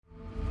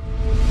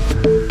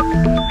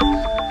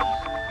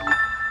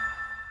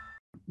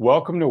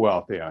Welcome to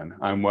Wealthion.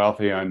 I'm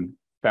Wealthion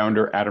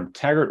founder Adam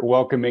Taggart,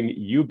 welcoming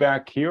you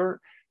back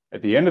here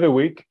at the end of the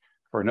week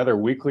for another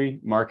weekly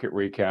market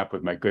recap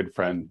with my good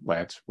friend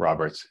Lance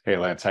Roberts. Hey,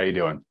 Lance, how you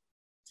doing?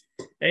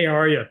 Hey, how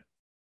are you?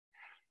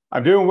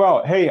 I'm doing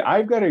well. Hey,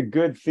 I've got a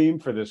good theme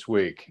for this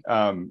week.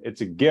 It's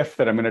a GIF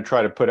that I'm going to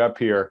try to put up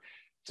here.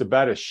 It's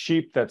about a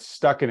sheep that's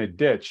stuck in a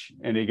ditch,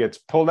 and he gets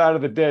pulled out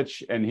of the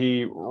ditch, and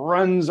he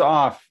runs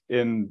off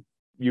in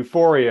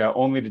euphoria,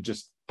 only to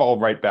just fall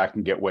right back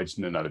and get wedged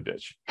in another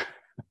ditch.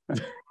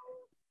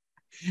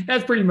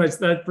 That pretty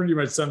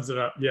much sums it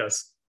up.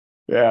 Yes.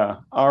 Yeah.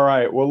 All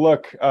right. Well,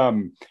 look,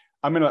 I'm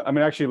gonna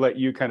actually let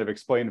you kind of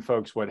explain to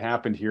folks what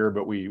happened here,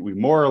 but we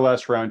more or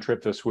less round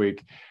trip this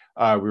week.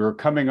 We were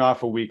coming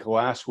off a week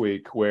last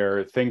week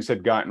where things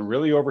had gotten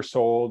really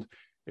oversold.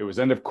 It was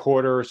end of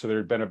quarter, so there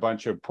had been a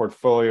bunch of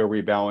portfolio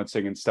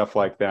rebalancing and stuff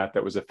like that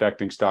that was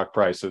affecting stock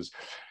prices.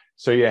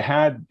 So you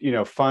had,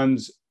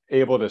 funds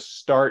able to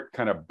start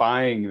kind of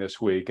buying this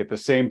week. At the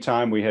same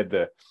time, we had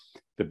the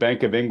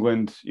Bank of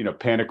England,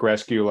 panic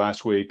rescue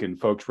last week, and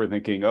folks were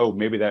thinking, oh,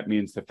 maybe that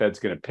means the Fed's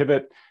going to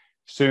pivot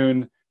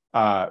soon.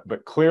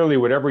 But clearly,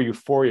 whatever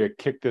euphoria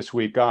kicked this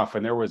week off,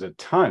 and there was a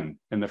ton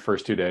in the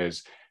first 2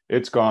 days,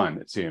 it's gone,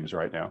 it seems,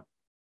 right now.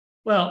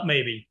 Well,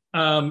 maybe.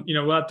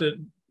 We'll have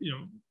to,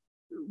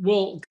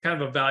 we'll kind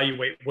of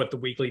evaluate what the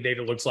weekly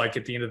data looks like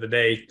at the end of the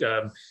day.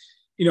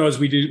 As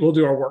we'll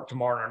do our work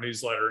tomorrow in our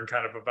newsletter and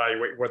kind of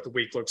evaluate what the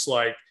week looks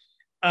like.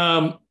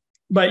 But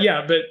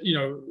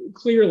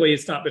clearly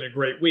it's not been a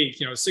great week.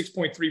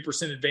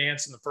 6.3%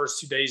 advance in the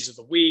first 2 days of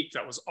the week.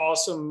 That was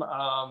awesome.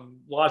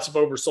 Lots of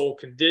oversold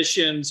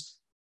conditions.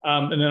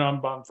 And then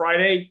on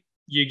Friday,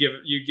 you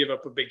give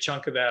up a big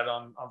chunk of that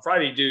on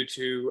Friday due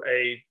to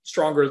a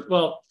stronger,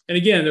 and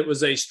again, it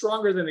was a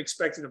stronger than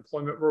expected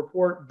employment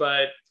report,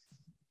 but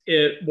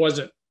it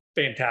wasn't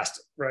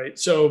fantastic, right?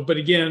 So, but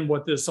again,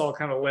 what this all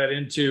kind of led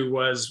into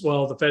was,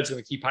 the Fed's going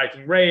to keep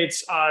hiking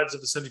rates. Odds of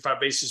a 75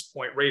 basis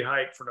point rate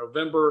hike for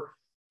November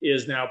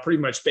is now pretty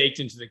much baked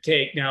into the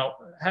cake. Now,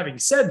 having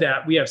said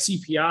that, we have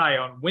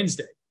CPI on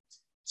Wednesday.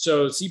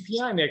 So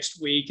CPI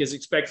next week is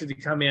expected to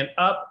come in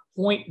up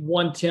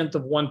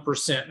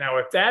 0.1%. Now,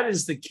 if that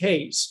is the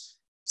case,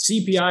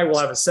 CPI will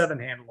have a 7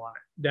 handle on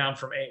it, down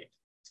from 8.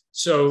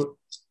 So,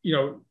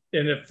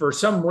 and if for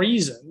some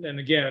reason, and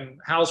again,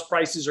 house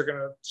prices are going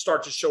to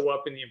start to show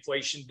up in the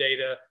inflation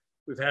data.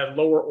 We've had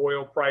lower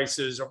oil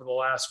prices over the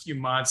last few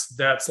months.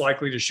 That's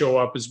likely to show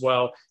up as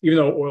well, even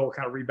though oil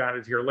kind of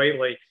rebounded here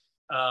lately.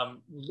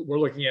 We're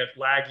looking at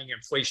lagging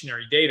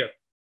inflationary data.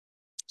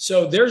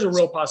 So there's a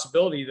real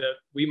possibility that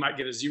we might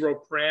get a 0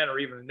 print or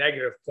even a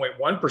negative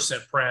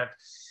 0.1% print.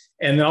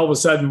 And then all of a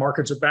sudden,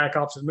 markets are back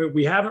off to the move.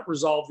 We haven't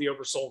resolved the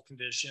oversold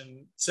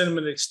condition.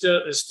 Sentiment is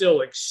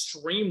still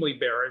extremely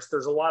bearish.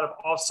 There's a lot of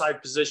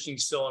offside positioning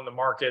still in the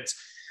markets.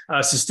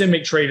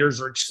 Systemic traders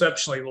are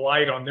exceptionally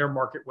light on their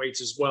market weights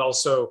as well.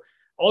 So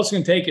all it's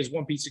going to take is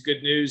one piece of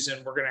good news,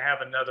 and we're going to have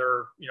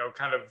another,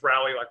 kind of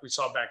rally like we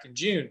saw back in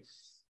June.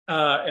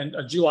 And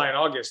July and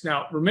August.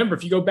 Now, remember,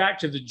 if you go back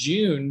to the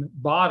June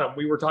bottom,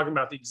 we were talking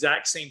about the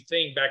exact same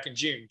thing back in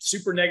June.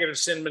 Super negative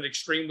sentiment,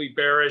 extremely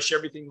bearish.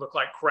 Everything looked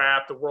like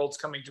crap. The world's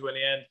coming to an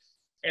end.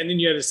 And then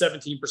you had a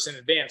 17%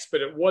 advance,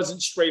 but it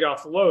wasn't straight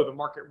off the low. The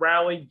market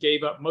rallied,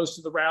 gave up most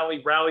of the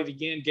rally, rallied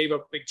again, gave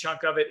up a big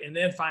chunk of it, and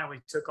then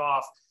finally took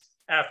off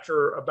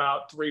after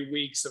about 3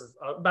 weeks of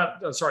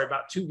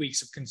about 2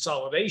 weeks of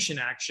consolidation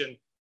action.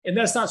 And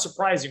that's not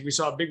surprising. We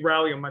saw a big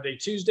rally on Monday,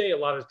 Tuesday, a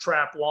lot of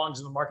trap longs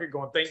in the market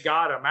going, thank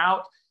God I'm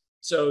out.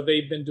 So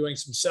they've been doing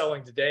some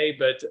selling today.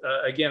 But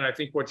again, I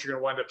think what you're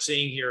going to wind up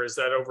seeing here is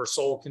that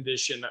oversold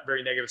condition, that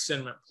very negative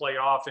sentiment play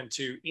off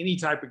into any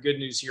type of good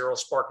news here will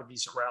spark a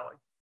decent rally.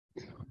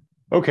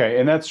 Okay.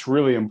 And that's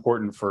really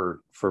important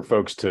for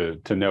folks to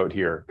note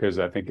here, because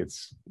I think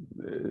it's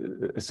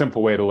a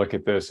simple way to look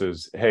at this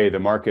is, hey, the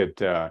market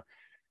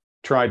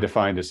tried to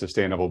find a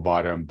sustainable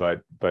bottom, but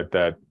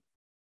that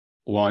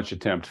launch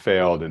attempt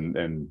failed,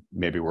 and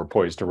maybe we're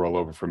poised to roll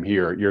over from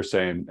here. You're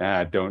saying,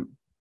 don't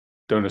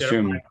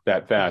assume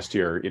that fast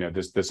here.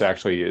 This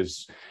actually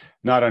is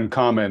not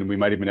uncommon. We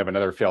might even have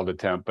another failed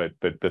attempt, but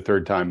the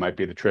third time might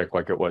be the trick,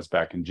 like it was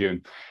back in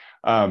June.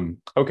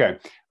 Okay.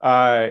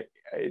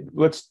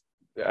 Let's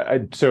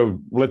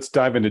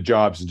dive into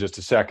jobs in just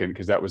a second,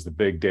 because that was the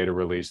big data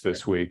release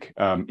this week.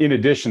 In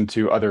addition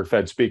to other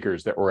Fed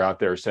speakers that were out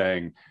there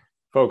saying,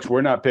 folks,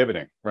 we're not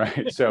pivoting,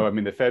 right? So,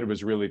 the Fed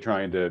was really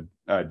trying to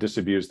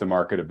disabuse the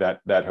market of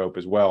that hope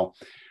as well.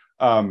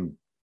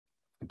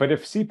 But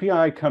if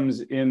CPI comes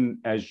in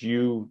as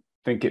you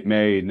think it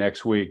may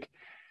next week,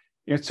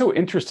 it's so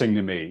interesting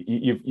to me.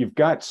 You've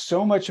got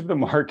so much of the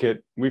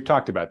market. We've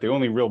talked about the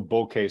only real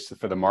bull case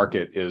for the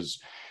market is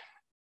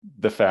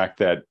the fact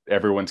that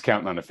everyone's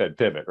counting on a Fed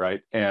pivot,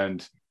 right?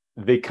 And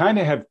they kind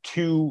of have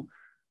two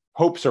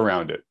hopes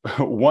around it.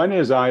 One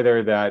is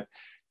either that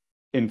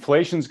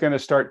inflation's going to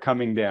start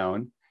coming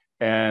down,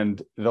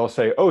 and they'll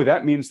say, oh,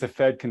 that means the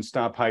Fed can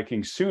stop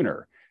hiking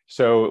sooner.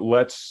 So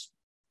let's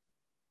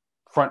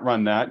front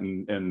run that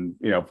and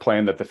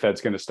plan that the Fed's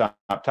going to stop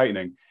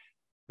tightening.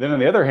 Then on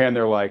the other hand,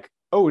 they're like,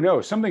 oh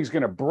no, something's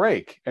going to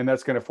break, and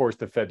that's going to force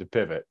the Fed to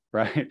pivot,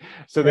 right?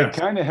 So they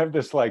kind of have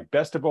this like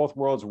best of both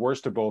worlds,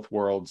 worst of both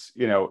worlds,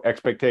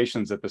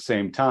 expectations at the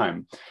same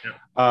time.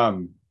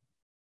 I'm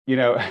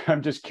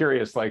just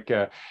curious, like,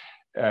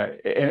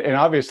 and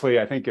obviously,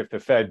 I think if the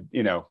Fed,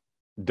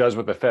 does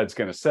what the Fed's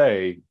going to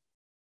say,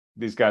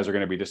 these guys are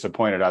going to be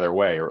disappointed either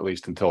way, or at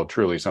least until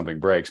truly something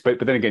breaks. But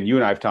then again, you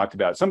and I have talked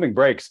about something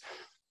breaks.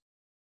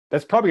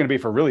 That's probably going to be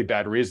for really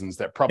bad reasons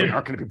that probably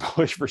aren't going to be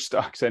bullish for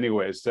stocks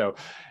anyways. So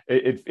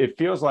it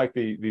feels like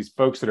these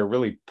folks that are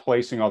really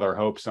placing all their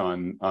hopes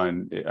on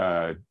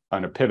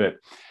a pivot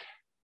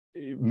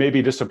may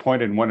be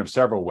disappointed in one of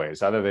several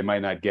ways. Either they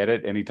might not get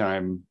it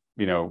anytime,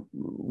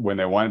 when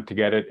they want to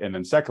get it. And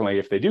then secondly,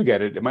 if they do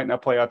get it, it might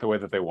not play out the way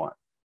that they want.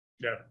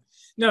 Yeah,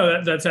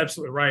 no, that's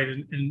absolutely right.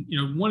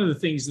 And one of the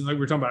things, and like we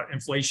were talking about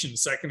inflation a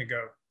second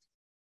ago,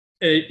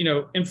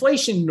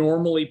 inflation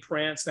normally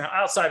prints now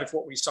outside of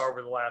what we saw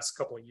over the last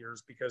couple of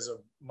years because of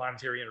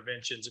monetary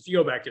interventions. If you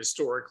go back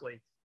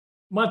historically,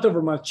 month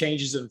over month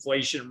changes in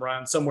inflation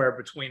run somewhere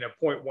between a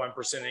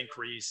 0.1%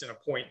 increase and a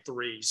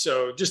 0.3.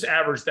 So just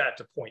average that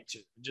to 0.2.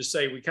 Just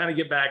say we kind of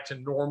get back to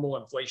normal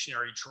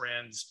inflationary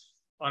trends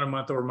on a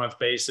month over month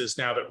basis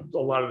now that a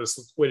lot of this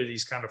liquidity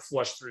is kind of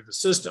flushed through the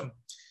system.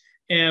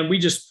 And we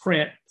just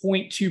print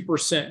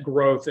 0.2%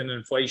 growth in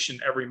inflation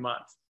every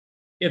month.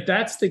 If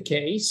that's the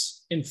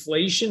case,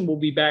 inflation will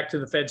be back to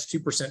the Fed's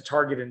 2%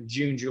 target in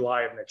June,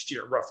 July of next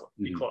year, roughly,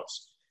 be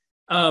close.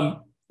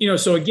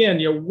 So again,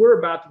 we're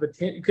about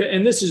to,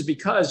 and this is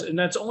because, and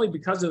that's only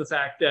because of the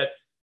fact that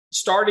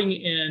starting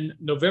in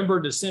November,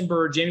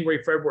 December,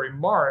 January, February,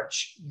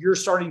 March, you're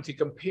starting to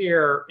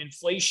compare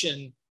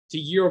inflation to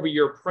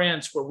year-over-year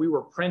prints where we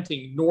were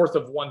printing north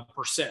of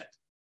 1%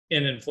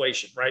 in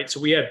inflation, right?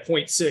 So we had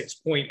 0.6,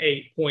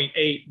 0.8,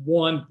 0.8,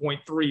 1,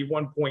 0.3,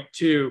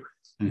 1.2,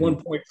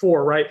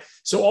 1.4, right?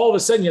 So all of a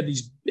sudden you have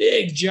these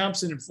big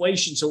jumps in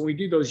inflation. So when we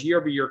do those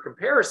year-over-year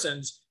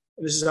comparisons,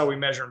 and this is how we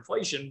measure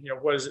inflation,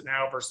 what is it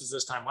now versus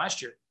this time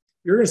last year?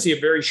 You're going to see a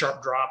very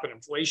sharp drop in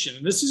inflation.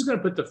 And this is going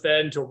to put the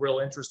Fed into a real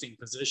interesting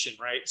position,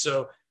 right?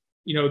 So,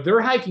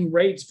 they're hiking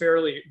rates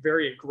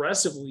very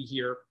aggressively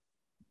here.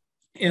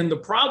 And the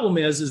problem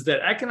is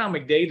that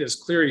economic data is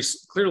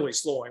clearly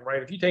slowing,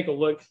 right? If you take a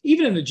look,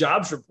 even in the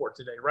jobs report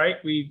today, right?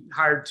 We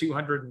hired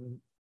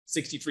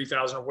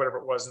 263,000 or whatever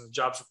it was in the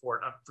jobs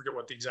report. I forget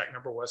what the exact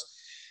number was.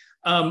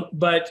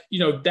 But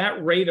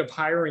that rate of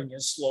hiring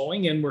is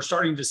slowing, and we're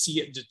starting to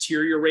see it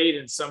deteriorate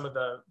in some of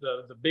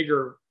the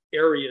bigger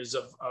areas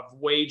of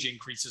wage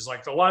increases.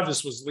 Like a lot of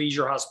this was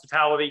leisure,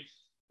 hospitality,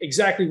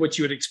 exactly what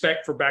you would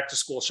expect for back to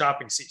school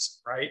shopping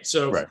season, right?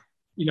 So. Right.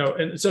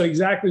 And so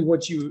exactly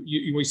what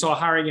we saw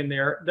hiring in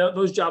there,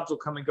 those jobs will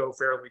come and go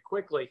fairly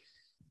quickly.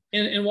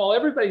 And while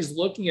everybody's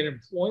looking at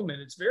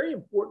employment, it's very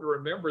important to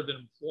remember that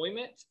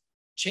employment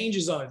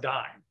changes on a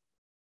dime.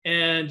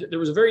 And there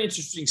was a very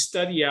interesting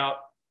study out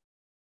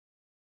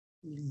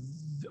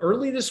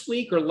early this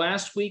week or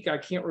last week. I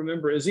can't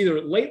remember. It was either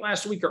late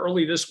last week or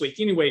early this week.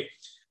 Anyway,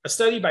 a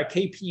study by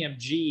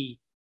KPMG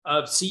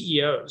of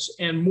CEOs,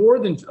 and more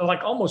than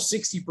almost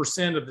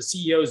 60% of the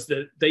CEOs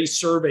that they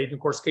surveyed, and of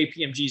course,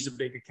 KPMG is a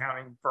big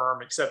accounting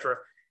firm, et cetera.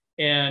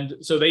 And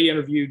so they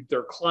interviewed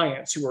their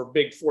clients who are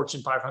big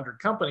Fortune 500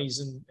 companies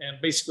and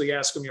basically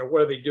asked them,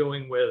 what are they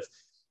doing with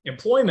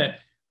employment?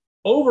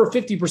 Over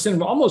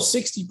 50%, almost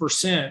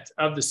 60%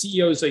 of the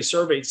CEOs they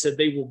surveyed said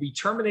they will be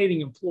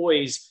terminating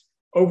employees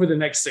over the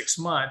next 6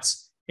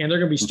 months. And they're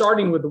going to be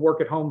starting with the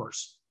work at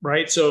homers,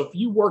 right? So if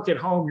you work at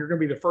home, you're going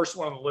to be the first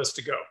one on the list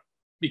to go.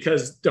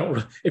 Because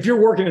if you're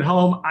working at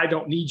home, I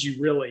don't need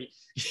you really.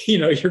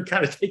 You're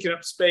kind of taking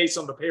up space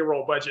on the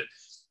payroll budget.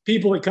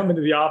 People that come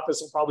into the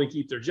office will probably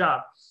keep their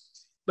job.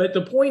 But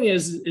the point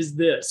is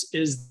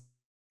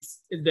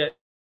that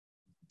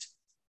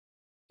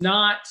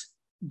not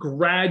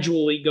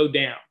gradually go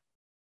down,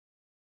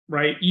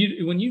 right?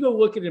 When you go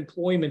look at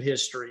employment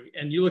history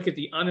and you look at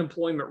the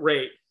unemployment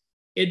rate,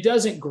 it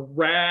doesn't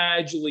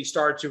gradually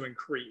start to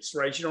increase,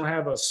 right? You don't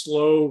have a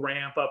slow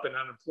ramp up in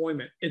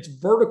unemployment. It's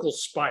vertical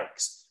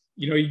spikes.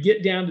 You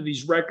get down to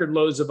these record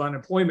lows of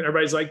unemployment.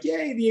 Everybody's like,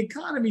 yay, the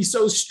economy's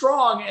so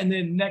strong. And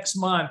then next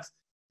month,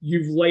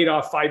 you've laid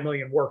off 5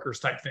 million workers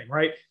type thing,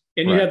 right?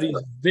 And you have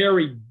these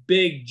very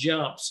big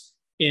jumps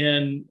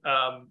in,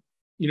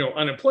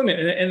 unemployment.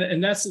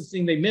 And that's the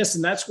thing they miss.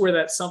 And that's where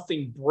that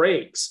something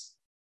breaks,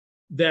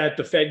 that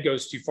the Fed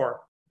goes too far.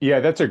 Yeah,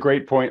 that's a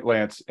great point,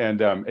 Lance.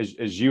 And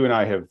as you and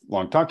I have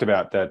long talked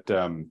about, that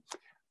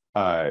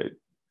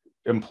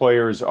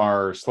employers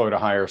are slow to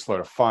hire, slow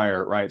to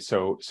fire, right?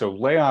 So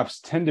layoffs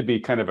tend to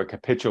be kind of a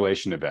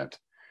capitulation event,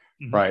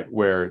 right?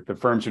 Where the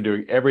firms are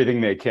doing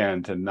everything they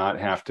can to not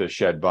have to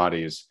shed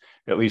bodies,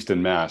 at least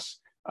in mass.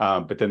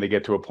 But then they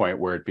get to a point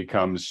where it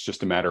becomes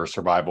just a matter of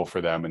survival for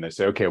them. And they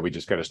say, okay, we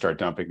just got to start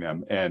dumping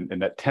them. And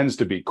that tends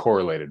to be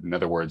correlated. In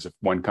other words, if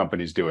one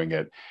company's doing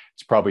it,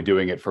 it's probably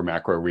doing it for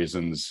macro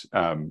reasons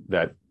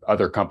that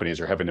other companies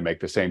are having to make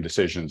the same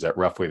decisions at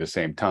roughly the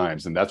same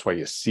times. And that's why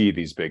you see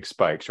these big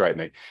spikes, right?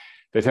 And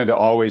they tend to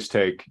always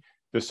take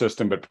the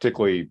system, but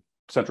particularly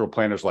central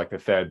planners like the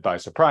Fed by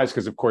surprise,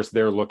 because of course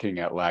they're looking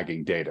at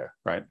lagging data,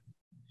 right?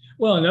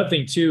 Well, another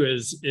thing too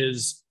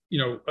is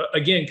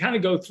again, kind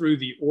of go through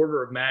the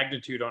order of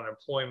magnitude on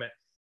employment.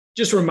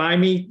 Just remind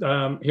me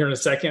here in a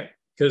second,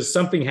 because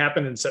something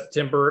happened in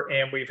September,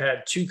 and we've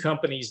had 2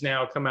 companies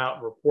now come out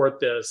and report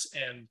this,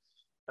 and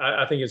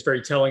I think it's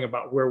very telling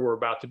about where we're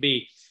about to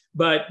be.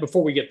 But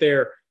before we get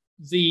there,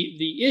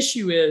 the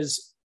issue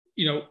is,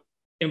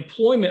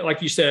 employment,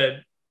 like you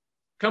said,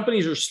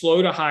 companies are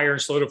slow to hire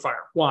and slow to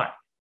fire. Why?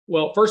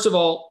 Well, first of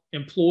all,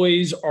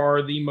 employees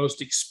are the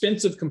most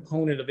expensive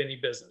component of any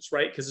business,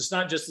 right? Because it's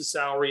not just the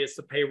salary, it's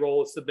the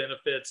payroll, it's the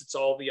benefits, it's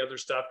all the other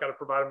stuff. Got to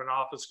provide them an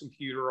office,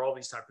 computer, all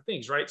these type of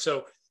things, right?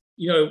 So,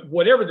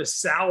 whatever the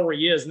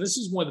salary is, and this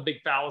is one of the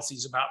big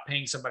fallacies about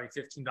paying somebody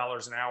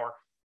 $15 an hour.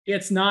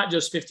 It's not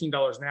just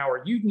 $15 an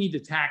hour. You need to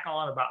tack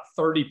on about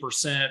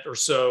 30% or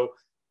so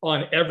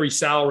on every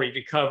salary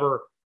to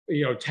cover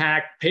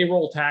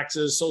payroll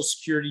taxes, social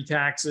security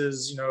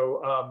taxes,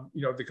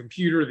 the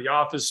computer, the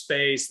office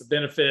space, the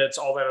benefits,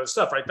 all that other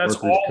stuff, right? That's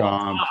Workers' all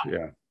comp, on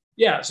top.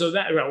 Yeah. So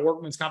that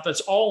workman's comp,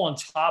 that's all on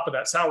top of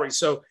that salary.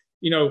 So,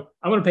 I'm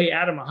going to pay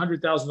Adam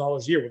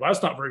 $100,000 a year. Well,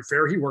 that's not very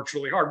fair. He works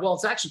really hard. Well,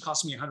 it's actually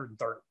costing me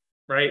 130,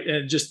 right?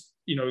 And just,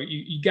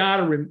 you got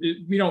to,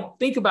 we don't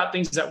think about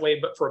things that way,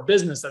 but for a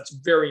business, that's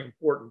very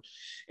important.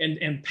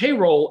 And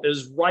payroll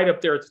is right up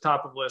there at the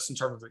top of the list in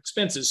terms of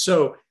expenses.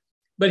 So,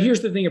 but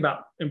here's the thing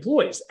about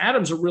employees.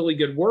 Adam's a really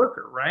good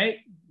worker, right?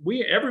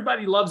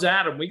 Everybody loves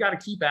Adam. We got to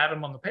keep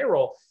Adam on the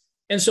payroll.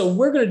 And so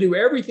we're going to do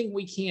everything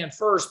we can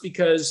first,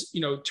 because,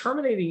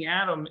 terminating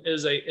Adam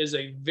is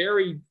a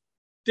very,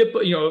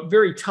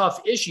 very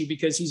tough issue,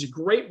 because he's a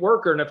great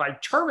worker. And if I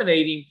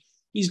terminate him,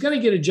 he's going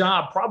to get a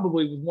job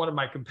probably with one of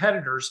my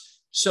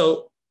competitors.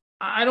 So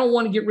I don't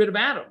want to get rid of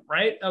Adam,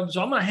 right?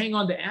 So I'm going to hang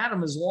on to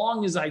Adam as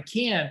long as I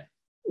can.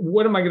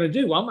 What am I going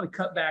to do? Well, I'm going to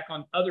cut back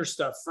on other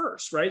stuff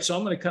first, right? So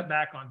I'm going to cut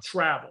back on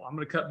travel. I'm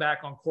going to cut back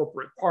on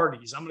corporate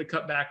parties. I'm going to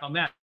cut back on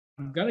that.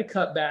 I'm going to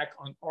cut back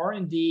on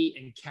R&D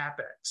and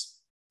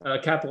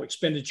CapEx, capital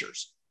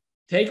expenditures.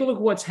 Take a look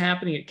at what's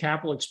happening at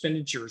capital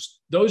expenditures.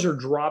 Those are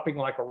dropping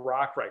like a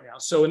rock right now.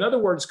 So in other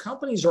words,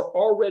 companies are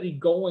already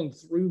going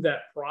through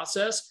that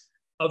process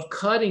of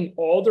cutting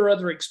all their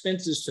other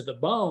expenses to the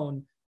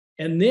bone.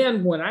 And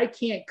then when I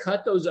can't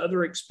cut those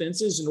other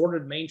expenses in order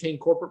to maintain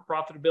corporate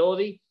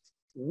profitability,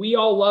 we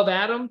all love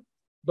Adam,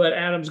 but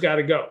Adam's got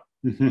to go,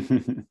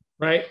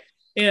 right?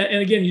 And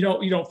again, you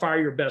don't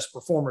fire your best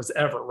performers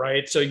ever,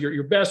 right? So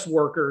your best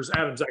workers,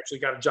 Adam's actually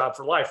got a job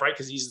for life, right?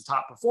 Because he's the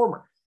top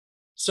performer.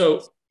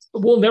 So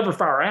we'll never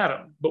fire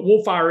Adam, but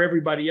we'll fire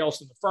everybody else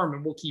in the firm,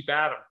 and we'll keep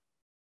Adam.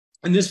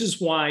 And this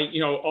is why,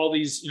 all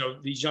these,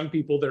 these young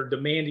people that are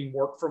demanding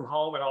work from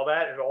home and all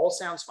that, it all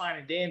sounds fine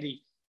and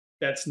dandy.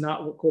 That's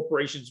not what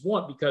corporations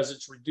want, because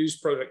it's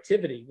reduced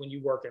productivity when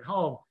you work at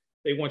home.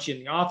 They want you in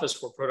the office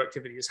where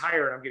productivity is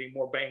higher, and I'm getting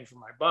more bang for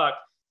my buck,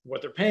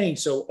 what they're paying.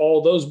 So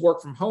all those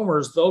work from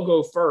homers, they'll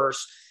go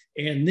first.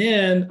 And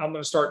then I'm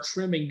going to start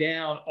trimming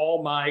down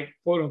all my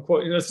quote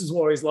unquote, and this is what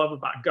I always love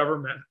about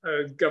government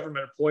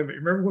employment.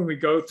 Remember when we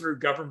go through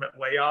government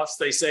layoffs,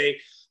 they say,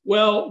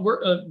 well,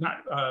 we're not,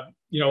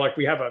 like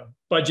we have a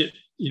budget,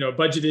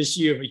 budget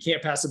issue, and we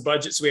can't pass a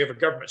budget. So we have a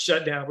government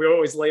shutdown. We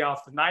always lay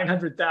off the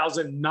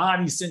 900,000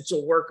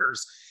 non-essential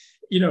workers.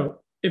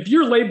 If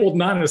you're labeled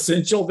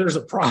non-essential, there's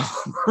a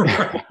problem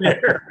right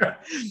there.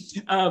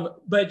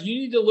 But you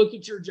need to look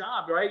at your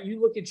job, right?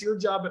 You look at your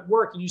job at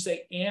work and you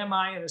say, am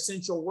I an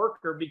essential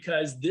worker?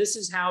 Because this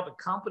is how the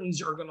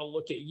companies are going to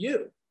look at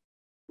you,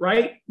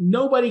 right?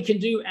 Nobody can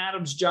do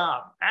Adam's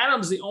job.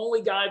 Adam's the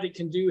only guy that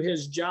can do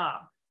his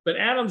job. But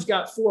Adam's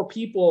got 4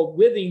 people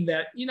with him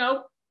that,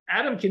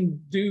 Adam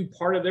can do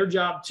part of their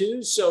job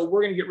too. So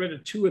we're going to get rid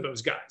of 2 of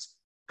those guys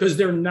because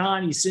they're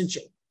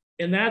non-essential.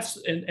 And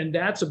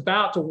that's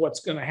about to what's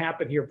going to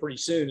happen here pretty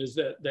soon, is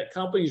that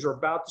companies are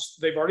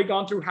they've already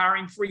gone through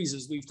hiring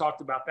freezes. We've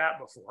talked about that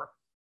before.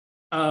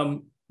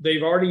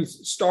 They've already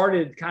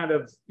started kind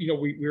of,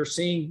 we're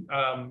seeing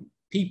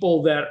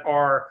people that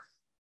are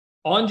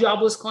on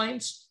jobless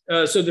claims.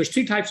 So there's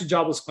 2 types of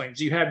jobless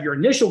claims. You have your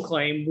initial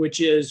claim,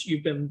 which is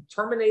you've been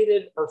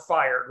terminated or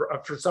fired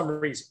for some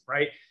reason,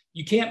 right?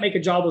 You can't make a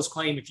jobless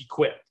claim if you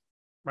quit.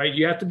 Right,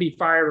 you have to be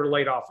fired or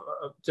laid off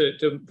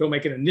to go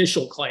make an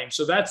initial claim.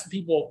 So that's the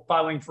people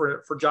filing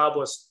for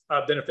jobless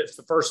benefits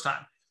the first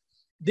time.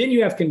 Then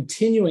you have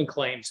continuing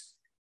claims.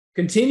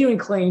 Continuing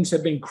claims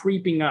have been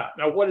creeping up.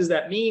 Now, what does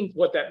that mean?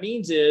 What that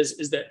means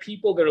is that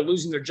people that are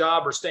losing their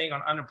job are staying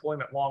on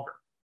unemployment longer.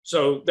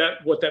 So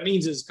what that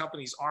means is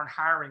companies aren't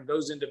hiring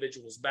those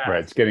individuals back.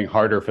 Right, it's getting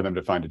harder for them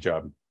to find a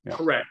job. Yeah.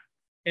 Correct.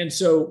 And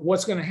so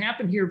what's going to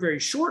happen here very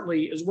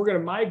shortly is we're going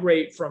to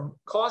migrate from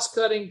cost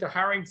cutting to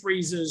hiring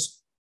freezes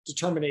to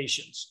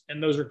terminations,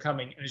 and those are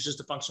coming, and it's just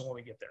a function when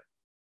we get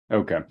there.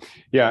 Okay,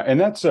 yeah, and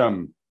that's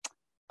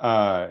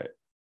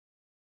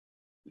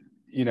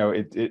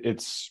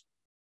it's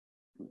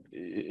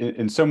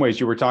in some ways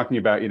you were talking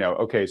about,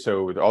 okay,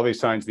 so with all these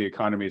signs the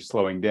economy is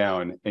slowing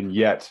down, and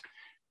yet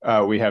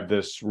we have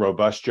this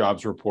robust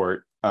jobs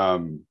report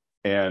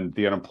and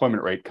the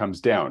unemployment rate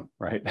comes down,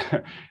 right?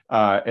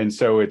 And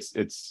so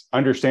it's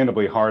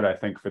understandably hard, I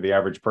think, for the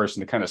average person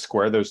to kind of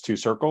square those two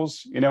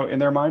circles, in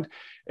their mind.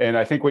 And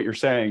I think what you're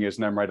saying is,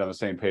 and I'm right on the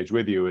same page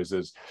with you,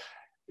 is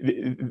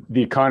the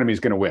economy is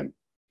going to win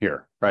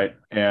here, right?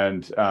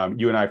 And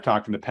you and I have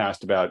talked in the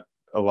past about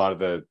a lot of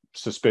the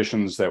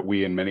suspicions that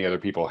we and many other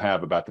people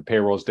have about the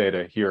payrolls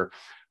data here.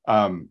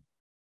 But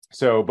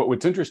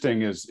what's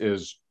interesting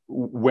is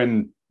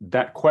when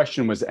that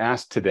question was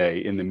asked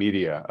today in the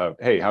media of,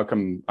 hey, how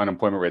come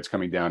unemployment rate's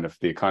coming down if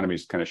the economy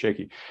is kind of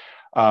shaky?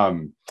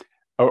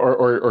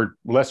 Or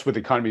less with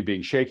the economy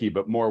being shaky,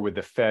 but more with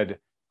the Fed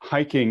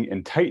hiking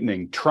and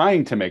tightening,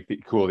 trying to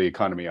cool the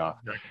economy off.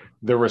 Exactly.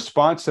 The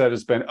response that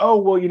has been, oh,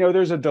 well,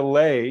 there's a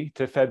delay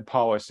to Fed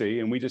policy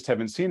and we just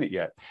haven't seen it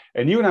yet.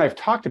 And you and I have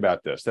talked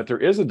about this, that there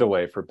is a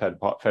delay for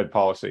Fed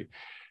policy.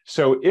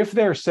 So if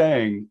they're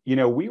saying,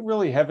 we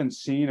really haven't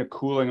seen a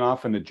cooling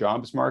off in the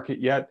jobs market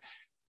yet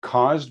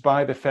caused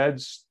by the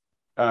Fed's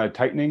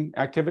tightening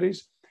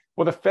activities,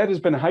 well, the Fed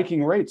has been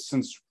hiking rates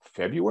since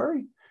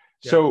February.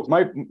 Yeah.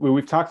 So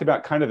we've talked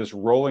about kind of this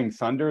rolling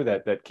thunder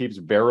that keeps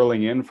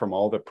barreling in from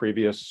all the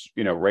previous,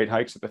 rate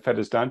hikes that the Fed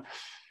has done.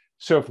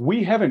 So if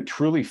we haven't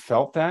truly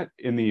felt that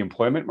in the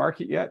employment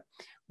market yet,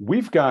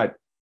 we've got,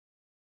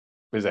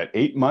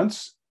 8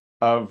 months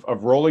of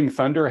rolling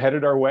thunder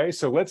headed our way.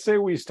 So let's say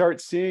we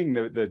start seeing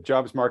the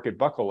jobs market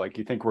buckle like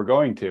you think we're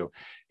going to,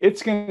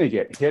 it's going to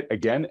get hit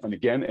again and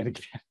again and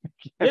again.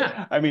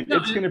 Yeah. I mean,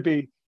 it's going to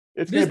be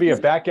a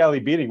back alley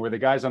beating where the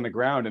guy's on the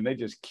ground and they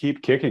just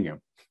keep kicking him.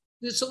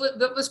 So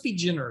let's be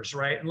generous,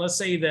 right? And let's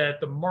say that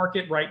the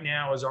market right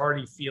now is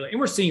already feeling, and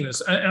we're seeing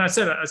this. And I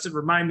said,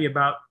 remind me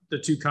about the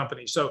two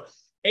companies. So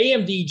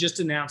AMD just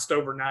announced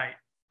overnight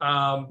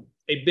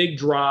a big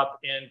drop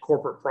in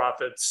corporate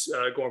profits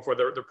going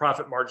forward. Their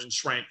profit margin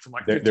shrank from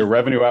like their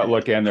revenue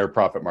outlook and their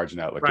profit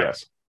margin outlook. Right.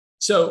 Yes.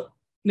 So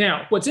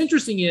now what's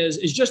interesting is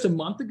just a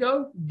month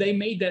ago, they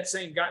made that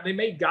they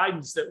made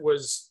guidance that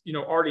was,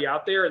 already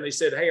out there. And they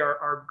said, hey,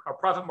 our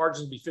profit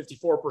margin will be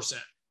 54%.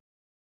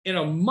 In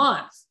a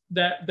month,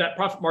 that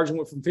profit margin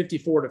went from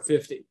 54 to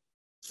 50.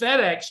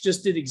 FedEx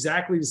just did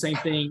exactly the same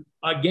thing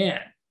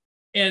again.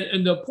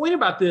 And the point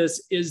about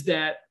this is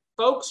that,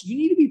 folks, you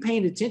need to be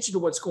paying attention to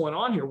what's going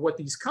on here. What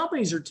these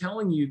companies are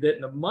telling you that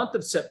in the month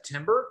of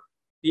September,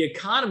 the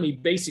economy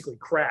basically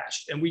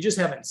crashed, and we just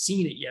haven't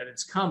seen it yet.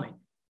 It's coming.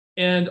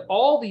 And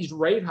all these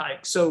rate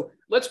hikes. So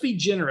let's be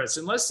generous.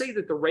 And let's say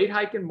that the rate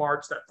hike in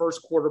March, that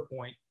first quarter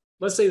point,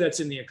 let's say that's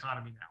in the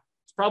economy now.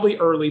 It's probably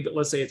early, but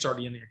let's say it's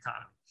already in the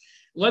economy.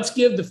 Let's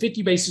give the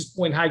 50 basis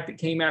point hike that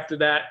came after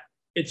that.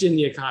 It's in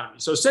the economy.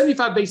 So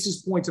 75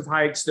 basis points of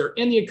hikes, they're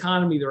in the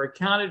economy. They're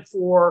accounted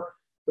for.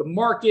 The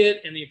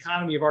market and the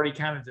economy have already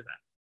counted to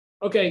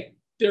that. Okay,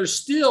 there's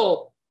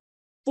still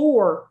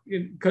 4,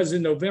 because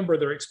in November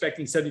they're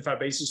expecting 75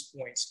 basis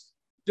points.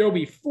 There'll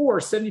be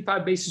 4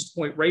 75 basis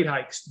point rate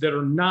hikes that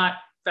are not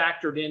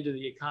factored into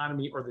the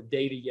economy or the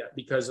data yet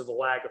because of the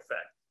lag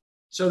effect.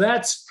 So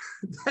that's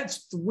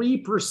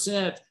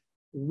 3%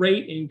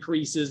 rate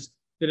increases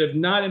that have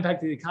not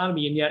impacted the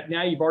economy. And yet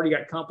now you've already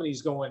got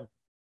companies going,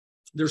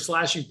 they're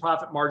slashing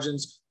profit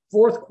margins.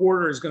 Fourth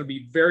quarter is going to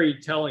be very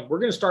telling. We're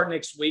going to start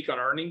next week on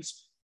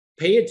earnings.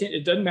 Pay attention.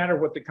 It doesn't matter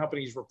what the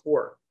companies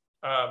report.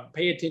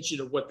 Pay attention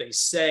to what they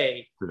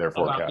say for their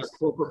forecast. About their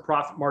corporate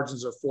profit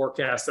margins or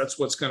forecast. That's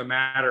what's going to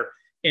matter.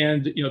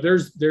 And I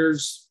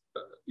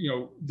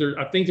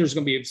think there's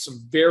going to be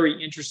some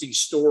very interesting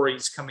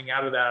stories coming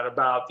out of that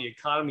about the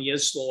economy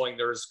is slowing.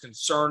 There's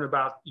concern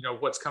about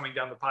what's coming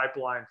down the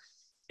pipeline.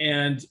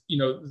 And,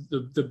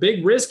 the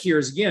big risk here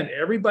is, again,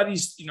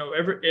 everybody's,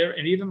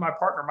 and even my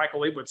partner, Michael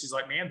Leibowitz, he's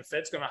like, man, the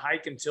Fed's going to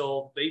hike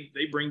until they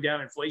bring down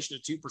inflation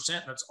to 2%.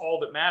 And that's all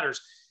that matters.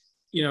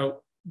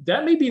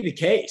 That may be the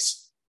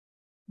case.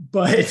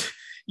 But,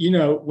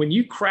 when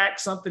you crack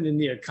something in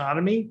the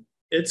economy,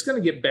 it's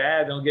going to get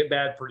bad. It'll get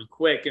bad pretty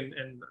quick.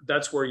 And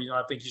that's where,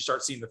 I think you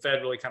start seeing the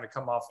Fed really kind of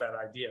come off that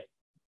idea.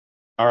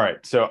 All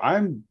right. So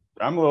I'm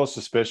a little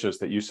suspicious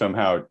that you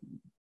somehow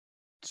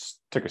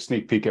took a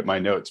sneak peek at my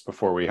notes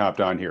before we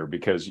hopped on here,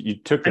 because you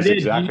took this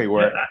exactly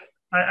where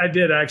I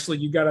did actually.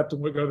 You got up to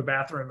go to the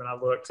bathroom and I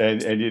looked. And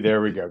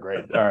there we go.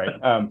 Great. All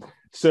right.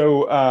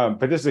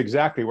 But this is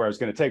exactly where I was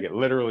going to take it,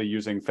 literally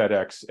using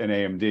FedEx and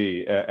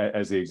AMD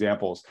as the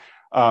examples.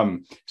 All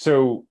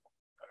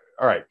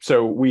right.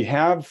 So we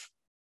have,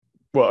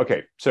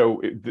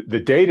 so the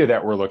data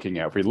that we're looking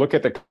at, if we look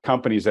at the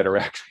companies that are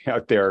actually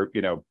out there,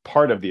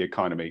 part of the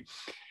economy,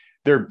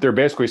 they're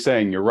basically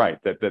saying you're right,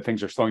 that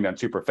things are slowing down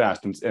super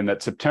fast, and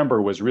that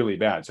September was really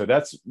bad. So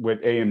that's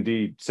what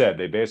AMD said.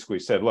 They basically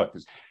said, look,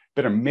 there's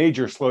been a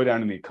major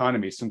slowdown in the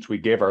economy since we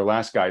gave our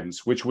last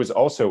guidance, which was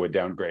also a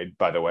downgrade,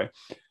 by the way.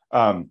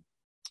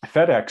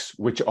 FedEx,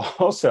 which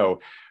also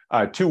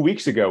 2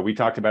 weeks ago, we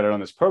talked about it on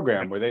this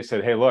program, where they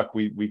said, hey, look,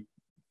 we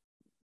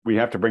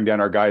have to bring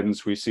down our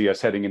guidance. We see us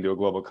heading into a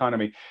global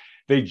economy.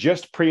 They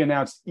just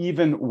pre-announced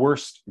even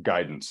worse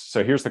guidance.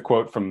 So here's the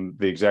quote from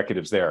the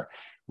executives there.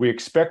 We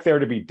expect there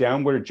to be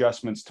downward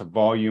adjustments to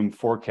volume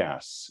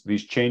forecasts.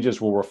 These changes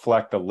will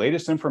reflect the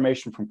latest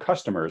information from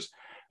customers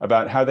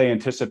about how they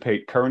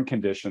anticipate current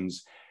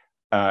conditions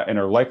and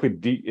are likely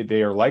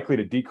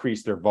to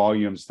decrease their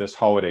volumes this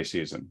holiday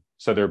season.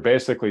 So they're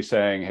basically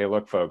saying, hey,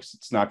 look, folks,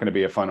 it's not going to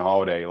be a fun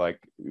holiday. Like,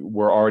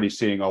 we're already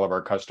seeing all of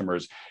our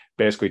customers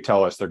basically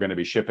tell us they're going to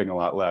be shipping a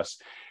lot less.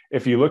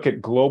 If you look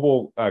at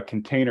global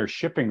container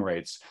shipping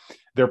rates,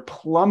 they're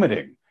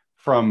plummeting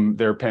from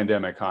their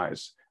pandemic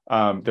highs.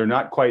 They're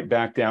not quite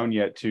back down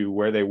yet to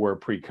where they were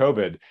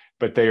pre-COVID,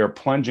 but they are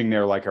plunging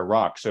there like a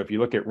rock. So if you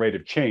look at rate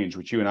of change,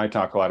 which you and I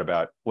talk a lot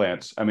about,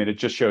 Lance, I mean, it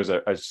just shows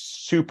a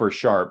super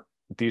sharp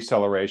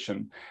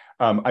deceleration.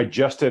 I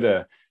just did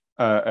a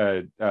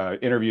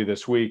interview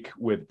this week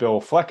with Bill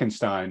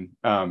Fleckenstein.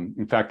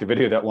 In fact, the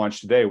video that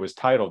launched today was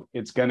titled,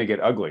 "It's Gonna Get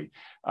Ugly."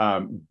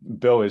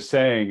 Bill is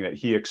saying that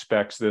he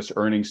expects this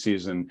earnings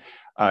season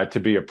to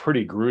be a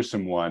pretty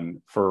gruesome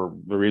one for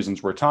the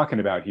reasons we're talking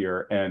about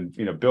here. And,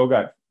 you know, Bill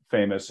got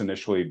famous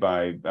initially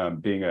by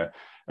being a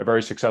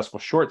very successful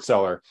short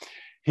seller.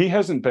 He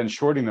hasn't been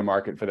shorting the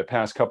market for the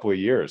past couple of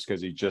years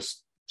because he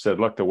just said,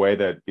 look, the way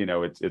that, you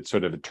know, it's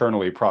sort of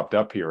eternally propped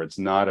up here, it's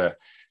not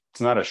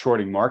a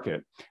shorting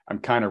market. I'm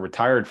kind of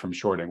retired from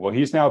shorting. Well,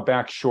 he's now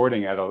back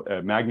shorting at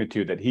a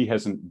magnitude that he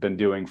hasn't been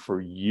doing for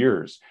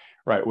years,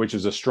 right? Which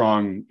is a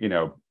strong, you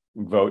know,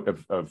 vote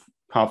of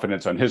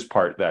confidence on his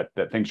part that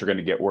things are going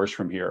to get worse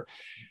from here.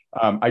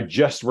 I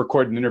just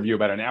recorded an interview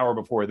about an hour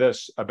before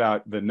this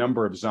about the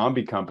number of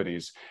zombie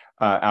companies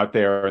out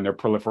there and their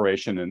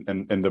proliferation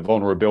and the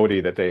vulnerability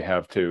that they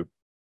have to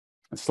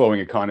a slowing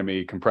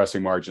economy,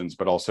 compressing margins,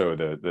 but also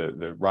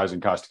the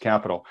rising cost of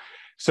capital.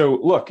 So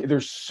look,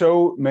 there's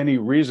so many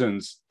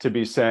reasons to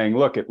be saying,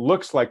 look, it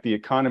looks like the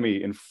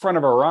economy in front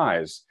of our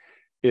eyes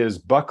is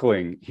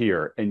buckling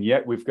here. And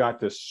yet we've got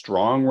this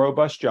strong,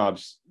 robust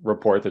jobs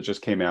report that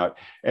just came out.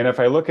 And if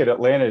I look at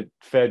Atlanta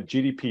Fed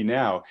GDP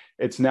now,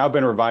 it's now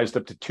been revised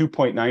up to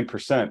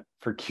 2.9%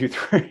 for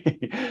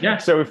Q3. Yeah.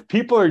 So if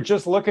people are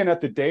just looking at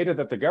the data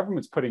that the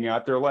government's putting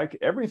out, they're like,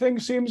 everything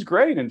seems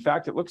great. In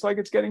fact, it looks like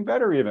it's getting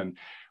better even,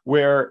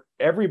 where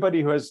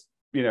everybody who has,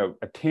 you know,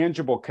 a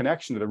tangible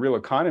connection to the real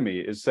economy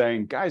is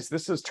saying, guys,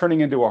 this is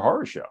turning into a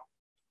horror show.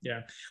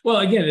 Yeah. Well,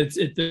 again,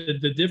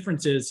 the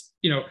difference is,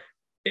 you know,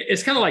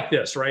 it's kind of like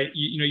this, right?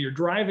 You know, you're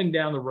driving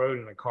down the road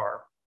in a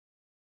car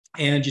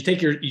and you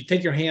take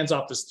your hands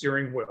off the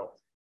steering wheel.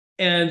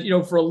 And, you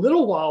know, for a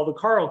little while, the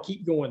car will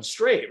keep going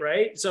straight,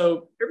 right?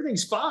 So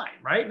everything's fine,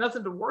 right?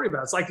 Nothing to worry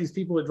about. It's like these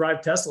people that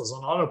drive Teslas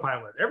on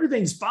autopilot.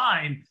 Everything's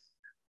fine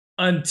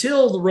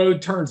until the road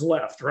turns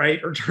left,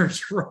 right? Or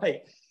turns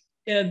right.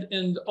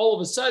 And all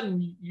of a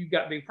sudden you've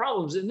got big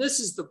problems. And this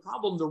is the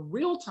problem, the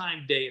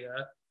real-time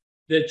data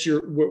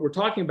that we're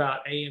talking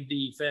about,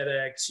 AMD,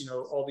 FedEx, you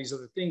know, all these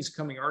other things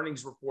coming,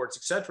 earnings reports,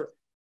 et cetera.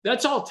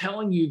 That's all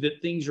telling you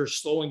that things are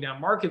slowing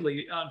down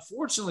markedly.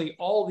 Unfortunately,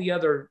 all the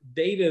other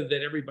data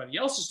that everybody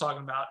else is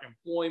talking about,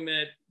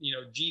 employment, you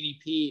know,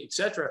 GDP, et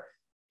cetera,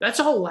 that's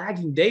all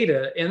lagging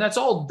data. And that's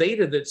all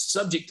data that's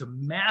subject to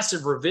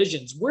massive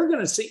revisions. We're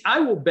going to see, I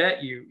will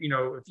bet you, you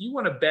know, if you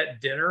want to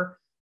bet dinner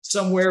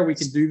somewhere, we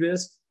can do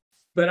this.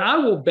 But I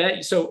will bet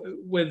you, so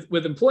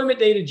with employment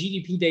data,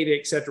 GDP data,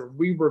 et cetera,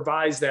 we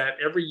revise that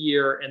every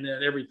year. And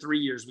then every 3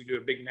 years, we do a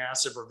big,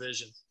 massive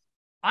revision.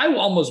 I will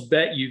almost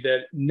bet you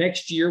that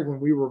next year, when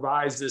we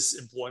revise this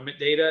employment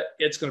data,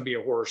 it's going to be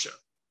a horror show.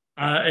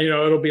 You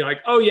know, it'll be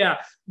like, oh, yeah,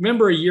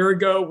 remember a year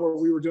ago where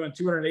we were doing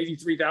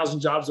 283,000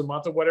 jobs a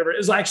month or whatever? It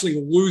was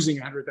actually losing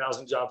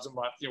 100,000 jobs a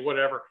month, you know,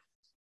 whatever.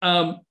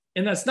 And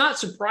that's not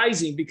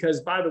surprising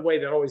because, by the way,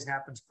 that always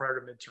happens prior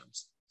to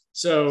midterms.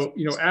 So,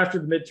 you know, after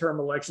the midterm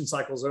election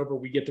cycle is over,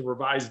 we get the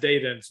revised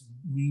data and it's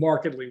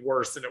markedly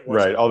worse than it was.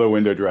 Right. All the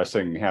window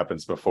dressing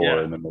happens before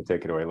and then they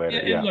take it away later.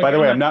 And look, by the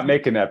way, I'm not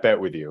making that bet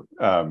with you.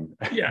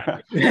 Yeah.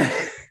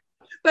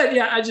 But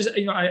yeah, I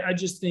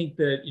just think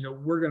that, you know,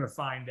 we're going to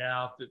find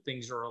out that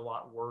things are a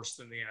lot worse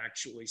than they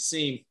actually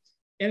seem.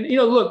 And, you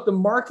know, look, the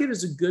market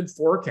is a good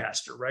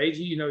forecaster, right?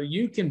 You know,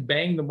 you can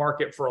bang the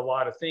market for a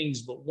lot of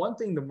things, but one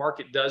thing the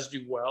market does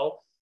do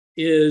well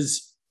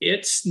is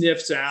it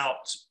sniffs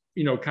out,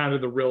 you know, kind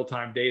of the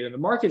real-time data. And the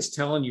market's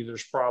telling you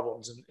there's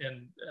problems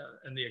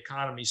in the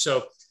economy.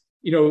 So,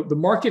 you know, the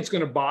market's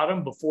going to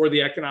bottom before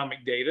the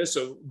economic data.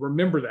 So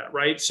remember that,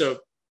 right? So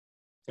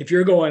if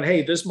you're going,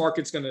 hey, this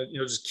market's going to, you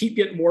know, just keep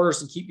getting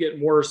worse and keep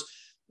getting worse.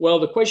 Well,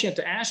 the question you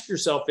have to ask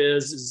yourself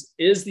is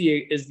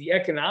the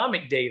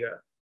economic data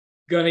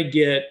going to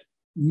get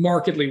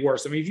markedly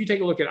worse? I mean, if you take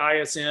a look at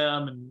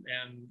ISM and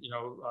you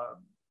know,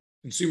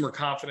 consumer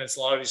confidence, a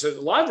lot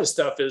of this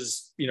stuff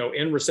is, you know,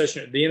 in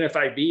recession. The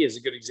NFIB is a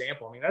good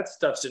example. I mean, that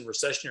stuff's in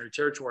recessionary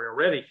territory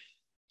already.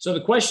 So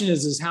the question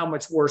is how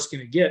much worse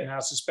can it get? And I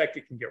suspect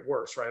it can get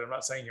worse, right? I'm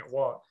not saying it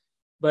won't,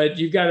 but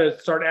you've got to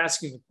start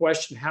asking the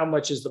question, how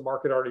much is the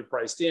market already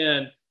priced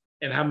in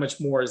and how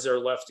much more is there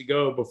left to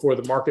go before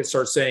the market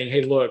starts saying,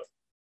 hey, look,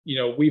 you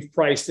know, we've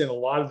priced in a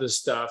lot of this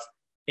stuff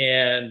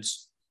and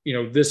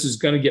this is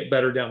going to get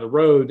better down the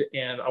road,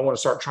 and I want to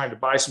start trying to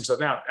buy some stuff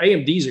now.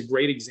 AMD is a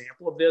great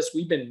example of this.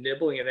 We've been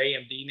nibbling at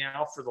AMD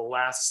now for the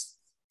last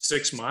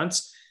 6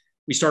 months.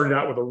 We started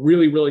out with a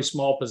really, really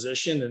small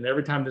position, and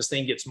every time this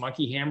thing gets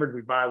monkey hammered,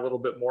 we buy a little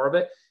bit more of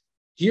it.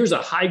 Here's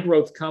a high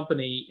growth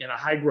company in a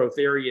high growth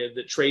area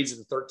that trades at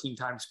a 13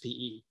 times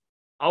PE.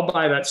 I'll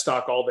buy that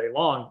stock all day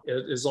long,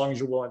 as long as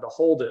you're willing to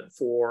hold it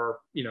for,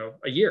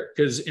 a year,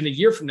 because in a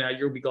year from now,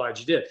 you'll be glad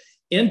you did.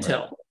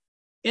 Intel, right.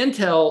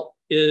 Intel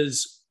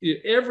is you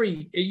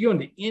go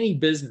into any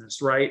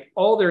business, right?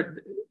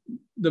 The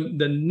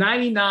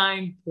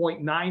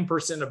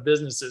 99.9% of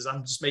businesses,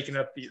 I'm making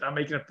up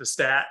the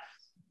stat,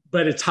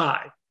 but it's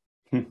high.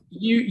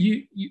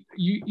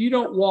 You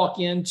don't walk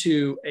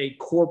into a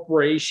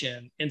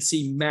corporation and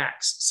see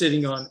Macs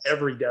sitting on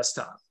every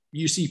desktop.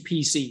 You see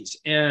PCs,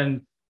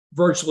 and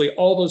virtually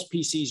all those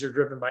PCs are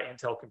driven by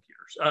Intel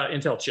computers,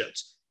 Intel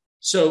chips.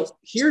 So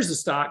here's the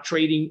stock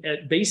trading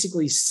at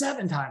basically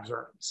 7 times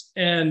earnings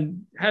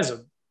and has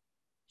a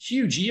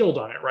huge yield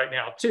on it right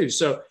now too.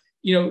 So,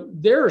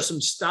 there are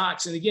some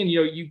stocks, and again,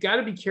 you got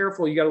to be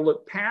careful. You got to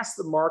look past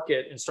the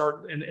market and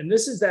start. And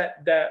this is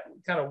that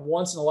kind of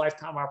once in a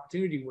lifetime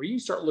opportunity where you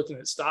start looking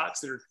at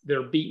stocks that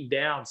are beaten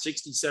down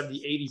 60,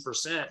 70,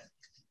 80%.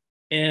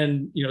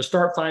 And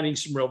start finding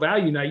some real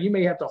value. Now you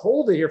may have to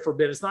hold it here for a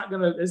bit. It's not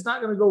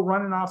gonna go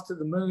running off to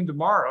the moon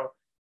tomorrow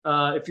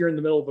if you're in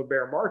the middle of a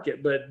bear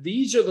market. But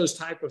these are those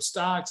type of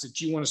stocks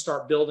that you want to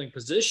start building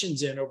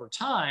positions in over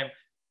time,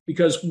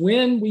 because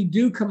when we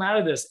do come out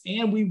of this,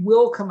 and we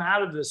will come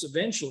out of this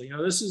eventually.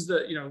 This is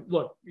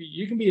look,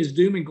 you can be as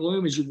doom and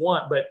gloom as you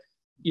want, but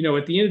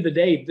at the end of the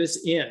day,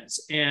 this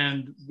ends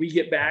and we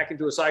get back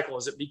into a cycle.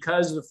 Is it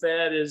because the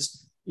Fed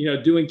is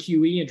doing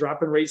QE and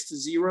dropping rates to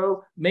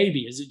zero?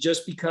 Maybe. Is it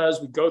just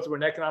because we go through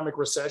an economic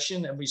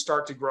recession and we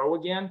start to grow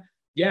again?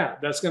 Yeah,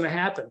 that's going to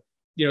happen.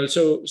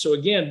 So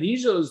again,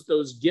 these are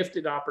those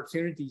gifted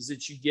opportunities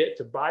that you get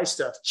to buy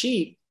stuff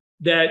cheap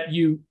that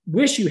you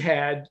wish you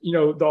had,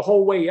 the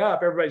whole way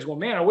up. Everybody's going,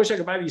 man, I wish I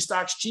could buy these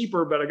stocks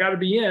cheaper, but I got to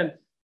be in.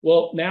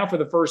 Well, now for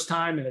the first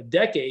time in a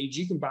decade,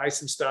 you can buy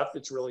some stuff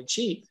that's really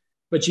cheap,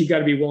 but you've got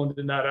to be willing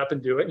to nut up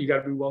and do it. And you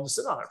got to be willing to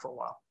sit on it for a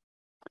while.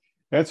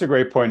 That's a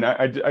great point.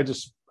 I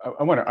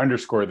want to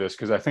underscore this,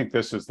 because I think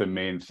this is the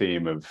main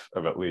theme of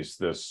at least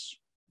this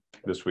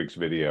week's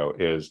video.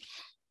 Is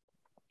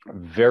a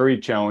very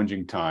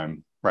challenging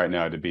time right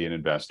now to be an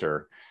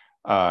investor.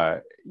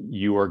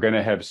 You are going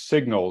to have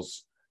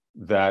signals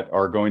that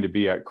are going to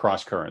be at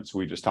cross currents.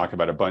 We just talked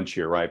about a bunch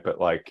here, right? But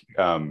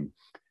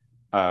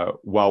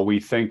while we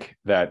think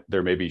that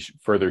there may be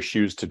further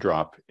shoes to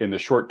drop in the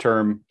short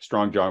term,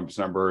 strong jobs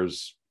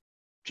numbers,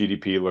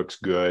 GDP looks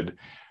good.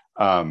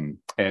 And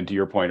to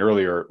your point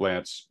earlier,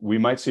 Lance, we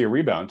might see a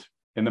rebound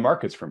in the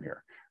markets from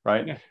here,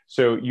 right? Yeah.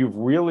 So you've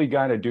really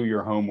got to do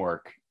your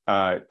homework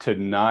to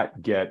not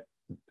get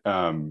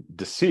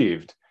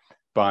deceived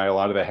by a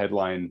lot of the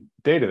headline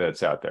data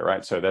that's out there,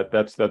 right? So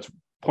that's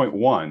point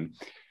one.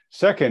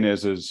 Second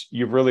is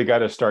you've really got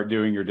to start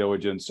doing your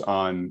diligence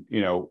on,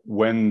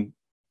 when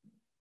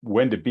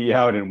to be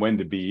out and when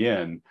to be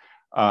in.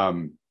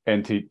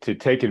 And to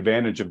take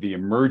advantage of the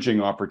emerging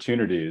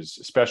opportunities,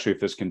 especially if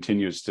this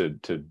continues to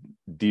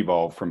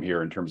devolve from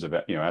here in terms of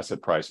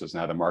asset prices and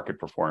how the market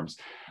performs.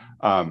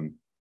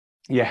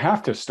 You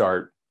have to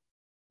start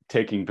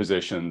taking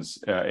positions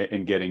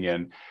and getting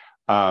in.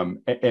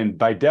 And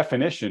by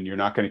definition, you're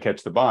not going to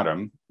catch the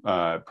bottom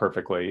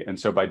perfectly. And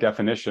so by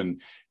definition,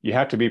 you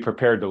have to be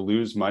prepared to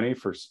lose money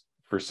for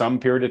some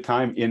period of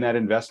time in that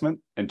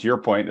investment. And to your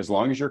point, as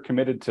long as you're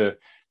committed to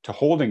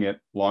holding it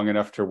long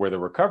enough to where the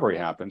recovery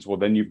happens, well,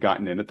 then you've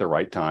gotten in at the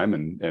right time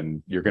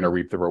and you're going to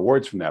reap the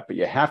rewards from that. But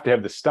you have to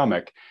have the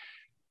stomach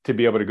to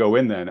be able to go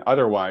in then.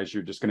 Otherwise,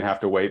 you're just going to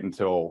have to wait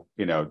until,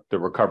 the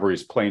recovery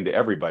is plain to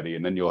everybody,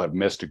 and then you'll have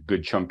missed a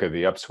good chunk of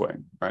the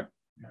upswing, right?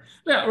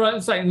 Yeah, right.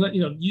 It's like,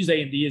 use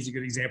AMD as a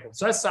good example.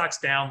 So that stock's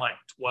down like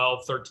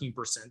 12,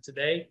 13%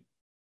 today.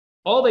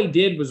 All they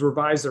did was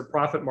revise their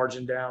profit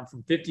margin down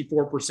from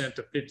 54%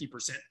 to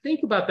 50%.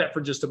 Think about that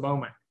for just a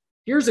moment.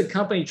 Here's a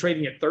company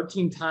trading at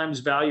 13 times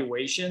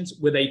valuations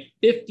with a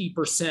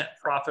 50%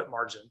 profit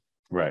margin.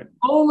 Right.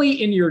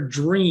 Only in your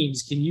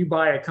dreams can you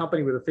buy a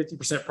company with a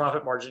 50%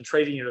 profit margin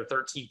trading at a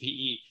 13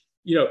 PE.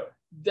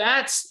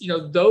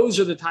 Those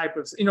are the type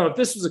of, if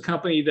this was a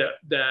company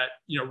that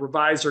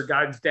revised their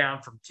guidance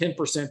down from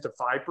 10% to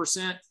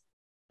 5%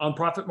 on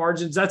profit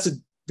margins, that's a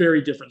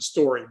very different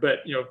story. But,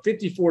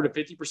 54 to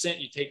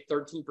 50%, you take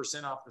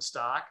 13% off the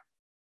stock.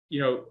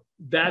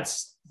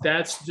 That's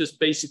just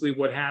basically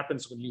what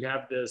happens when you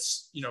have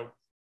this,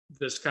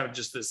 this kind of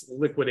just this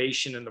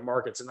liquidation in the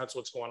markets. And that's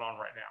what's going on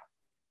right now.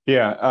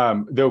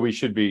 Yeah. Though we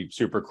should be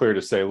super clear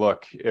to say,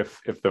 look,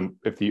 if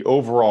the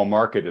overall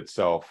market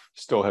itself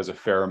still has a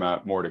fair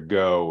amount more to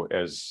go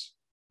as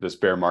this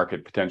bear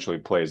market potentially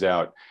plays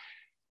out,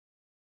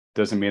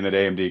 doesn't mean that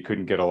AMD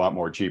couldn't get a lot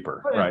more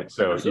cheaper, right?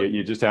 So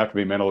you just have to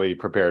be mentally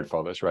prepared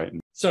for this, right?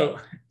 So,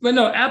 but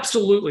no,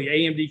 absolutely,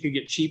 AMD could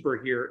get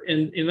cheaper here,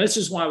 and that's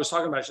just why I was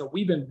talking about. So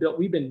we've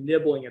been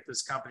nibbling at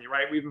this company,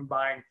 right? We've been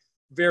buying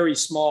very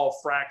small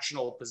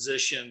fractional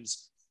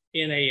positions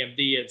in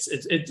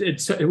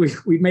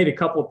AMD. We've made a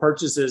couple of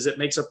purchases. It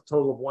makes up a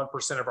total of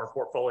 1% of our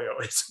portfolio.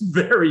 It's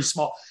very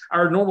small.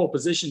 Our normal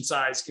position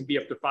size can be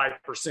up to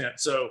 5%.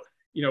 So,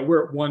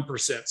 we're at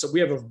 1%. So we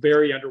have a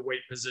very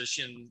underweight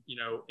position,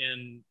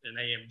 in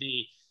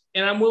AMD.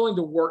 And I'm willing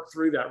to work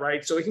through that,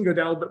 right? So it can go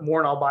down a little bit more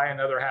and I'll buy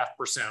another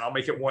 0.5%. I'll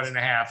make it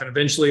 1.5%. And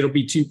eventually it'll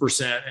be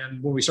 2%.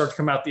 And when we start to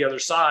come out the other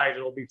side,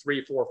 it'll be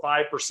 3, 4,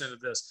 5% of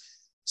this.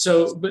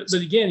 So, but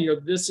again,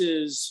 this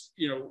is,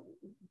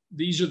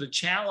 these are the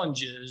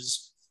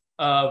challenges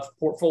of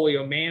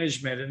portfolio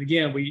management. And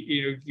again,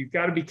 you've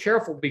got to be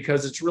careful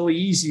because it's really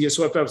easy to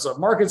swept up. So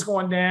market's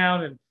going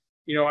down and,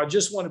 I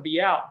just want to be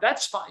out.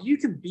 That's fine. You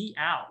can be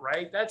out,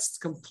 right? That's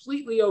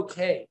completely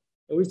okay.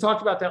 And we've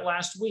talked about that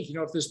last week.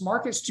 If this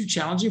market's too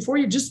challenging for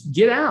you, just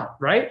get out,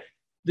 right?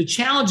 The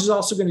challenge is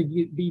also going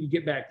to be to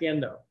get back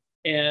in, though.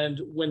 And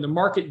when the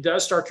market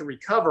does start to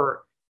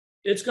recover,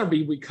 it's going to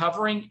be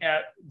recovering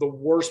at the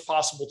worst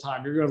possible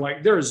time. You're going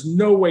to there is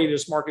no way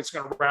this market's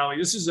going to rally.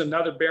 This is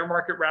another bear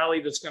market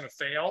rally that's going to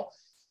fail.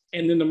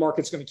 And then the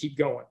market's going to keep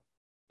going.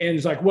 And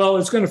it's well,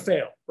 it's going to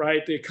fail,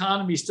 right? The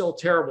economy's still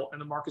terrible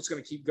and the market's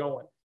going to keep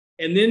going.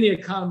 And then the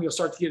economy will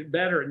start to get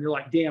better. And you're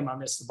like, damn, I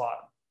missed the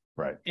bottom.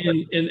 Right.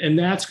 And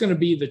that's going to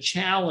be the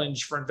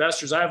challenge for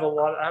investors. I have a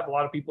lot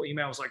of people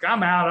email us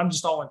I'm out. I'm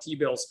just all on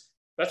T-bills.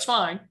 That's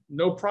fine.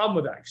 No problem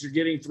with that because you're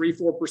getting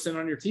 3-4%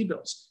 on your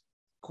T-bills.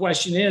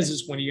 Question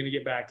is when are you going to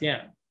get back in?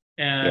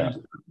 And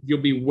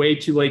you'll be way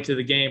too late to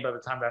the game by the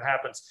time that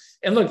happens.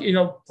 And look,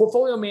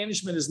 portfolio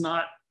management is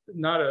not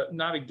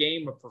a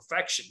game of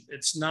perfection.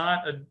 It's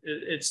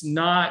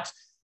not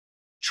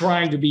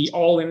trying to be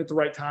all in at the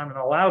right time and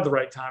all out at the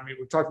right time.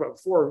 We've talked about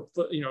before,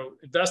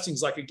 investing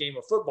is like a game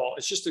of football.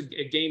 It's just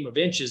a game of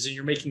inches and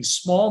you're making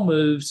small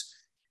moves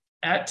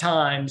at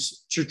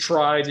times to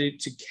try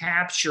to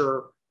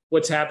capture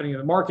what's happening in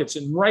the markets.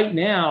 And right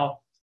now,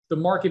 the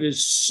market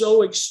is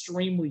so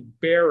extremely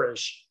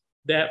bearish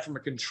that from a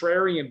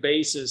contrarian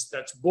basis,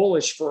 that's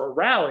bullish for a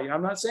rally. And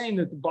I'm not saying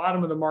that the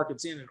bottom of the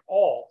market's in at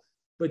all,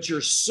 but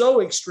you're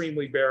so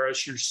extremely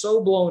bearish. You're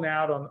so blown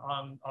out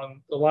on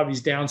a lot of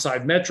these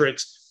downside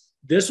metrics.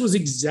 This was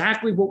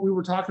exactly what we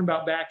were talking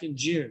about back in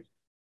June.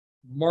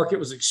 Market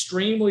was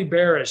extremely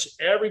bearish.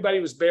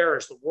 Everybody was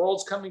bearish. The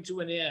world's coming to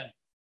an end.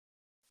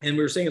 And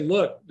we were saying,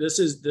 look, this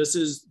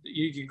is,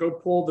 you can go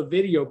pull the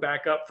video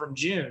back up from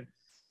June.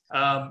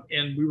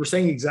 And we were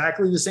saying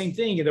exactly the same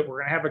thing, and that we're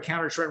going to have a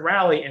counter trend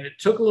rally. And it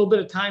took a little bit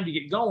of time to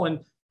get going.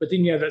 But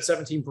then you have that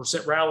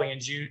 17% rally in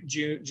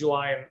June,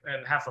 July,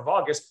 and half of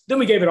August. Then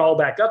we gave it all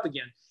back up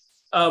again.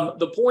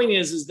 The point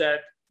is that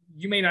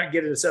you may not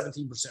get a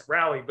 17%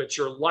 rally, but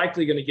you're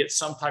likely going to get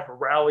some type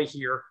of rally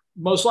here.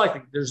 Most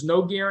likely. There's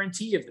no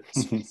guarantee of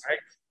this, right?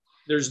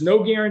 There's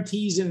no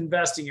guarantees in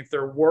investing. If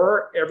there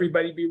were,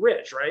 everybody'd be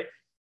rich, right?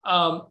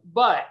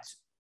 But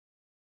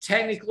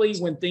technically,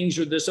 when things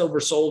are this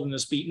oversold and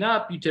this beaten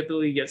up, you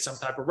typically get some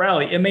type of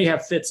rally. It may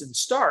have fits and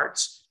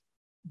starts.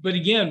 But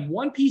again,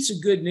 one piece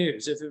of good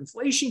news, if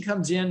inflation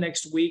comes in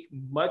next week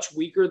much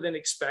weaker than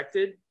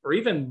expected, or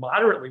even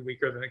moderately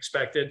weaker than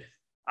expected,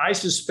 I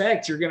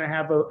suspect you're going to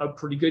have a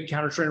pretty good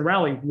counter trend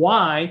rally.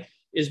 Why?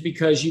 Is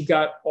because you've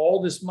got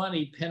all this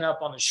money pent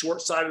up on the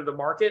short side of the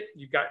market.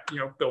 You've got,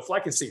 Bill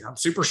Fleckenstein, I'm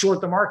super short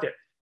the market.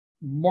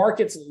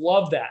 Markets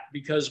love that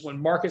because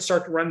when markets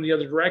start to run in the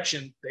other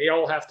direction, they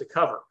all have to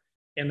cover.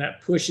 And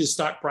that pushes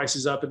stock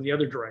prices up in the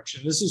other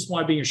direction. This is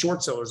why being a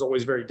short seller is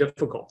always very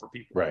difficult for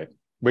people. Right.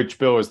 Which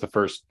Bill is the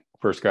first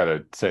guy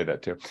to say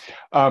that to,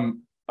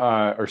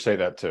 or say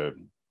that to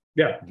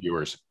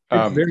viewers.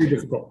 It's very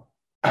difficult.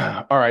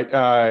 All right,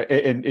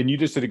 and you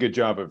just did a good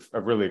job of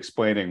really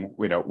explaining,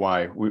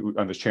 why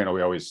on this channel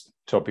we always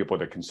tell people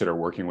to consider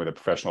working with a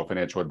professional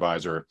financial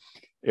advisor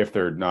if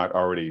they're not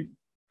already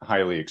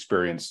highly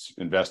experienced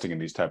investing in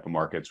these type of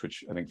markets,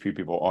 which I think few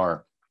people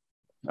are,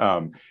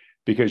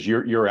 because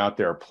you're out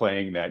there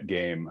playing that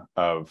game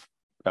of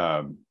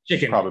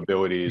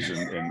probabilities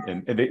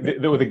and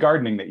the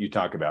gardening that you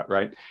talk about,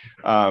 right?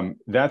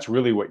 That's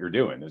really what you're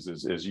doing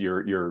is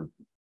you're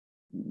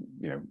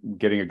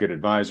getting a good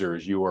advisor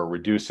is you are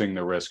reducing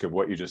the risk of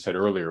what you just said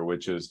earlier,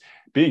 which is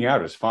being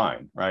out is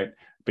fine, right?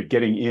 But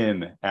getting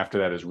in after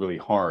that is really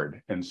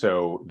hard. And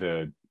so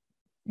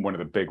one of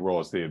the big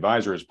roles the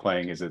advisor is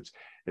playing is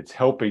it's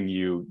helping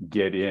you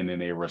get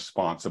in a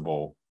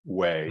responsible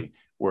way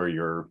where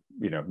you're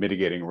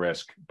mitigating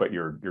risk, but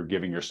you're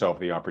giving yourself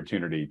the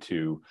opportunity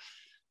to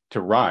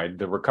ride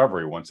the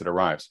recovery once it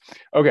arrives.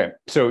 Okay,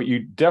 so you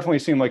definitely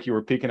seem like you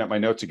were peeking at my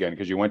notes again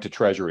because you went to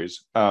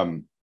treasuries.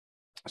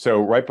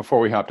 So right before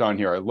we hopped on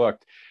here, I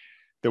looked.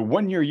 The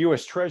 1-year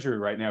U.S. Treasury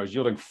right now is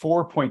yielding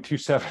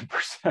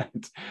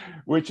 4.27%,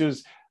 which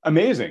is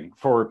amazing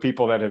for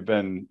people that have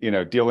been,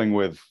 dealing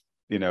with,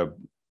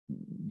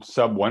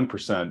 sub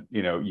 1%,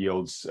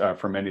 yields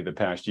for many of the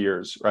past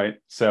years, right?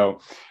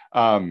 So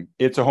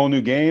it's a whole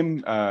new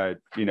game. There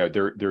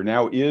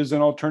now is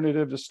an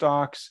alternative to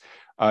stocks.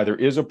 There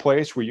is a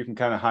place where you can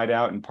kind of hide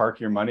out and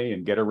park your money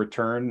and get a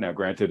return. Now,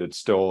 granted, it's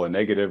still a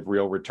negative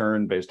real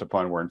return based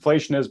upon where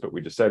inflation is, but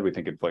we just said we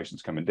think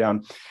inflation's coming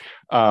down.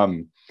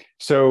 I'm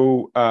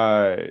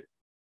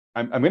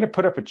going to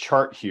put up a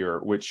chart here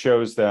which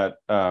shows that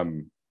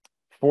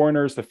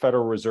foreigners, the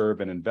Federal Reserve,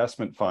 and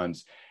investment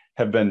funds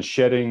have been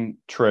shedding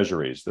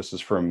treasuries. This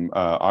is from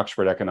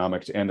Oxford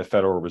Economics and the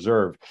Federal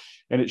Reserve.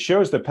 And it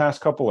shows the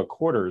past couple of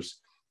quarters,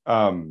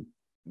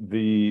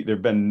 there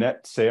have been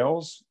net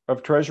sales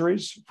of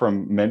treasuries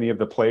from many of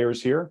the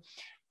players here.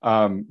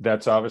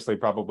 That's obviously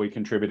probably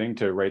contributing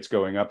to rates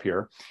going up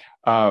here.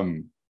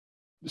 You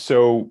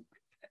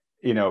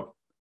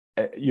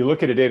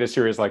look at a data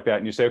series like that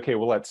and you say, okay,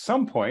 well, at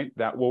some point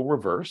that will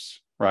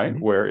reverse, right?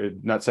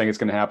 Mm-hmm. Not saying it's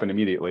going to happen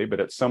immediately,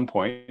 but at some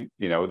point,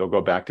 they'll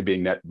go back to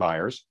being net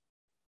buyers.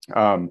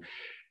 And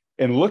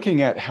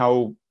looking at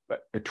how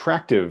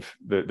attractive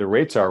the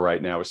rates are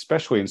right now,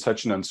 especially in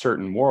such an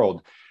uncertain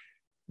world,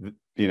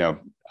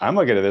 I'm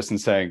looking at this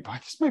and saying, boy,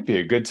 this might be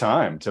a good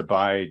time to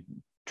buy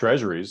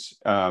treasuries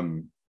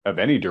of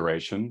any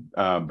duration,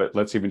 but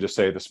let's even just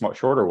say the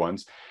shorter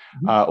ones.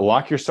 Mm-hmm.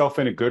 Lock yourself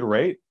in a good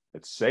rate.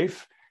 It's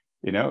safe.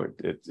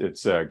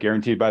 It's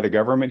guaranteed by the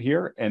government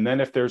here. And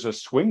then if there's a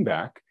swing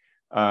back,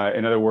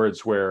 in other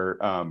words, where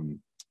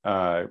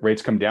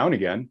rates come down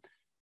again,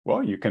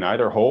 well, you can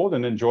either hold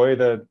and enjoy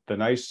the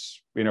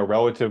nice,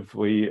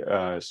 relatively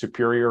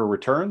superior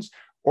returns,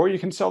 or you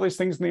can sell these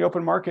things in the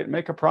open market and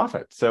make a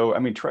profit. So, I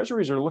mean,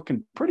 treasuries are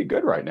looking pretty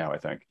good right now, I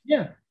think.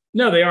 Yeah,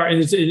 no, they are. And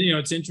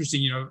it's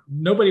interesting,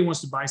 nobody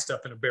wants to buy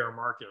stuff in a bear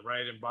market,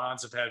 right? And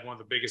bonds have had one of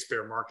the biggest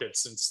bear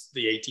markets since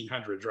the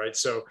 1800s, right?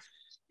 So,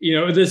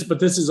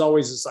 this is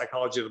always the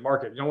psychology of the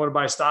market. You don't want to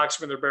buy stocks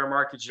when they're bear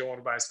markets. You don't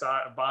want to buy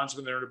bonds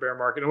when they're in a bear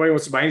market. Nobody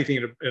wants to buy anything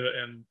in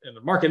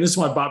the market. And this is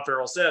why Bob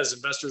Farrell says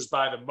investors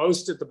buy the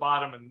most at the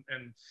bottom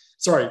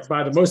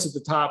buy the most at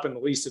the top and the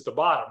least at the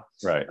bottom.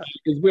 Right.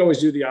 We always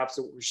do the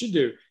opposite of what we should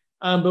do.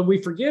 But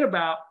we forget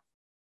about,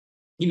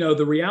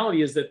 the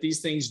reality is that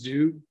these things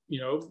do,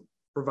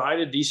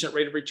 provide a decent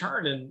rate of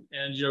return. And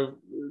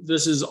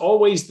this is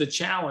always the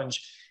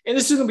challenge. And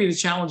this is going to be the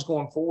challenge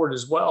going forward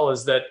as well,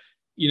 is that,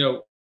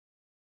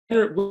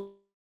 it will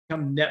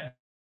become net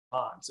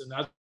bonds, and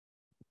that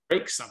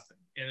breaks something.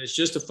 And it's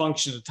just a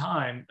function of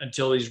time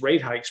until these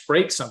rate hikes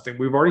break something.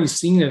 We've already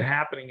seen it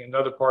happening in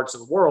other parts of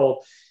the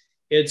world.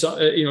 It's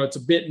it's a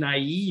bit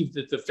naive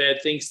that the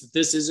Fed thinks that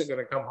this isn't going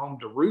to come home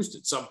to roost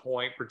at some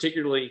point,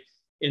 particularly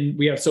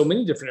we have so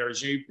many different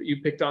areas. You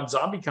picked on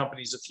zombie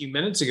companies a few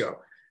minutes ago.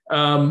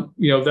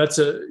 That's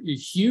a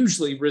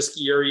hugely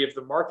risky area of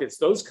the markets.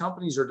 Those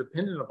companies are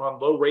dependent upon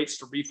low rates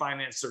to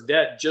refinance their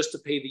debt just to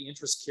pay the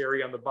interest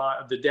carry on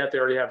the debt they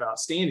already have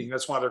outstanding.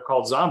 That's why they're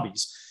called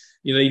zombies.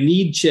 They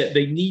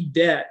need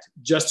debt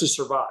just to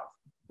survive,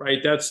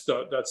 right? That's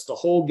the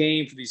whole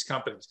game for these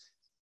companies.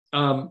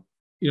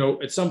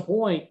 At some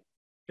point,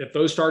 if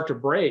those start to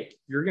break,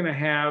 you're going to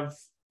have,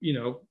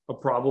 a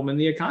problem in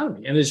the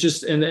economy. And it's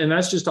just, and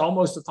that's just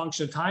almost a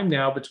function of time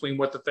now between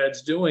what the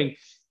Fed's doing.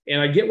 And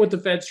I get what the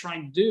Fed's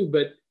trying to do,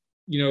 but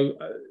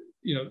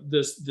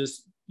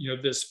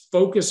this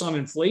focus on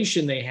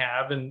inflation they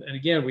have, and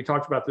again, we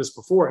talked about this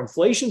before.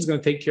 Inflation is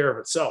going to take care of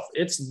itself.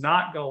 It's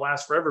not going to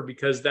last forever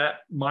because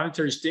that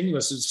monetary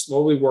stimulus is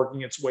slowly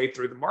working its way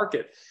through the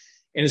market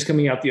and is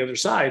coming out the other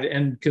side.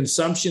 And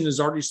consumption is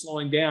already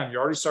slowing down.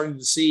 You're already starting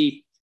to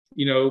see,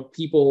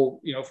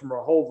 people, from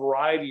a whole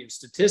variety of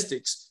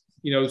statistics,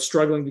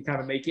 struggling to kind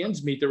of make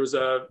ends meet. There was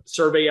a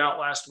survey out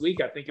last week,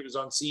 I think it was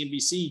on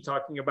CNBC,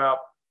 talking about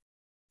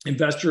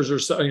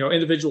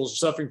individuals are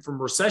suffering from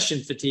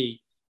recession fatigue,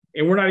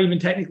 and we're not even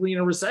technically in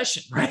a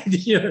recession, right?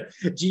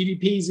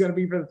 GDP is going to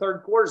be for the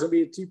third quarter is going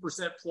to be a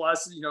 2%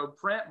 plus,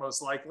 print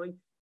most likely.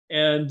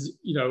 And,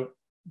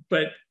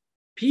 but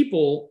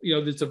people,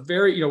 that's a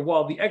very,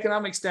 while the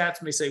economic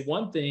stats may say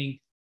one thing,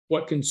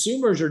 what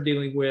consumers are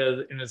dealing with,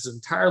 and it's an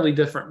entirely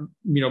different,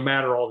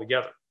 matter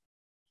altogether.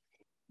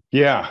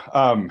 Yeah.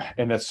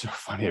 And that's so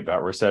funny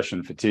about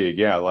recession fatigue.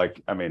 Yeah.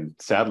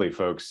 Sadly,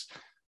 folks,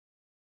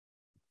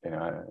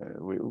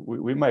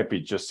 we might be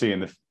just seeing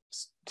the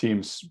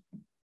teams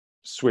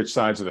switch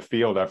sides of the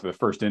field after the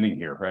first inning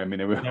here, right? I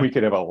mean, we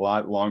could have a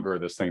lot longer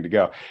of this thing to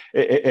go.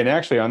 And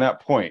actually on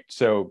that point,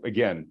 so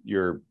again,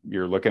 you're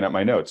looking at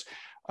my notes.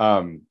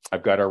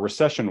 I've got our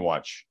recession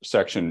watch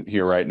section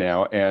here right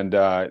now. And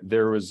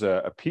there was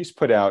a piece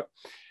put out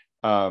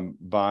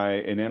by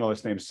an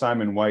analyst named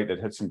Simon White that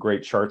had some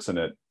great charts in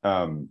it.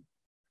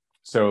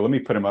 So let me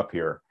put them up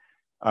here.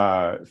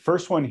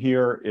 First one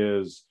here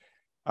is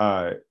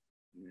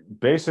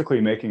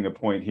basically making the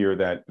point here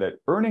that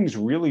earnings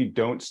really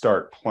don't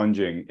start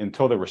plunging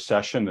until the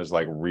recession is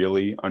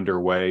really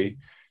underway,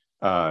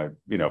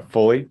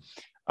 fully.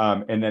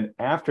 And then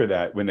after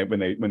that,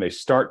 when they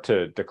start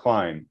to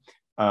decline,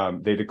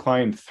 they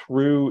decline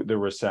through the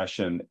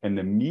recession, and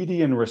the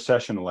median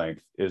recession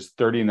length is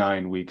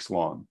 39 weeks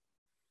long,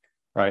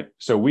 right?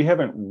 So we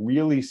haven't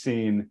really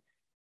seen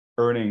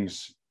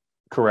earnings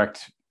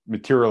correct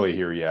materially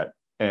here yet.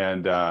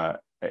 And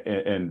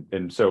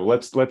and so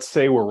let's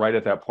say we're right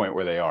at that point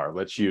where they are.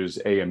 Let's use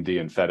AMD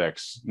and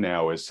FedEx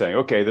now as saying,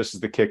 okay, this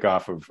is the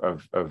kickoff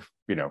of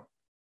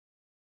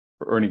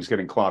earnings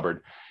getting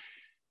clobbered.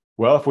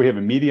 Well, if we have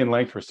a median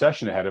length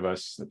recession ahead of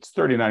us, it's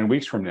 39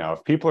 weeks from now.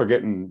 If people are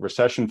getting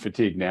recession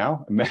fatigue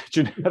now,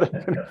 imagine how they're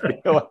going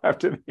to feel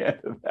after the end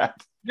of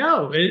that.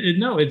 No,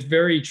 it's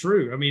very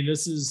true. I mean,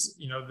 this is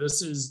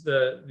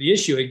the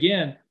issue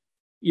again.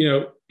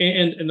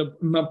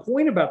 My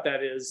point about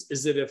that is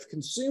that if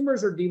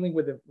consumers are dealing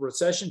with a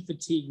recession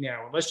fatigue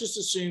now, and let's just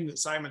assume that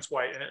Simon's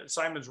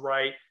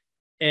right,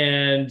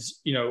 and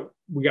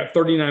we got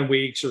 39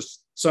 weeks or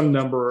some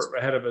number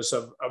ahead of us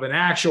of an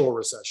actual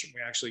recession.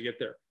 We actually get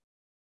there.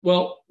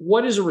 Well,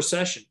 what is a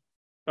recession?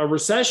 A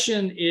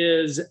recession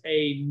is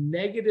a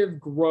negative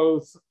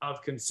growth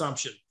of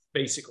consumption,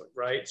 basically,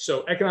 right?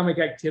 So economic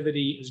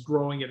activity is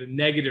growing at a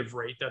negative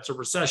rate. That's a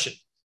recession.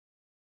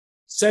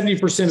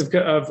 70%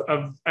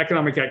 of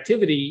economic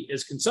activity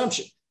is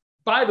consumption.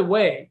 By the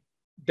way,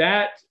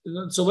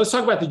 so let's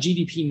talk about the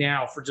GDP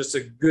now for just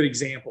a good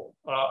example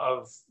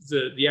of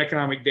the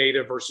economic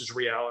data versus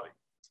reality.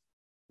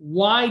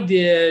 Why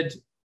did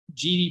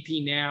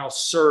GDP now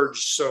surge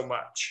so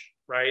much,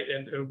 right?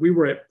 And we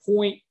were at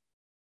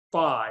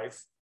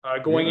 0.5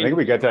 going in. I think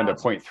we got down to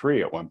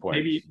 0.3 at one point.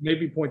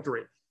 Maybe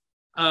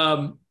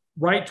 0.3.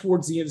 Right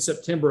towards the end of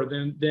September.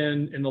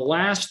 Then in the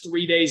last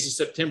 3 days of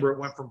September, it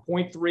went from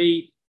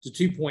 0.3 to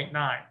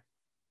 2.9.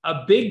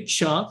 A big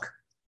chunk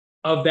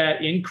of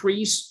that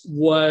increase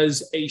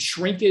was a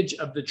shrinkage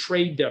of the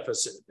trade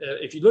deficit.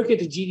 If you look at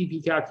the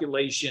GDP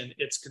calculation,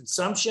 it's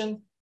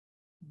consumption,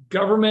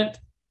 government,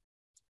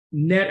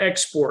 net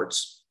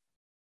exports.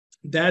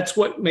 That's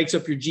what makes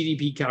up your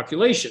GDP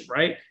calculation,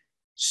 right?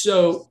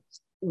 So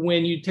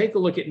when you take a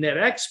look at net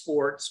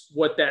exports,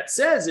 what that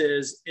says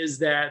is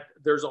that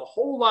there's a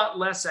whole lot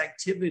less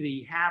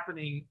activity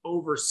happening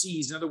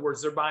overseas. In other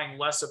words, they're buying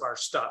less of our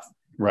stuff.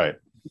 Right.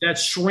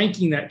 That's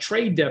shrinking that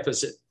trade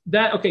deficit.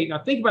 Now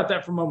think about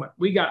that for a moment.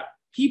 We got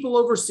people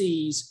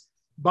overseas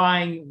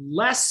buying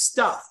less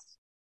stuff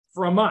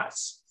from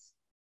us.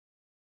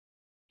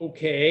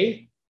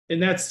 Okay.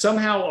 And that's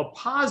somehow a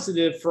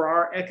positive for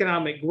our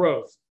economic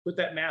growth. Put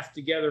that math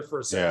together for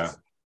a second. Yeah.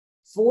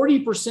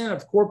 40%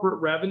 of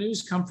corporate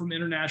revenues come from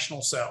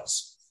international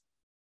sales.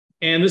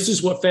 And this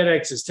is what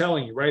FedEx is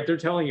telling you, right? They're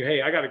telling you,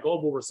 hey, I got a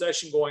global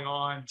recession going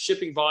on.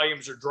 Shipping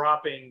volumes are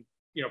dropping.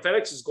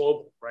 FedEx is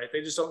global, right?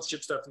 They just don't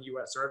ship stuff in the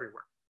US. They're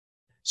everywhere.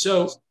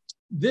 So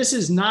this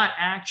is not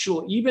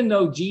actual, even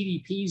though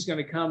GDP is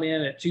going to come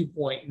in at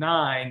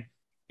 2.9,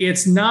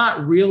 it's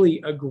not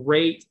really a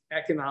great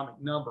economic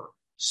number.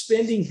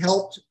 Spending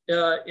helped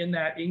in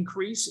that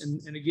increase.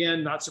 And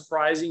again, not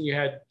surprising, you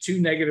had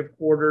 2 negative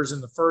quarters in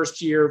the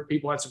first year.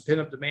 People had some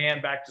pent-up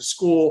demand back to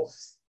school.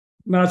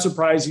 Not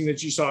surprising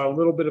that you saw a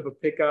little bit of a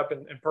pickup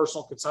in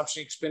personal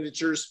consumption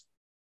expenditures.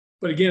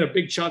 But again, a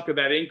big chunk of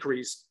that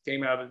increase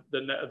came out of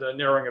the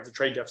narrowing of the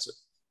trade deficit.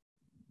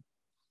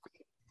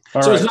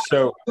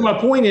 So my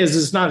point is,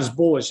 it's not as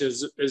bullish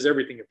as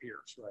everything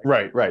appears.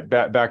 Right.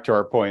 Back to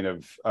our point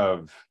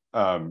of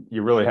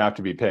you really have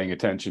to be paying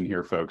attention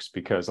here, folks,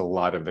 because a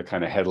lot of the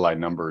kind of headline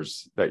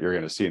numbers that you're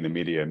going to see in the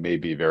media may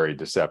be very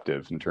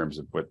deceptive in terms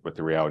of what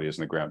the reality is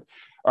on the ground.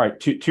 All right,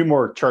 two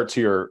more charts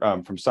here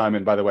from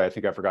Simon. By the way, I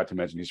think I forgot to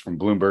mention he's from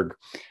Bloomberg.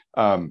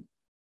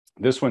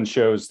 This one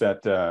shows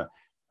that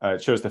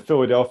it shows the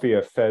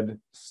Philadelphia Fed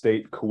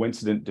State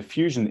Coincident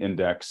Diffusion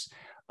Index.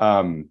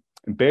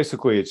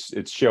 Basically,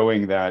 it's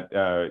showing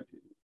that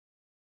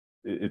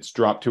it's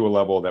dropped to a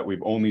level that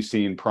we've only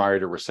seen prior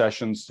to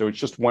recessions. So it's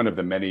just one of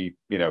the many,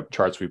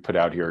 charts we put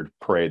out here,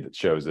 Parade, that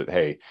shows that,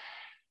 hey,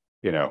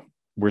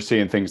 we're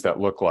seeing things that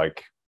look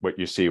like what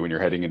you see when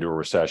you're heading into a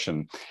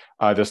recession.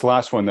 This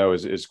last one, though,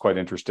 is quite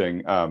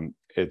interesting.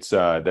 It's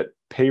that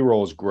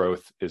payrolls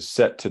growth is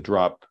set to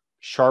drop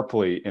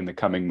sharply in the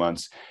coming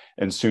months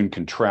and soon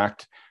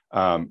contract.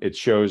 It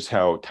shows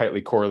how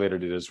tightly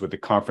correlated it is with the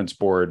Conference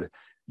Board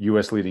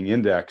U.S. leading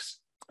index,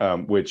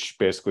 which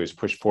basically is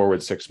pushed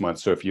forward 6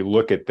 months. So if you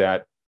look at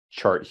that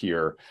chart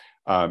here,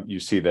 you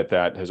see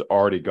that has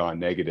already gone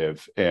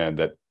negative, and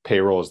that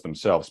payroll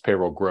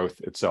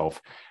growth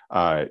itself,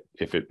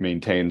 if it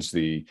maintains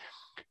the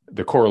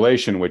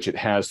correlation, which it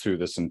has through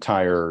this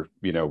entire,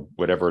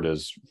 whatever it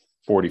is,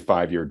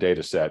 45-year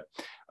data set,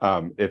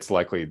 it's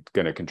likely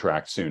going to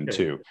contract soon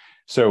too.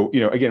 So,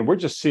 again, we're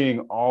just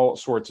seeing all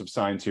sorts of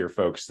signs here,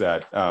 folks,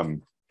 that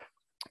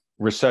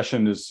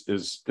recession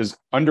is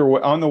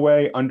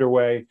underway.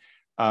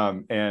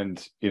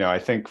 And, I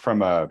think I'm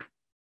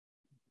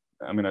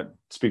going to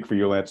speak for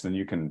you, Lance, and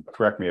you can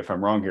correct me if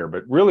I'm wrong here,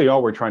 but really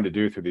all we're trying to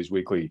do through these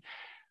weekly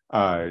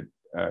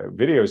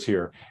videos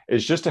here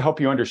is just to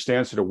help you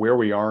understand sort of where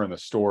we are in the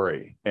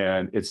story.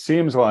 And it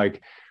seems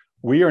like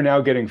we are now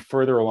getting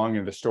further along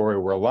in the story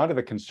where a lot of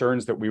the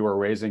concerns that we were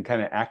raising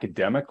kind of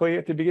academically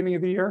at the beginning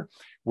of the year,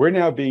 we're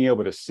now being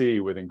able to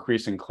see with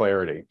increasing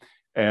clarity.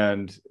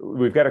 And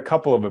we've got a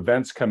couple of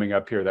events coming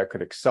up here that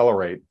could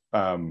accelerate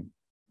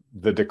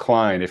the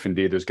decline, if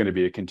indeed there's going to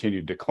be a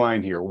continued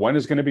decline here. One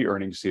is going to be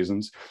earnings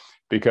seasons.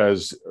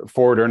 because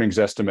forward earnings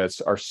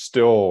estimates are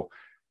still,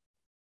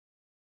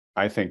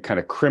 I think, kind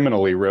of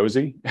criminally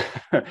rosy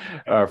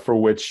for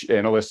which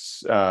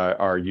analysts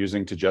are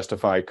using to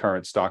justify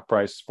current stock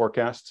price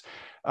forecasts.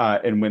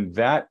 And when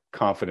that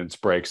confidence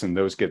breaks and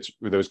those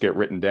get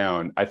written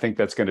down, I think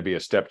that's going to be a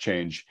step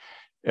change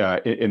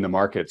in the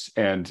markets.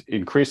 And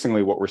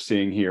increasingly what we're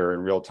seeing here in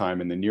real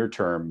time in the near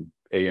term,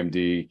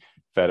 AMD,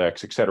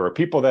 FedEx, et cetera,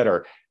 people that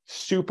are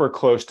super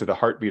close to the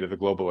heartbeat of the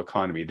global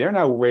economy, they're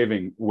now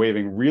waving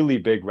really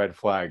big red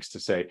flags to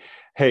say,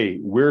 hey,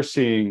 we're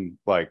seeing,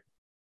 like,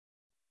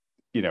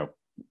 you know,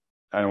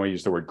 I don't want to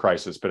use the word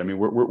crisis, but I mean,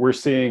 we're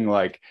seeing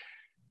like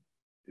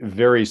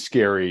very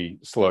scary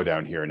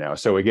slowdown here now.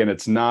 So again,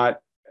 it's not,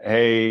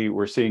 hey,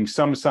 we're seeing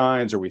some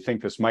signs or we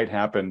think this might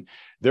happen.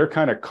 They're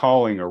kind of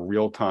calling a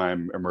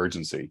real-time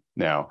emergency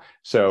now.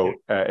 So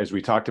as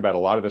we talked about a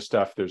lot of the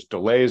stuff, there's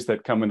delays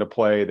that come into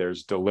play.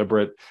 There's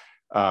deliberate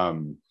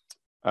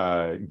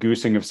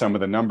goosing of some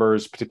of the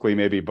numbers, particularly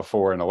maybe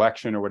before an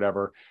election or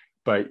whatever.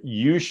 But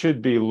you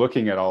should be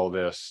looking at all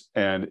this.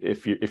 And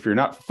if you're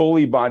not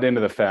fully bought into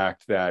the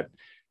fact that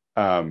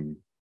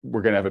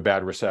we're going to have a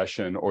bad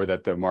recession or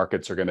that the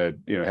markets are going to,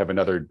 you know, have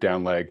another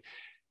down leg,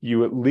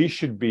 you at least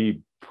should be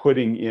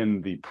putting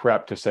in the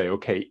prep to say,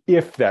 okay,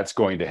 if that's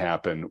going to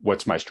happen,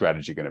 what's my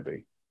strategy going to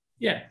be?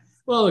 Yeah.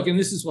 Well, look, and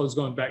this is what I was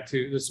going back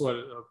to. This is what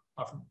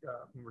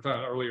we were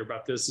talking earlier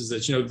about this, is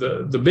that, you know,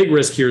 the big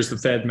risk here is the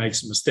Fed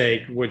makes a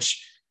mistake,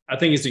 which I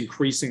think is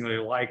increasingly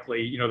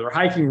likely. You know, they're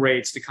hiking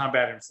rates to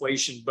combat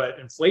inflation, but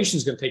inflation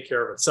is going to take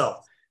care of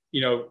itself. You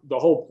know, the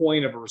whole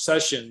point of a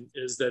recession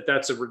is that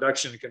that's a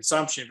reduction in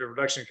consumption. If a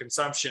reduction in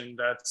consumption,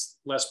 that's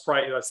less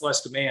price, that's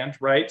less demand,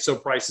 right? So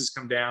prices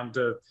come down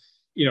to,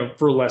 you know,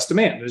 for less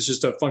demand. It's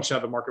just a function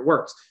of how the market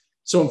works.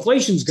 So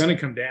inflation is going to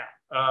come down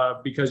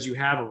because you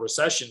have a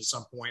recession at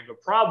some point. The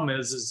problem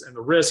is, and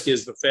the risk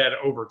is the Fed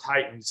over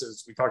tightens,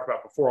 as we talked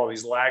about before, all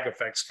these lag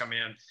effects come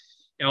in.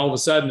 And all of a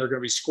sudden, they're going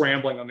to be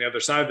scrambling on the other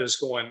side of this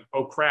going,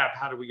 oh, crap,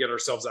 how do we get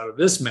ourselves out of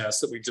this mess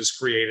that we just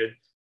created,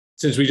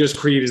 since we just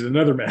created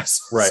another mess?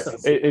 Right. So,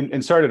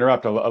 and sorry to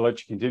interrupt, I'll let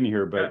you continue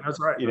here. But, yeah, that's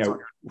right. You know,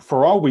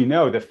 for all we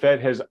know, the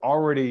Fed has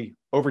already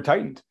over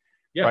tightened.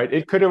 Yeah. Right.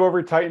 It could have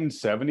over tightened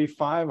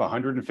 75,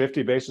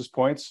 150 basis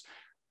points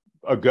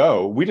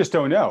ago. We just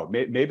don't know.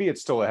 Maybe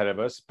it's still ahead of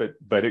us,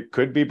 but it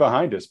could be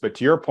behind us. But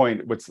to your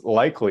point, what's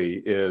likely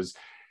is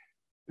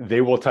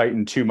they will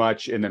tighten too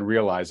much and then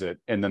realize it.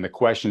 And then the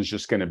question is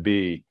just going to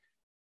be,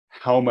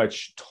 how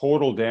much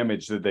total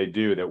damage did they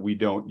do that we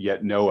don't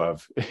yet know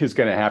of is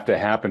going to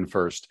happen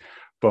first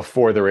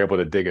before they're able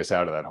to dig us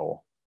out of that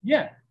hole.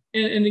 Yeah.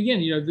 And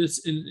again, you know,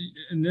 this,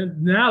 and then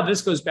now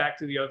this goes back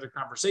to the other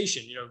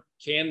conversation, you know,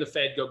 can the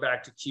Fed go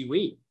back to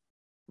QE,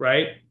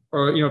 right?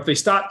 Or, you know, if they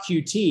stop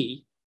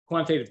QT,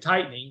 quantitative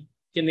tightening,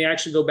 can they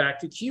actually go back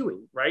to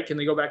QE, right? Can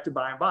they go back to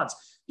buying bonds?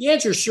 The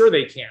answer is sure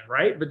they can,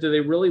 right? But do they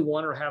really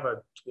want to have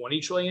a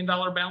 $20 trillion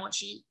balance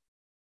sheet?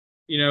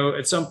 You know,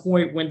 at some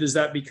point, when does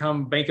that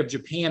become Bank of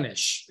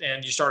Japan-ish?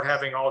 And you start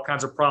having all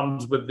kinds of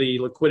problems with the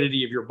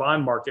liquidity of your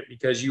bond market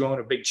because you own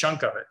a big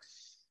chunk of it.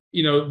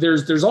 You know,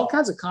 there's all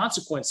kinds of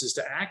consequences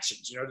to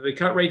actions. You know, do they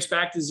cut rates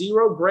back to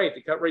zero? Great,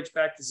 they cut rates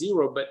back to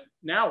zero. But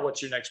now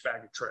what's your next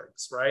bag of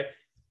tricks, right?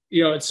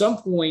 You know, at some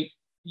point,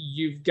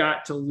 you've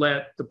got to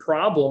let the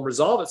problem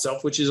resolve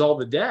itself, which is all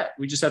the debt.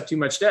 We just have too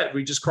much debt.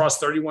 We just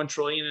crossed 31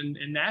 trillion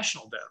in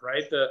national debt,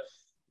 right?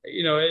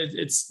 You know,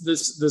 it's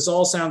this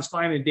all sounds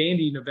fine and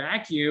dandy in a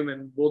vacuum,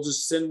 and we'll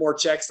just send more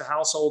checks to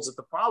households at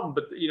the problem.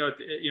 But you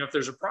know, if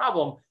there's a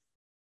problem,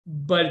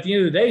 but at the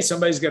end of the day,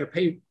 somebody's got to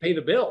pay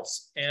the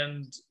bills,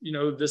 and you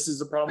know, this is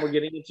the problem we're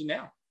getting into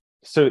now.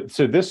 So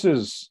this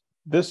is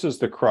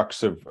the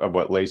crux of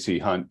what Lacey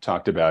Hunt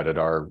talked about at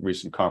our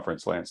recent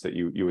conference, Lance, that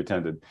you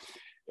attended.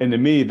 And to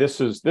me,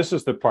 this is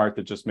the part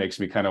that just makes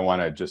me kind of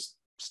want to just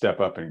step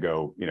up and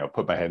go, you know,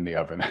 put my head in the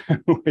oven,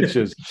 which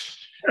is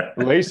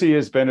Lacey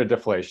has been a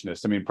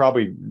deflationist. I mean,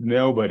 probably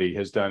nobody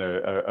has done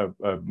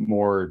a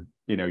more,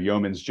 you know,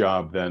 yeoman's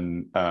job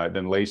than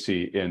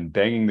Lacey in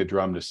banging the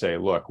drum to say,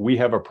 look, we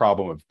have a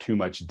problem of too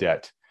much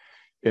debt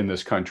in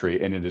this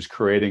country, and it is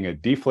creating a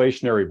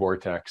deflationary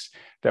vortex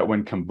that,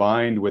 when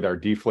combined with our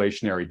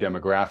deflationary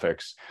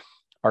demographics,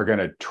 are going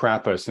to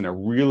trap us in a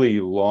really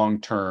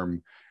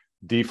long-term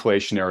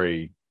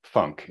deflationary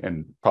funk.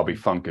 And probably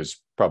funk is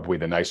probably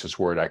the nicest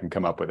word I can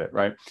come up with it,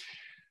 right?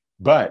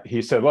 But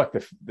he said, look,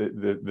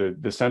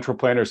 the central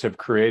planners have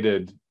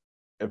created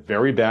a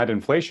very bad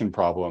inflation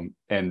problem,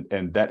 and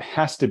that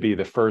has to be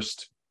the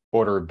first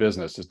order of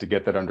business, is to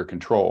get that under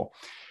control.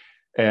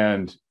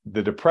 And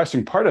the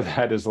depressing part of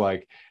that is,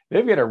 like,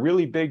 they've got a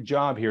really big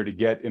job here to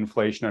get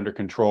inflation under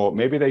control.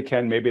 Maybe they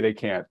can, maybe they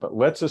can't, but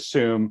let's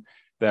assume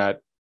that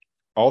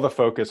all the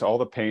focus, all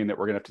the pain that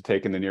we're going to have to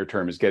take in the near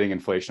term is getting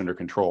inflation under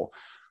control.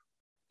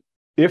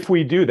 If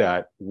we do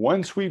that,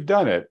 once we've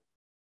done it,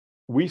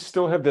 we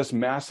still have this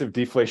massive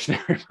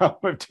deflationary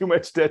problem of too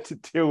much debt to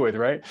deal with,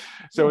 right?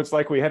 So it's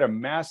like we had a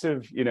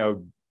massive, you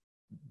know,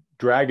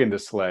 dragon to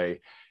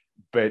slay.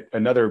 but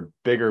another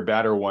bigger,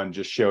 badder one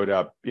just showed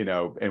up,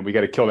 and we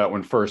got to kill that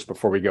one first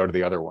before we go to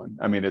the other one.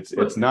 I mean,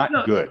 it's not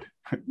good.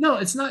 No,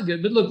 it's not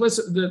good. But look,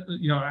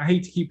 I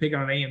hate to keep picking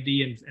on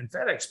AMD and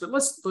FedEx, but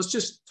let's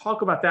just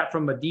talk about that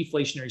from a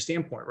deflationary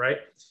standpoint, right?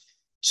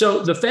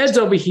 So the Fed's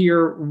over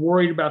here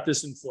worried about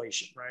this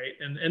inflation,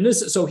 right?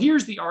 So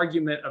here's the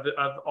argument of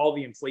all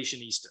the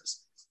inflationistas.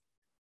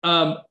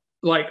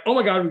 Like, oh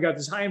my God, we got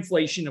this high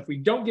inflation. If we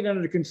don't get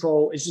under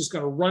control, it's just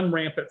going to run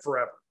rampant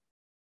forever.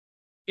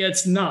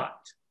 It's not,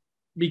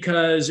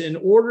 because in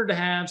order to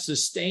have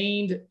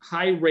sustained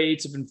high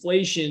rates of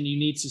inflation, you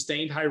need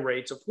sustained high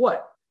rates of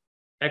what?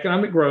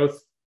 Economic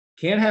growth.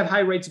 Can't have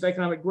high rates of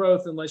economic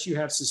growth unless you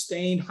have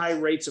sustained high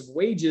rates of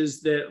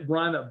wages that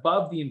run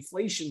above the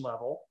inflation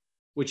level,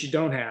 which you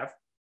don't have.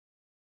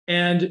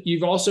 And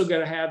you've also got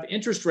to have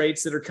interest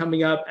rates that are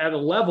coming up at a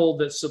level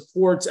that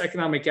supports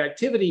economic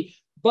activity,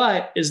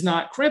 but is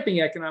not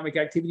crimping economic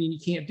activity. And you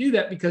can't do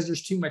that because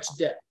there's too much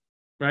debt,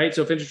 right?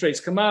 So if interest rates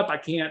come up, I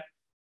can't,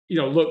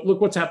 look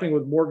what's happening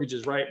with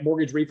mortgages, right?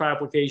 Mortgage refi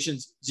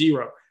applications,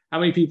 zero. How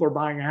many people are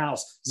buying a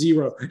house?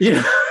 Zero.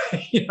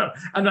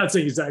 I'm not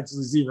saying it's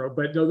actually zero,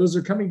 but no, those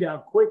are coming down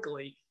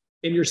quickly.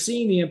 And you're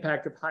seeing the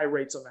impact of high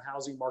rates on the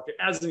housing market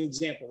as an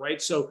example,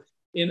 right? So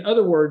in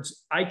other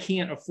words, I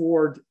can't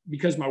afford,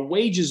 because my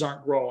wages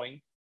aren't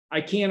growing,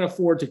 I can't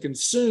afford to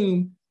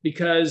consume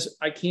because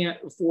I can't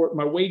afford,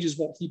 my wages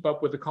won't keep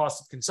up with the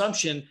cost of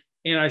consumption.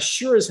 And I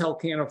sure as hell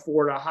can't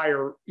afford a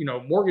higher,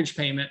 mortgage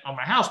payment on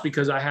my house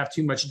because I have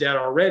too much debt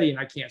already and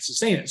I can't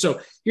sustain it. So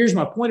here's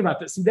my point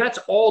about this. See, that's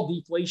all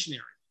deflationary.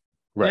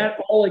 Right. That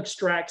all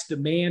extracts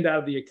demand out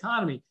of the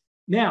economy.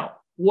 Now,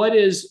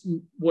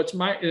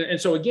 and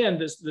so again,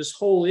 this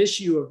whole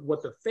issue of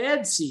what the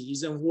Fed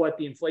sees and what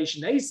the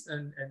inflationists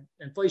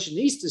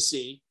to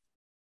see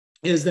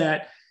is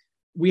that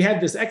we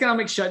had this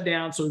economic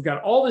shutdown. So we've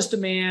got all this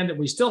demand and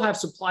we still have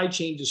supply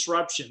chain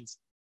disruptions.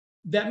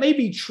 That may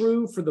be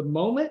true for the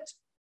moment,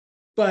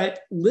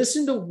 but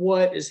listen to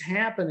what is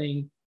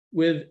happening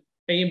with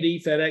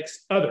AMD, FedEx,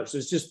 others.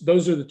 It's just,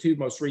 those are the two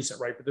most recent,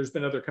 right? But there's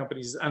been other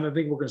companies, and I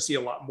think we're going to see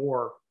a lot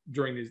more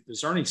during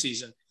this earnings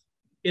season,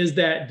 is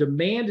that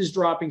demand is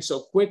dropping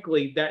so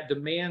quickly that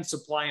demand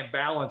supply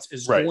imbalance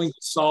is going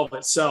to solve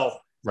itself.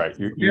 Right.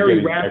 You're very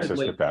getting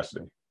rapidly. Excess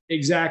capacity.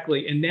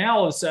 Exactly. And now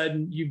all of a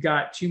sudden you've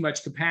got too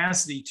much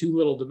capacity, too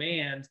little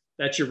demand.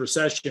 That's your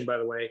recession, by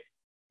the way.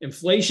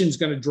 Inflation is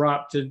going to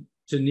drop to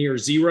near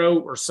zero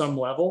or some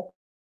level.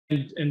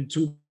 And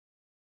to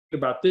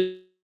about this,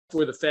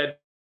 where the Fed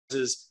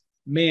is,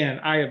 man,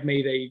 I have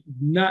made a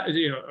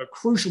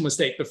crucial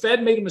mistake. The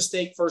Fed made a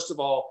mistake, first of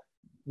all,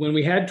 when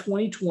we had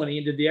 2020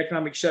 and did the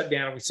economic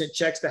shutdown and we sent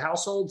checks to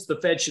households. The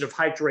Fed should have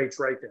hiked rates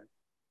right then.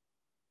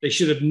 They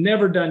should have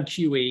never done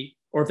QE,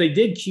 or if they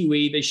did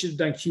QE, they should have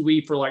done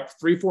QE for like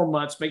 3-4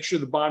 months, make sure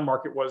the bond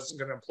market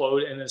wasn't going to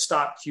implode, and then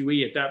stop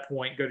QE at that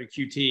point, go to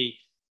QT.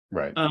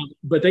 Right.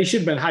 But they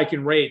should have been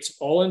hiking rates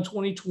all in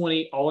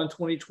 2020, all in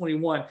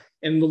 2021.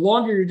 And the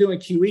longer you're doing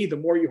QE, the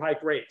more you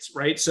hike rates,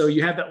 right? So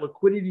you have that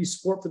liquidity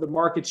support for the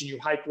markets and you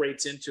hike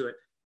rates into it.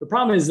 The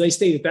problem is they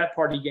stayed at that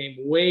party game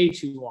way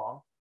too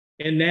long.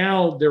 And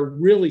now they're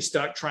really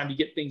stuck trying to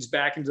get things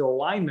back into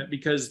alignment,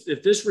 because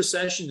if this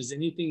recession is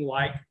anything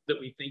like that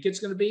we think it's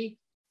going to be,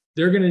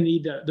 they're going to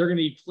need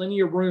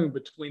plenty of room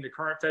between the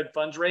current Fed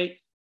funds rate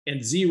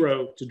and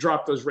zero to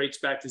drop those rates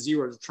back to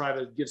zero to try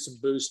to give some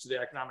boost to the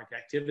economic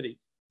activity.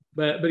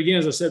 But again,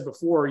 as I said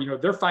before,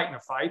 they're fighting a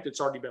fight that's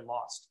already been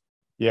lost.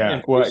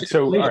 Yeah. Well,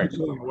 so all right.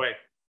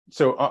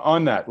 So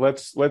on that,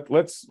 let's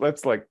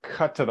like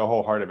cut to the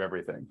whole heart of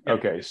everything. Yeah.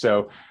 Okay.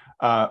 So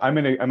I'm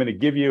gonna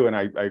give you, and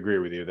I agree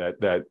with you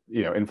that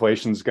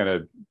inflation's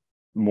gonna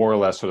more or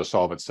less sort of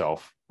solve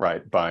itself,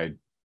 right? By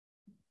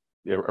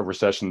a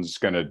recession's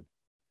gonna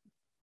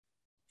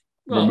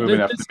remove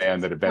enough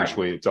demand that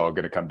eventually it's all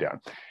going to come down.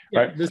 Yeah,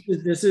 right.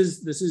 This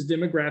is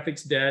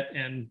demographics, debt,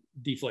 and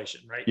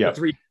deflation, right? Yeah.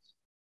 The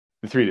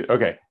three.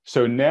 Okay.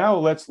 So now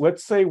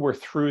let's say we're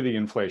through the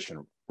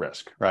inflation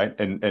risk, right?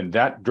 And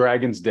that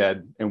dragon's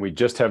dead, and we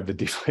just have the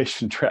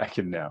deflation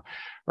dragon now,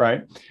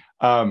 right?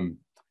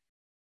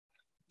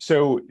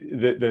 So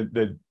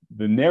the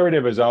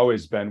narrative has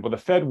always been, well, the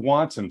Fed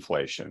wants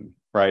inflation,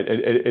 right?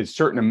 A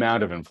certain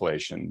amount of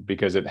inflation,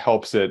 because it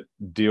helps it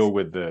deal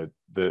with the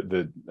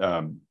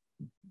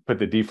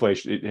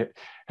deflation.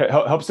 It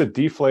helps it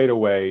deflate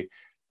away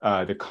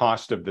the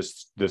cost of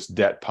this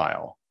debt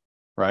pile,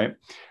 right?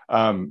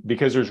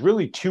 Because there's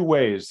really two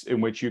ways in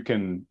which you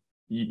can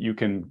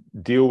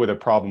deal with a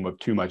problem of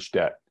too much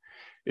debt.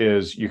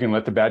 Is you can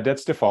let the bad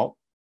debts default,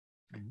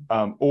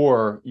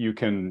 or you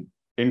can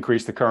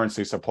increase the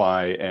currency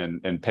supply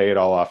and pay it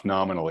all off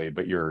nominally,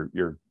 but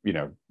you're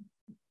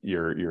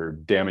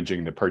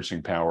damaging the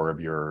purchasing power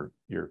of your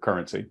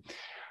currency.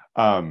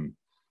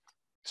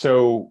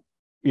 So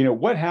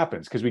what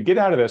happens? Because we get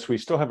out of this, we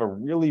still have a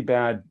really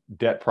bad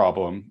debt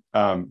problem.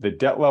 The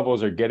debt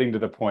levels are getting to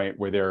the point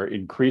where they're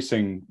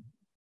increasing.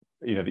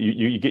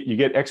 You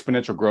get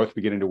exponential growth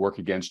beginning to work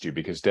against you,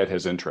 because debt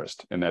has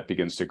interest, and that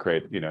begins to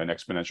create an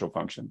exponential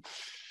function.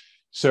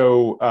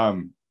 So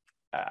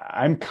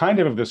I'm kind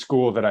of the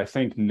school that I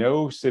think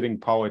no sitting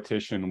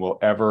politician will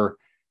ever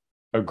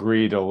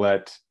agree to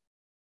let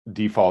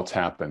defaults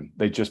happen.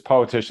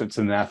 Politicians, it's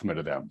anathema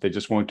to them. They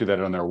just won't do that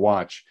on their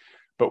watch.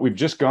 But we've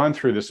just gone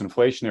through this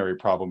inflationary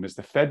problem. Is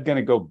the Fed going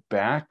to go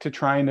back to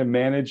trying to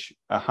manage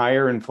a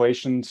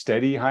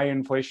steady high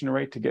inflation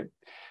rate to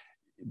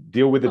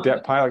deal with the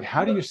debt pile? Like,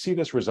 how do you see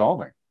this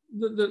resolving?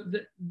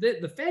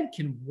 The Fed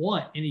can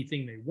want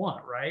anything they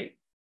want, right?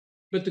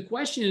 But the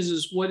question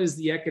is what is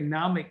the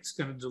economics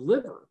going to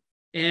deliver?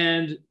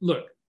 And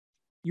look,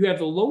 you have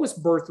the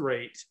lowest birth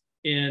rate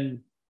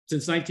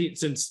since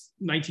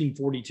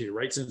 1942,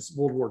 right? Since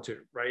World War II,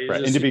 right?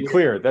 Right. And to be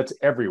clear, that's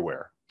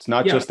everywhere. It's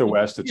not just the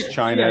West, it's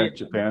China,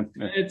 Japan.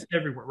 It's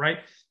everywhere, right?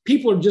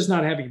 People are just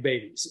not having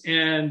babies.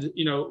 And,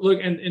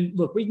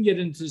 look, we can get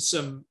into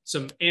some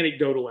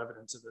anecdotal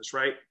evidence of this,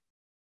 right?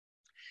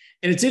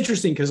 And it's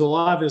interesting because a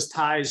lot of this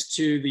ties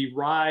to the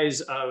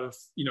rise of,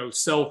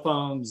 cell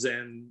phones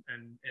and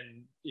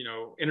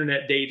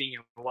internet dating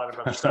and a lot of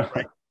other stuff,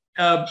 right?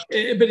 But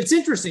it's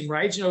interesting,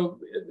 right?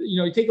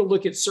 You take a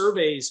look at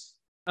surveys.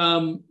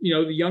 The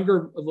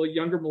younger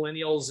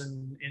millennials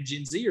and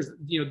Gen Zers,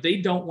 they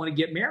don't want to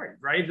get married,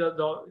 right?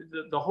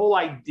 The whole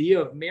idea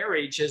of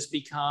marriage has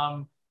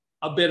become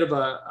a bit of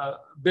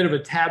a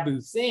taboo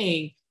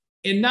thing,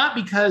 and not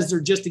because they're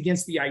just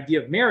against the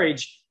idea of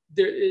marriage.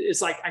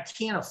 It's like, I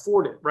can't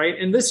afford it, right?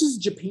 And this is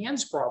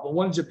Japan's problem.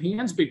 One of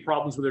Japan's big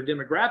problems with their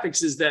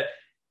demographics is that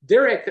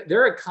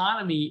their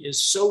economy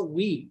is so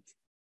weak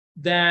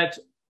that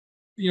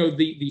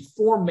the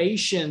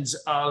formations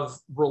of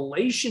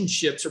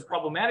relationships are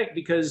problematic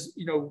because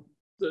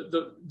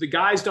the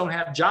guys don't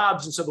have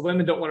jobs, and so the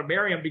women don't want to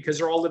marry them because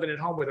they're all living at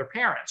home with their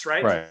parents,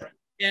 right? Right.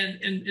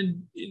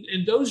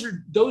 And those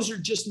are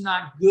just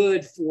not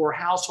good for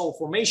household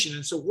formation.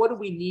 And so what do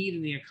we need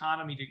in the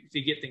economy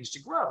to get things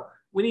to grow?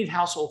 We need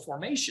household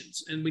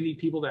formations, and we need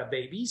people to have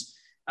babies.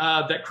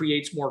 That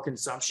creates more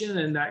consumption,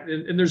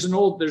 and there's an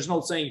old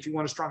saying: if you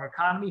want a strong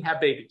economy,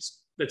 have babies.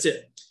 That's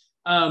it.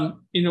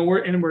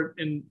 We're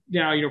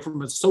now,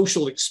 from a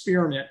social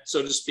experiment,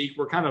 so to speak,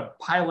 we're kind of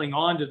piling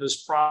on to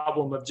this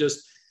problem of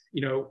just,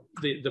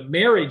 the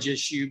marriage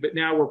issue, but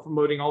now we're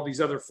promoting all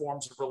these other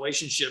forms of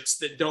relationships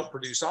that don't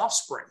produce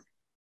offspring.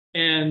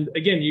 And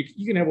again,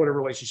 you can have whatever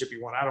relationship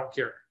you want. I don't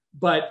care.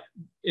 But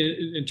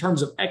in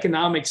terms of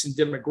economics and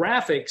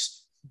demographics,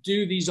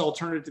 do these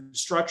alternative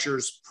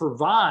structures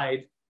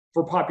provide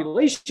for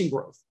population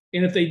growth?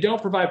 And if they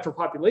don't provide for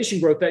population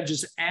growth, that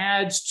just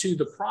adds to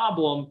the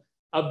problem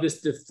of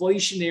this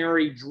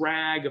deflationary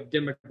drag of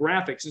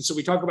demographics. And so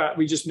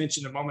we just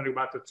mentioned a moment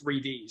about the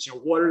 3Ds.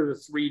 What are the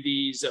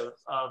 3Ds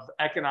of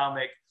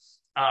economic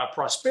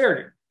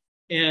prosperity?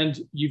 And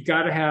you've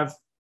got to have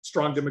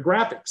strong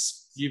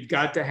demographics. You've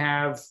got to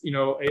have,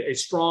 a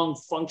strong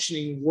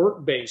functioning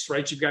work base,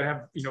 right? You've got to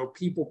have,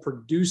 people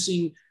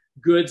producing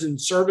goods and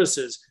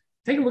services.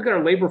 Take a look at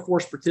our labor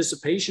force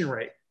participation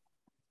rate.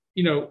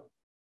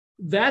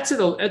 That's at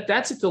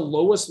the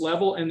lowest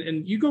level.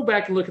 And you go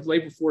back and look at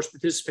labor force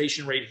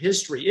participation rate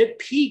history. It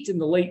peaked in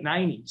the late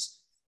 90s.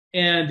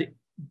 And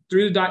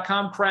through the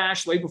dot-com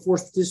crash, labor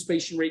force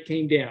participation rate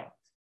came down.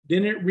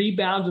 Then it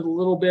rebounded a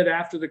little bit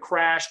after the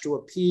crash to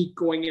a peak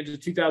going into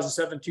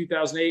 2007,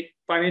 2008.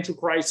 Financial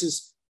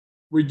crisis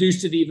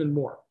reduced it even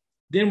more.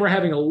 Then we're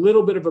having a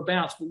little bit of a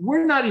bounce, but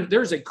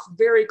there's a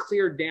very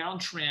clear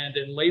downtrend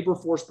in labor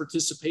force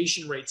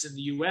participation rates in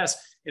the US.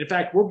 And in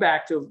fact, we're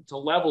back to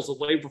levels of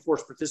labor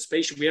force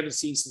participation we haven't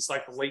seen since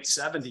like the late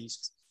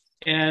 70s.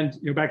 And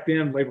back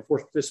then, labor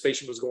force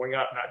participation was going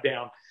up, not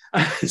down.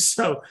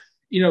 So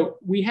you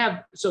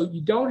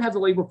don't have the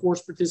labor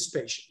force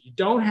participation, you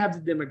don't have the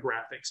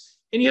demographics,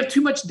 and you have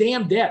too much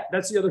damn debt.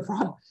 That's the other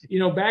problem.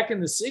 Back in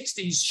the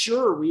 60s,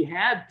 sure, we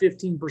had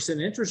 15%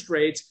 interest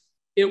rates.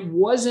 It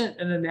wasn't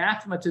an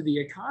anathema to the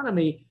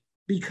economy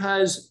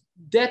because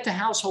debt to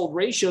household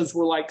ratios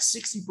were like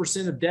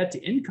 60% of debt to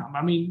income.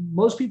 I mean,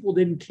 most people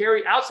didn't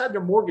carry outside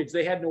their mortgage.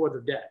 They had no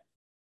other debt.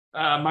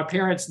 My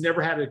parents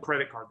never had a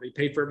credit card. They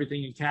paid for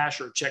everything in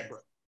cash or a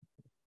checkbook.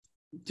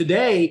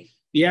 Today,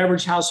 the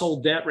average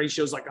household debt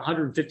ratio is like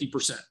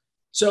 150%.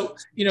 So,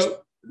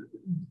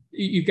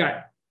 you've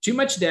got too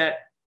much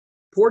debt,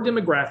 poor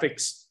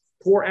demographics,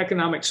 poor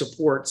economic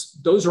supports.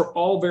 Those are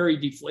all very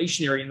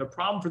deflationary. And the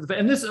problem for the Fed,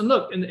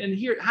 and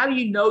here, how do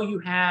you know you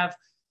have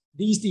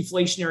these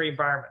deflationary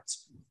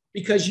environments?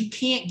 Because you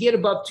can't get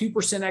above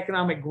 2%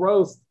 economic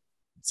growth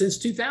since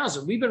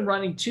 2000. We've been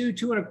running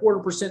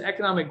 2.25%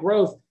 economic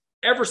growth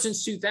ever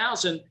since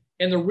 2000.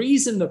 And the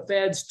reason the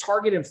Fed's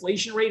target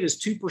inflation rate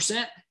is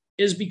 2%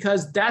 is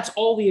because that's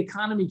all the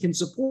economy can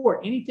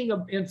support. Anything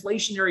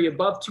inflationary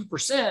above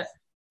 2%,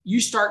 you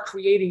start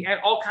creating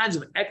all kinds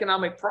of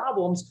economic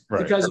problems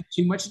because of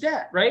too much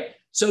debt, right?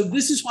 So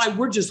this is why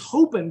we're just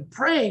hoping,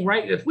 praying,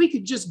 right? If we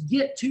could just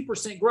get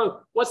 2%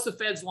 growth, what's the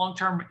Fed's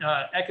long-term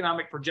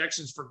economic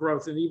projections for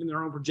growth, and even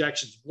their own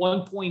projections?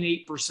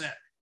 1.8%.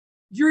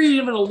 You're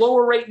even at a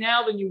lower rate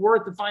now than you were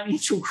at the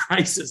financial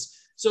crisis.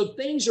 So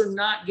things are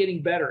not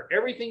getting better.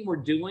 Everything we're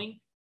doing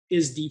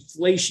is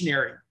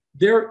deflationary.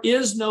 There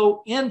is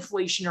no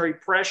inflationary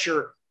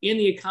pressure in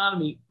the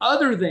economy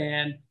other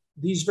than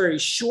these very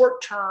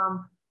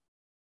short-term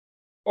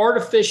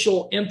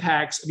artificial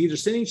impacts of either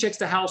sending checks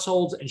to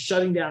households and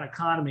shutting down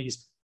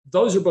economies.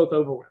 Those are both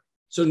over with.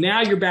 So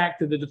now you're back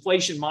to the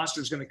deflation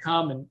monster is going to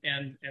come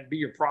and be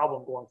your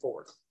problem going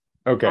forward.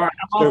 Okay. All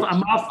right.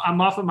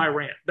 I'm off of my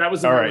rant. That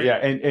was all right.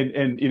 Rant. Yeah.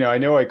 And you know, I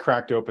know I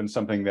cracked open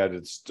something that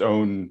its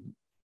own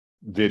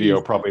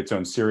video, probably its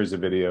own series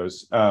of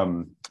videos.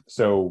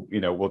 So, you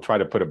know, we'll try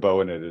to put a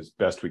bow in it as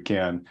best we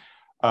can.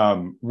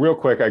 Real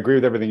quick, I agree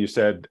with everything you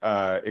said,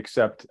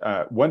 except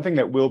one thing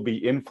that will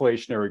be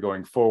inflationary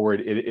going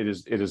forward. It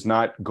is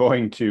not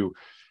going to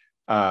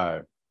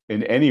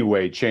in any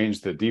way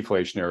change the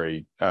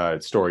deflationary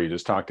story you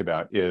just talked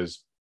about.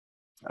 Is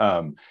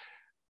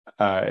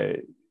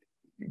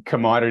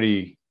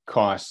commodity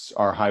costs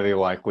are highly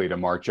likely to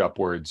march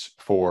upwards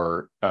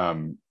for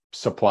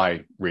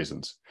supply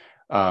reasons.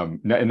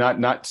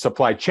 Not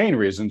supply chain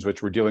reasons,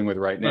 which we're dealing with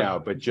right now,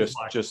 but just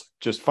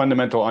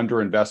fundamental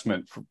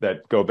underinvestment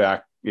that go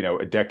back, you know,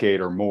 a decade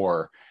or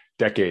more,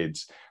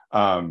 decades,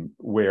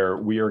 where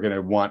we are going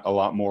to want a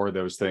lot more of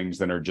those things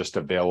than are just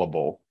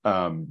available,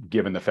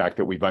 given the fact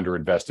that we've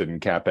underinvested in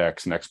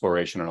CapEx and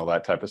exploration and all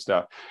that type of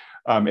stuff.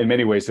 In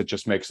many ways, it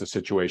just makes the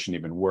situation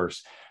even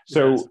worse.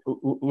 So, yes.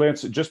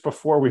 Lance, just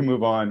before we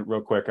move on,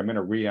 real quick, I'm going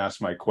to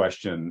re-ask my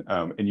question,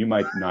 and you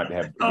might not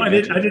have. I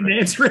didn't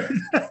answer it.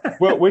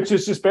 Well, which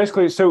is just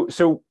basically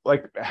so.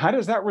 Like, how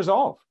does that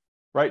resolve?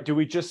 Right? Do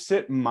we just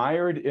sit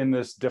mired in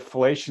this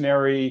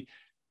deflationary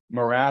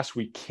morass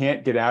we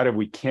can't get out of?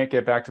 We can't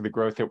get back to the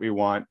growth that we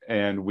want,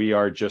 and we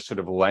are just sort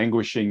of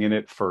languishing in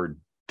it for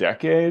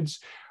decades.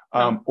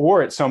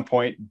 Or at some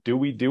point, do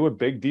we do a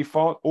big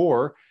default,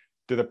 or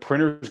do the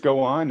printers go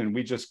on and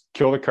we just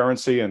kill the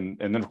currency? And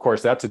then, of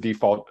course, that's a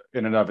default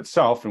in and of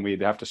itself. And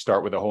we'd have to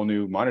start with a whole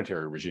new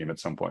monetary regime at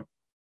some point.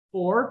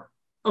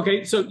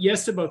 Okay, so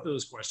yes to both of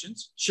those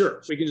questions.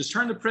 Sure, we can just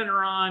turn the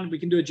printer on. We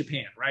can do it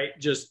Japan, right?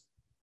 Just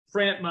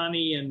print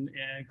money and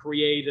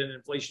create an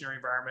inflationary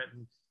environment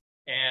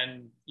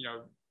and you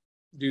know,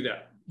 do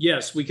that.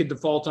 Yes, we could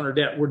default on our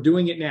debt. We're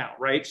doing it now,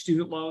 right?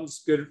 Student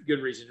loans, good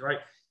reason, right?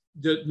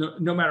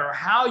 No matter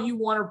how you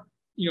want to,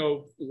 you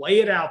know, lay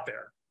it out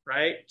there.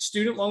 Right?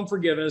 Student loan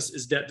forgiveness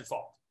is debt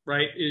default,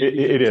 right?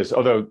 It is.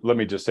 Although, let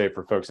me just say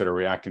for folks that are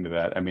reacting to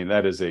that, I mean,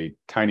 that is a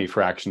tiny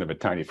fraction of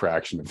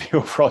the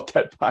overall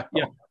debt pile.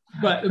 Yeah.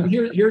 But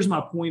here's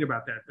my point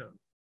about that, though.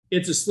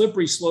 It's a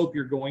slippery slope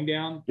you're going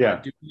down by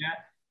doing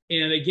that.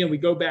 And again, we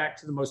go back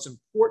to the most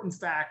important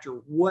factor.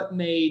 What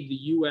made the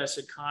U.S.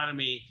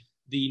 economy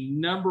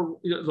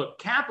look,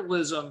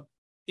 capitalism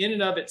in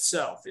and of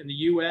itself in the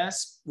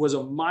U.S. was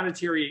a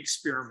monetary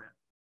experiment.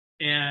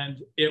 And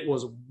it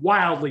was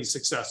wildly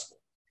successful.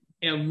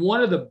 And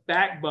one of the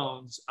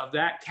backbones of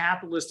that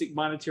capitalistic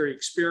monetary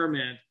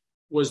experiment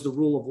was the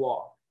rule of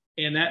law.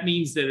 And that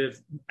means that if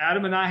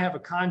Adam and I have a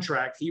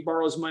contract, he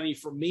borrows money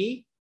from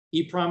me,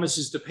 he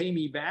promises to pay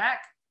me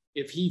back.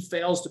 If he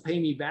fails to pay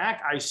me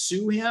back, I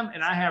sue him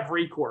and I have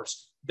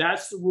recourse.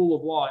 That's the rule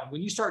of law. And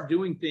when you start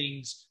doing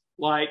things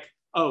like,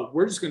 oh,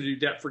 we're just going to do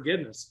debt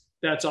forgiveness,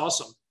 that's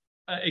awesome.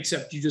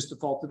 Except you just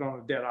defaulted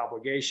on a debt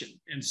obligation.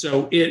 And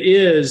so it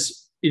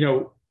is, you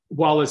know,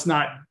 while it's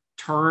not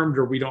termed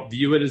or we don't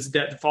view it as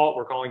debt default,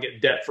 we're calling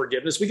it debt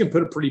forgiveness. We can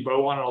put a pretty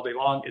bow on it all day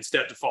long. It's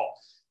debt default.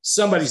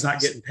 Somebody's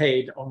not getting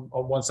paid on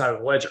one side of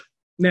the ledger.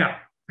 Now,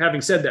 having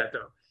said that,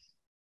 though,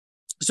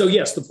 so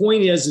yes, the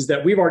point is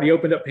that we've already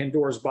opened up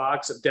Pandora's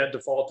box of debt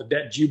default, the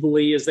debt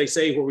jubilee, as they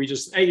say, where we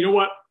just, hey, you know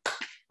what?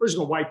 We're just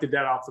going to wipe the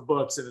debt off the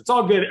books and it's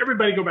all good.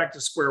 Everybody go back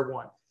to square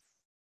one.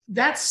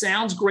 That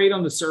sounds great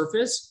on the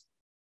surface,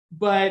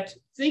 but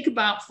think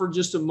about for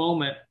just a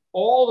moment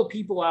all the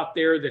people out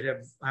there that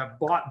have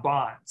bought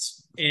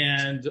bonds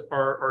and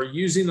are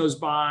using those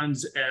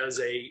bonds as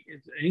an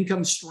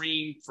income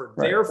stream for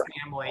their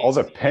family. All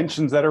the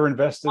pensions that are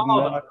invested in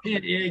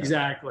that.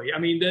 Exactly. I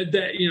mean,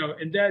 that you know,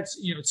 and that's,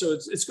 you know, so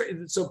it's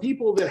great. So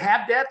people that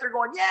have debt, they're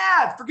going,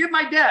 yeah, forgive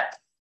my debt.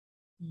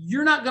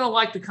 You're not going to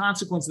like the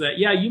consequence of that.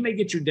 Yeah, you may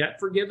get your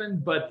debt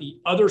forgiven, but the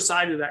other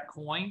side of that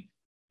coin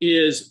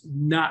is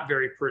not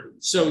very pretty.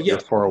 So yeah, your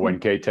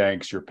 401k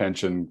tanks, your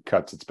pension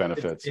cuts its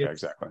benefits. Yeah,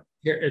 exactly.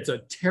 It's a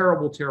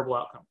terrible, terrible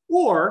outcome.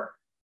 Or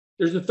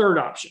there's a third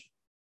option.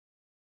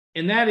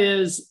 And that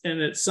is,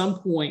 and at some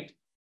point,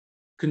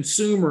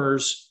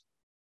 consumers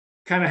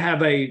kind of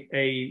have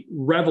a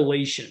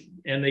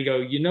revelation and they go,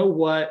 you know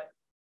what?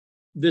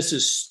 This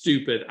is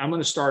stupid. I'm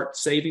going to start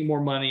saving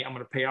more money. I'm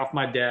going to pay off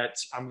my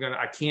debts.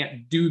 I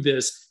can't do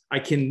this. I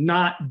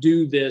cannot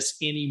do this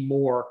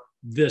anymore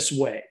this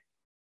way.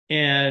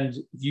 And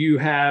you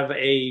have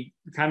a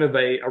kind of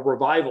a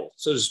revival,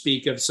 so to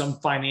speak, of some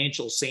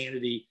financial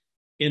sanity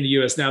in the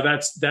U.S. Now,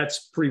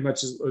 that's pretty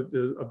much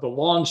the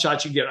long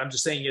shot you get. I'm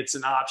just saying it's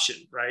an option,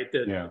 right?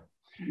 That, yeah.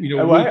 You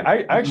know, well,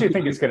 I actually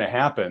think it's going to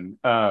happen,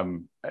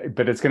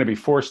 but it's going to be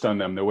forced on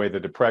them the way the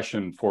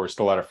Depression forced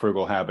a lot of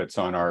frugal habits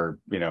on our,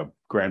 you know,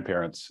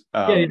 grandparents.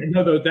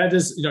 No, that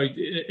is, you know,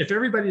 if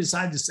everybody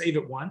decided to save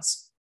at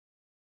once,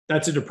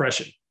 that's a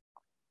depression.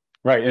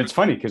 Right. And it's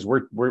funny because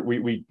we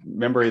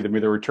remember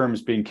there were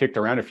terms being kicked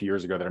around a few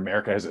years ago that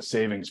America has a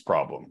savings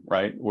problem,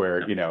 right?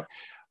 Where,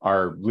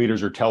 our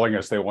leaders are telling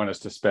us they want us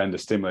to spend to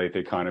stimulate the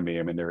economy.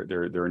 I mean,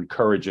 they're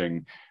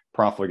encouraging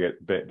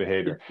profligate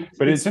behavior.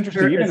 But it's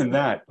interesting, even in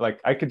that, like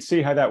I could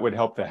see how that would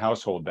help the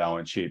household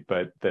balance sheet,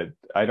 but that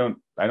I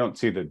don't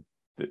see the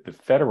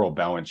federal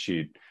balance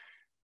sheet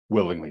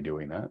willingly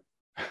doing that.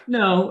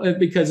 No,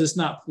 because it's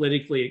not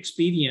politically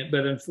expedient.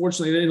 But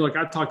unfortunately, look,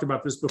 I've talked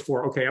about this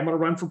before. Okay, I'm going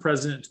to run for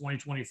president in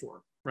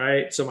 2024,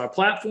 right? So my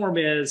platform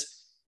is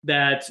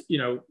that,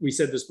 we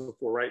said this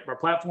before, right? My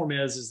platform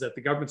is that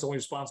the government's only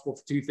responsible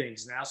for two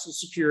things: national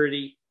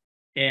security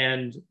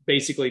and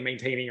basically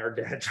maintaining our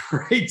debt,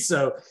 right?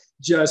 So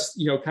just,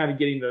 kind of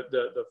getting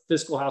the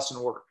fiscal house in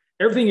order.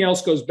 Everything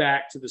else goes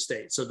back to the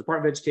state. So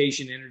Department of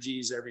Education,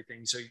 energies,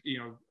 everything. So,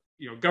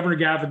 Governor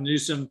Gavin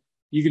Newsom,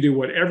 you can do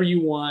whatever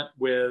you want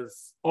with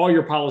all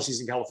your policies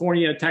in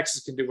California.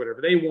 Texas can do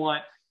whatever they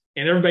want.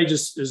 And everybody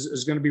just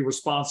is going to be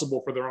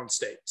responsible for their own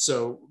state.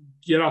 So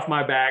get off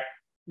my back.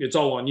 It's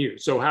all on you.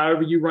 So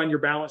however you run your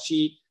balance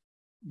sheet,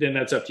 then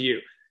that's up to you.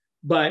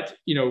 But,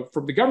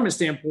 from the government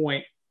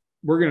standpoint,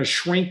 we're going to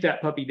shrink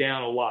that puppy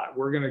down a lot.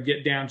 We're going to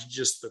get down to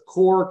just the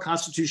core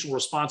constitutional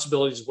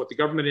responsibilities of what the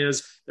government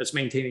is, that's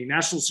maintaining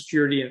national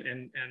security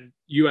and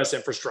U.S.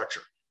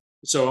 infrastructure.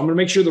 So I'm going to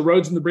make sure the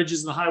roads and the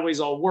bridges and the highways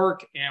all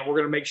work, and we're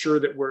going to make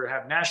sure that we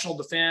have national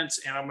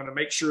defense, and I'm going to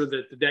make sure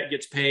that the debt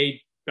gets paid.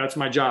 That's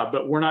my job.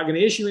 But we're not going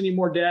to issue any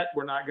more debt.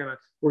 We're going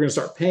to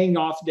start paying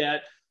off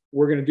debt.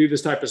 We're going to do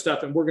this type of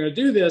stuff, and we're going to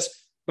do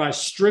this by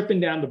stripping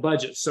down the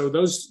budget. So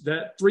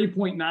that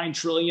 3.9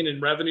 trillion in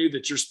revenue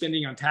that you're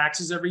spending on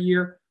taxes every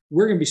year,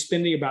 we're going to be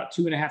spending about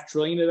 2.5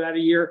 trillion of that a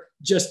year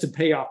just to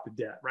pay off the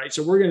debt, right?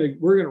 So we're going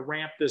to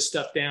ramp this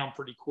stuff down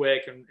pretty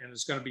quick, and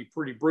it's going to be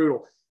pretty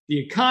brutal. The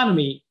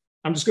economy,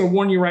 I'm just going to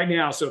warn you right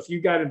now. So if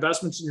you've got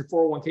investments in your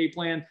 401k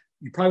plan,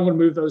 you probably want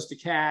to move those to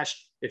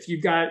cash. If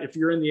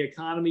you're in the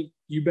economy,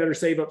 you better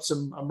save up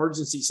some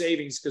emergency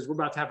savings, because we're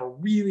about to have a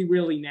really,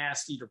 really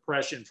nasty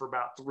depression for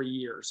about 3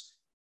 years.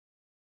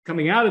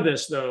 Coming out of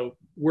this, though,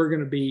 we're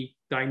going to be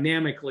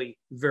dynamically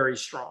very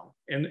strong,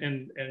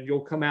 and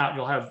you'll come out and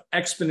you'll have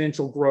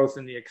exponential growth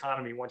in the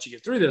economy once you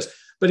get through this.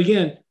 But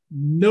again,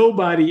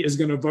 nobody is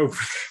going to vote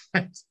for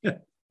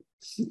that.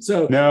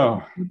 So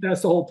no,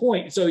 that's the whole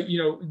point. So, do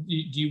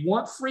you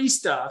want free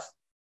stuff,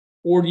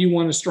 or do you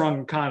want a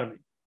strong economy?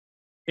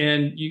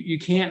 And you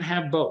can't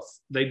have both.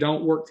 They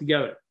don't work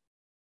together.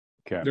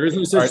 Okay. There is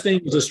no such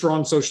thing as a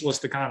strong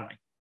socialist economy.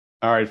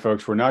 All right,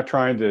 folks, we're not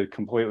trying to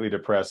completely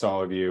depress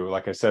all of you.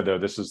 Like I said, though,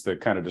 this is the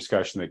kind of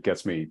discussion that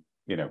gets me,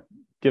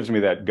 gives me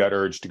that gut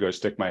urge to go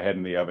stick my head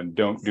in the oven.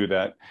 Don't do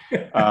that.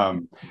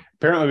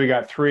 Apparently, we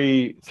got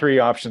three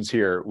options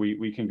here.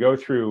 We can go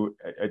through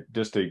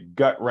just a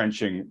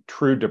gut-wrenching,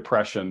 true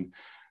depression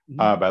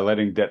by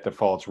letting debt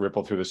defaults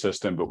ripple through the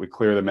system, but we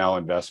clear the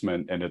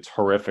malinvestment, and it's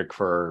horrific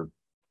for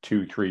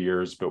 2-3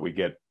 years, but we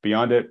get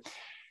beyond it.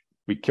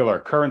 We kill our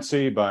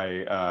currency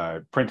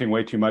by printing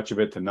way too much of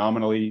it to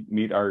nominally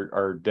meet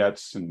our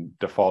debts and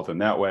default in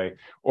that way,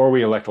 or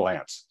we elect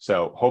Lance.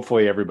 So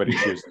hopefully everybody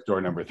chooses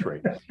door number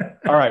 3.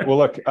 All right. Well,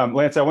 look,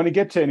 Lance, I want to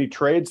get to any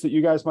trades that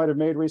you guys might have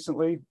made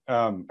recently.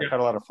 I got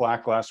a lot of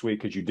flack last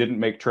week because you didn't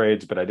make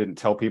trades, but I didn't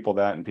tell people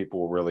that, and people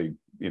were really,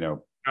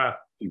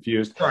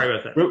 confused. Sorry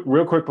about that.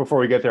 Real quick before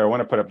we get there, I want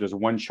to put up just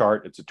one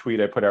chart. It's a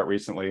tweet I put out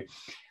recently.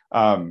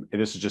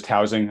 This is just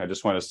housing. I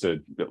just want us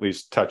to at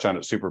least touch on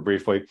it super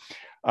briefly.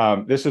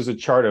 This is a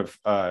chart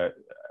of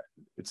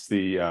it's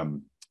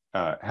the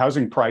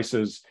housing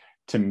prices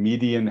to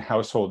median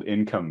household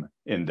income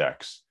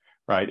index,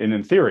 right? And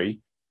in theory,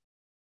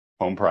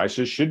 home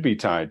prices should be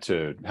tied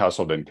to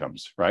household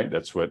incomes, right?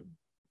 That's what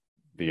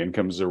the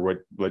incomes are, what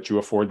let you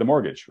afford the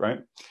mortgage, right?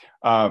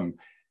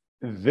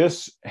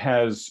 This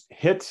has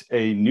hit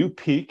a new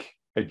peak.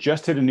 It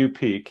just hit a new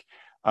peak.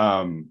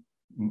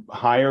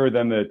 Higher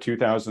than the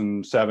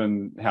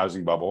 2007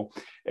 housing bubble,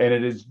 and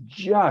it has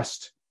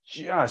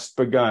just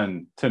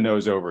begun to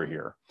nose over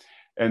here.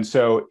 And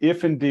so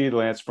if indeed,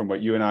 Lance, from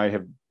what you and I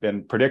have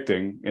been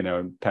predicting,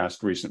 in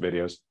past recent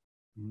videos,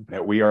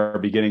 that we are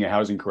beginning a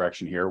housing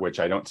correction here, which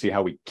I don't see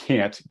how we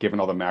can't, given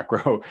all the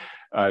macro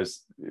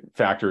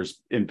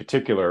factors, in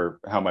particular,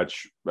 how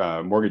much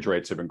mortgage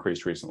rates have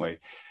increased recently,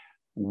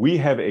 we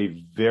have a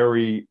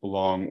very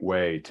long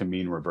way to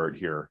mean revert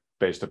here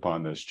based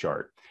upon this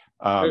chart.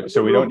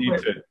 So we don't need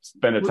to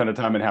spend a ton of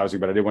time in housing,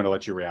 but I did want to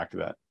let you react to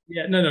that.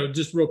 Yeah, no,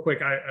 just real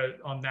quick.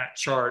 On that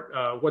chart,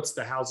 what's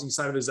the housing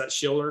side of it? Is that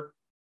Shiller?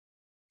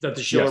 Is that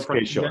the Shiller?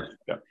 Yes, Shiller.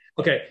 Yeah.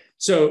 Okay,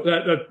 so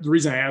the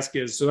reason I ask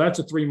is, so that's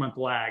a 3-month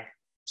lag.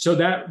 So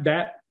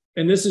that,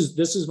 and this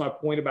is my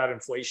point about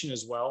inflation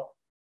as well.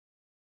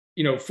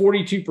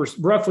 42%,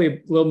 roughly a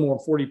little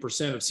more than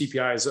 40% of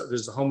CPI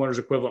is the homeowner's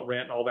equivalent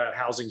rent and all that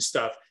housing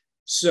stuff.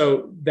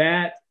 So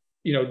that,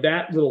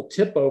 that little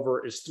tip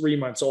over is 3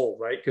 months old,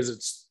 right? Because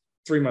it's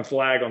 3-month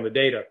lag on the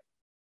data.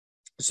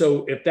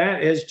 So if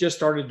that has just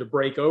started to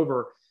break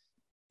over,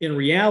 in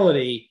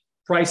reality,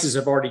 prices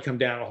have already come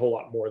down a whole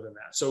lot more than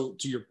that. So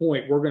to your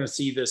point, we're going to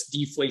see this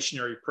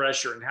deflationary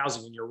pressure in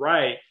housing. And you're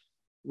right,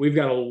 we've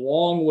got a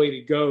long way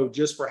to go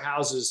just for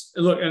houses.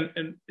 And look,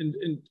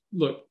 and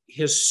look,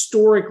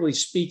 historically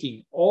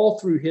speaking, all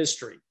through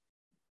history,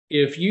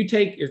 if you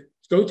take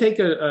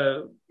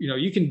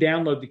you can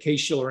download the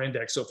Case-Shiller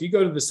Index. So if you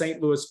go to the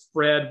St. Louis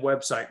Fred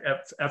website,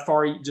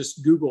 FRE,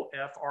 just Google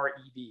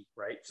FRED,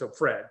 right? So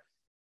Fred.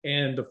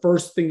 And the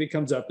first thing that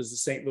comes up is the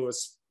St.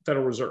 Louis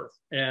Federal Reserve.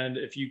 And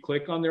if you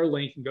click on their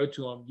link and go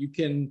to them, you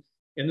can,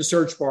 in the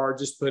search bar,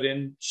 just put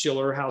in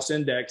Shiller House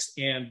Index,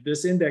 and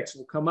this index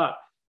will come up.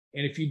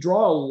 And if you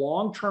draw a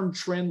long-term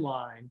trend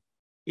line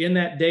in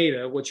that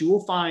data, what you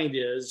will find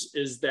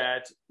is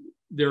that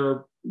there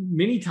are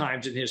many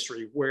times in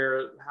history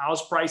where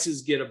house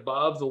prices get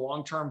above the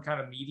long-term kind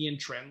of median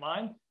trend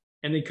line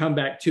and they come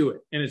back to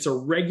it. And it's a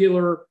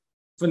regular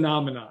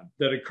phenomenon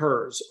that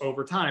occurs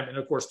over time. And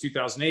of course,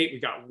 2008, we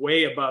got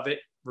way above it,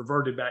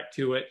 reverted back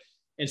to it.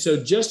 And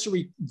so just to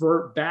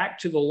revert back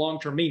to the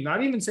long-term mean,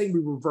 not even saying we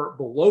revert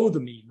below the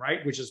mean,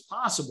 right, which is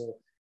possible,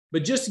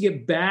 but just to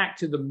get back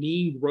to the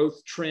mean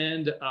growth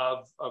trend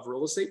of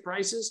real estate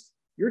prices,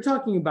 you're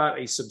talking about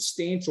a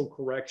substantial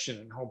correction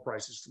in home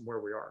prices from where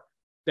we are.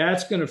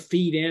 That's going to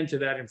feed into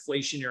that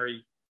inflationary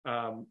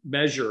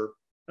measure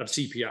of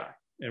CPI.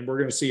 And we're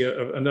going to see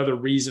another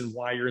reason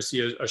why you're going to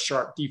see a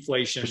sharp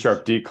deflation. A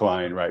sharp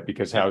decline, right?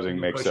 Because housing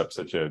makes up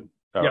such a,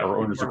 or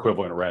owner's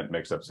equivalent rent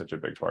makes up such a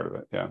big part of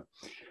it. Yeah.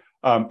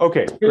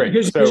 Okay, great.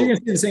 Because you're going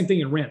to see the same thing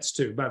in rents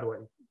too, by the way.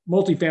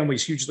 Multifamily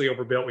is hugely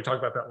overbuilt. We talked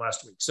about that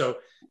last week. So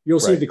you'll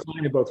see a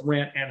decline in both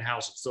rent and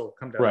houses. So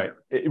come down. Right.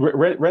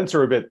 Rents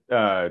are a bit,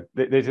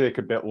 they take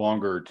a bit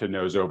longer to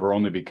nose over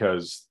only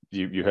because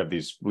you have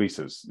these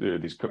leases,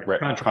 these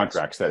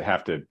contracts that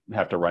have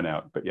to run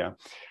out. But yeah.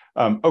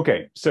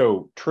 Okay.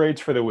 So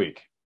trades for the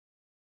week.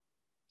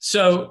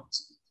 So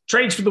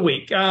trades for the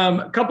week.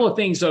 A couple of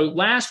things. So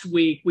last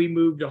week we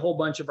moved a whole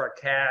bunch of our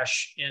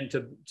cash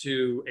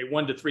into a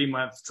 1 to 3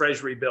 month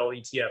Treasury bill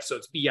ETF. So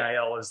it's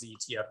BIL as the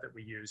ETF that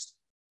we used.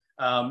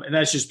 And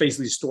that's just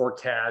basically store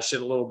cash at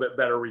a little bit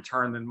better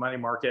return than money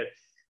market.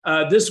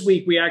 This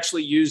week, we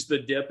actually used the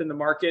dip in the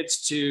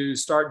markets to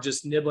start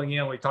just nibbling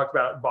in. We talked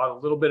about bought a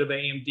little bit of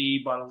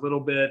AMD, bought a little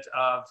bit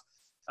of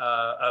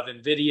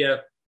NVIDIA,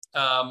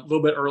 a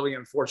little bit early,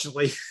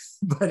 unfortunately.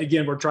 But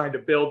again, we're trying to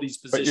build these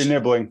positions. But you're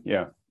nibbling,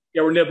 yeah.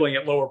 Yeah, we're nibbling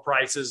at lower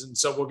prices. And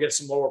so we'll get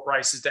some lower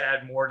prices to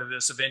add more to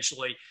this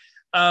eventually.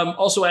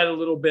 Also add a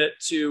little bit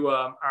to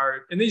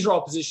and these are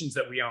all positions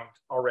that we owned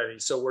already.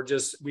 So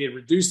we had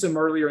reduced them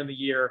earlier in the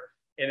year,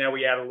 and now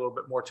we add a little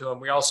bit more to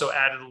them. We also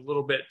added a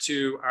little bit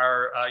to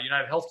our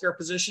United Healthcare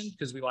position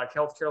because we like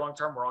healthcare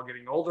long-term. We're all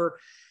getting older.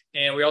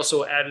 And we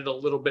also added a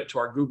little bit to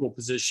our Google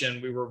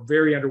position. We were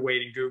very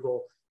underweight in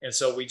Google. And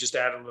so we just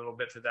added a little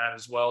bit to that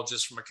as well,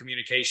 just from a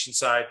communication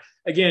side.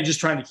 Again, just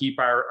trying to keep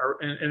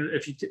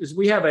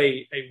we have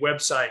a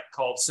website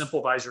called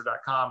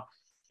simplevisor.com,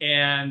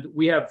 and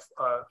we have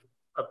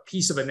a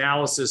piece of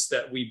analysis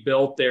that we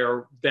built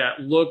there that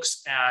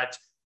looks at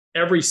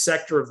every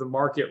sector of the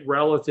market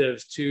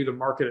relative to the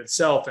market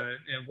itself. And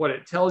what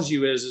it tells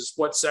you is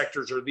what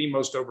sectors are the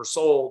most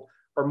oversold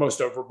or most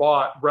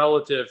overbought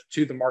relative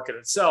to the market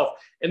itself.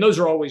 And those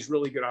are always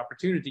really good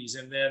opportunities.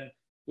 And then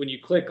when you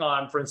click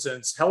on, for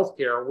instance,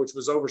 healthcare, which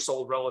was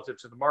oversold relative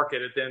to the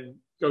market, it then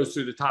goes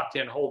through the top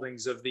 10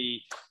 holdings of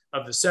the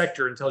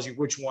sector and tells you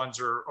which ones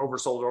are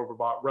oversold or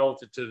overbought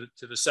relative to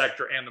the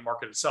sector and the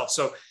market itself.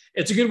 So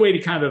it's a good way to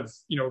kind of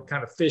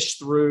fish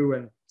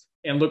through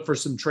and look for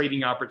some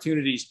trading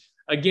opportunities.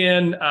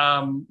 Again,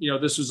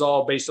 this was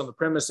all based on the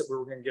premise that we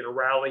were going to get a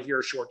rally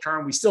here short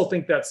term. We still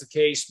think that's the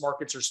case.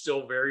 Markets are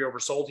still very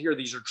oversold here.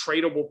 These are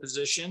tradable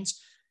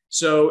positions.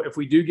 So if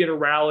we do get a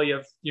rally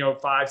of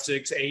 5,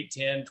 6, 8,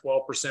 10,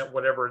 12%,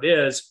 whatever it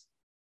is,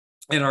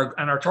 and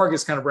our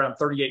target's kind of around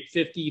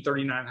 3,850,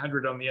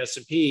 3,900 on the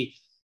S&P,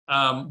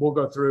 we'll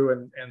go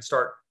through and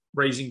start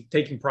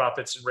taking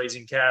profits and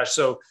raising cash.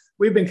 So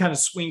we've been kind of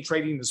swing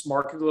trading this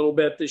market a little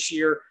bit this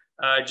year,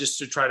 just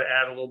to try to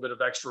add a little bit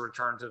of extra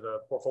return to the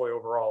portfolio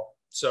overall.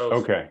 So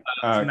okay,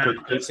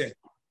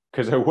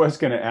 because I was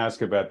going to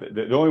ask about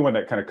the only one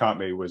that kind of caught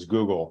me was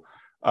Google.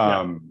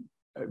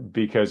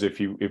 Because if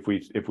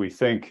we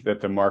think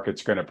that the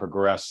market's going to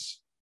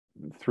progress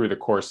through the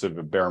course of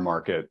a bear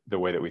market the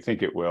way that we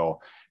think it will,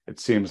 it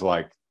seems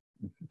like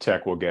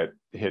tech will get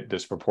hit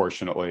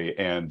disproportionately,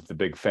 and the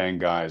big FANG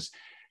guys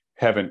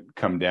haven't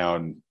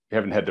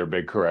had their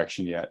big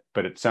correction yet.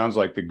 But it sounds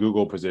like the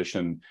Google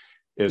position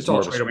is more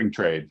of a swing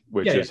trade,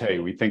 which is, hey,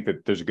 we think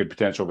that there's a good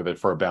potential with it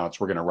for a bounce.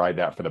 We're going to ride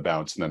that for the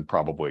bounce and then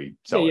probably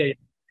sell it.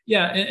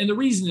 Yeah, and the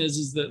reason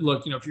is that,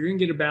 look, if you're going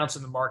to get a bounce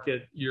in the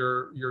market,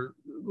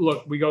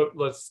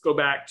 let's go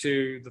back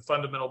to the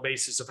fundamental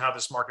basis of how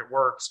this market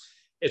works.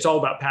 It's all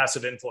about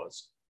passive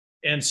inflows.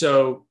 And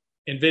so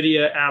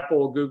NVIDIA,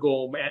 Apple,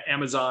 Google,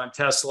 Amazon,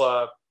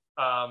 Tesla,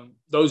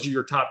 those are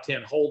your top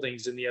 10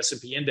 holdings in the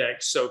S&P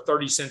index. So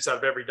 30 cents out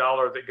of every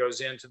dollar that goes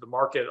into the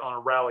market on a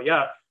rally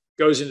up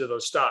goes into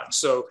those stocks.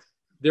 So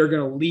they're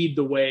going to lead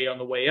the way on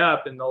the way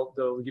up, and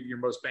they'll give you your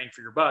most bang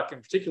for your buck.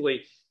 And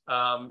particularly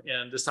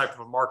in this type of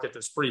a market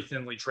that's pretty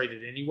thinly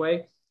traded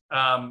anyway,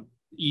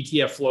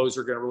 ETF flows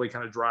are going to really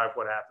kind of drive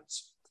what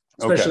happens,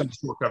 especially on the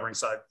short covering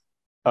side.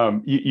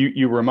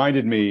 You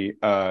reminded me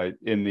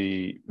in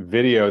the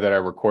video that I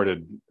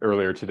recorded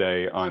earlier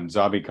today on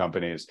zombie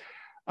companies,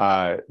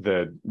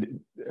 David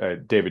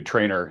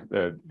Trainer,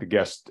 the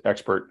guest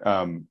expert,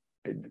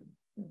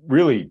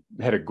 really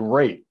had a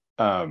great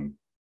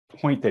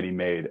point that he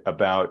made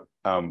about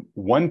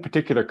one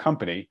particular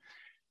company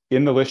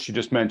in the list you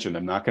just mentioned.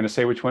 I'm not going to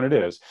say which one it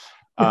is,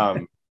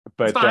 but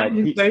that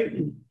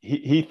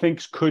he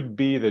thinks could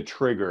be the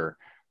trigger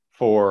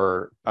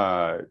for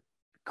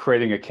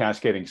creating a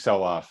cascading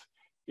sell-off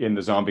in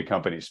the zombie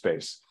company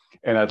space.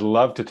 And I'd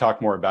love to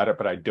talk more about it,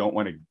 but I don't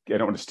want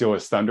to steal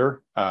his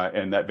thunder.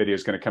 And that video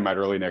is going to come out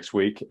early next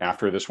week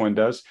after this one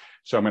does.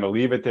 So I'm going to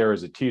leave it there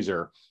as a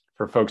teaser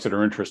for folks that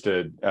are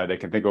interested. They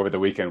can think over the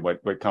weekend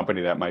what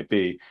company that might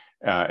be.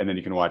 And then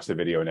you can watch the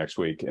video next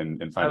week and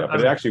find out. But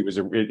it actually was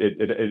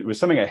it was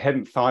something I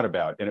hadn't thought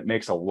about, and it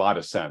makes a lot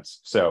of sense.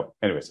 So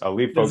anyways, I'll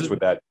leave folks with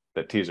that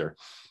teaser.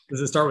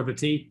 Does it start with a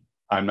T?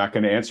 I'm not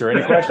going to answer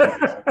any questions.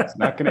 It's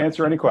not going to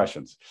answer any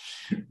questions.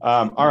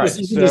 All right.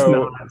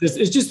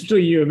 It's just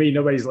between you and me.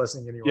 Nobody's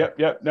listening anyway.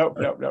 Yep. No.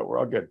 We're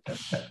all good.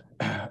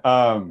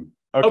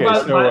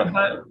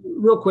 Okay.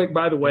 Real quick,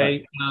 by the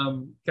way,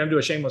 can I do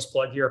a shameless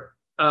plug here?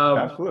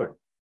 Absolutely.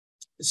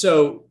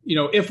 So,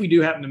 if we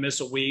do happen to miss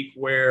a week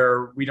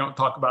where we don't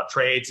talk about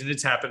trades, and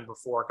it's happened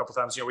before a couple of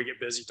times, we get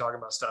busy talking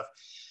about stuff.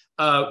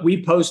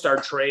 We post our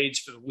trades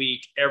for the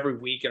week every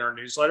week in our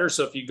newsletter.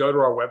 So if you go to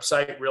our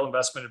website,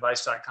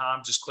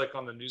 realinvestmentadvice.com, just click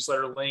on the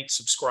newsletter link,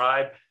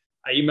 subscribe.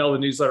 I email the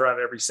newsletter out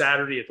every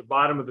Saturday. At the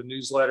bottom of the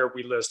newsletter,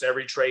 we list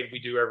every trade we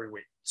do every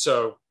week.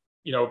 So,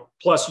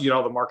 plus you get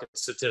all the market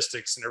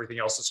statistics and everything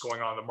else that's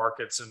going on in the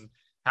markets and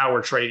how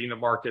we're trading the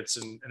markets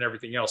and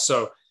everything else.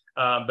 So,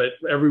 but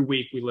every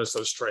week we list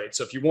those trades.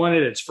 So if you want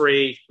it, it's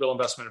free,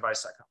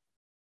 realinvestmentadvice.com.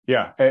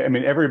 Yeah, I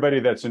mean, everybody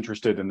that's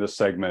interested in this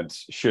segment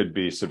should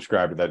be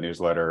subscribed to that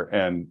newsletter.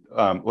 And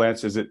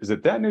Lance, is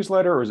it that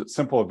newsletter, or is it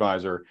Simple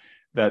Advisor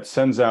that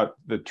sends out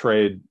the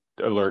trade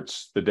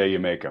alerts the day you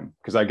make them?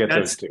 Because I get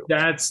those too.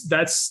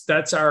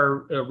 That's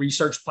our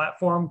research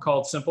platform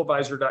called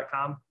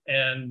simpleadvisor.com,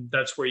 and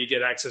that's where you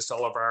get access to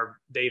all of our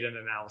data and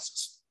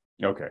analysis.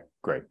 Okay,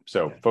 great.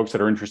 So folks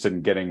that are interested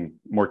in getting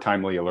more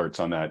timely alerts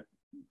on that,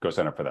 go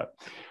sign up for that.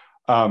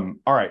 All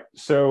right,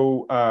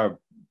 so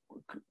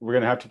we're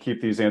going to have to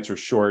keep these answers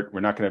short.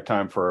 We're not going to have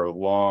time for a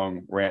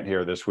long rant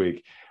here this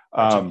week.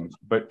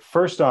 But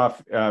first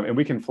off, and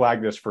we can flag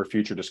this for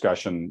future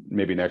discussion,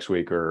 maybe next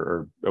week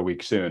or a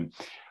week soon.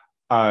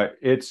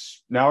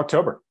 It's now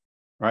October,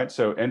 right?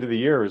 So end of the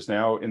year is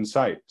now in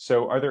sight.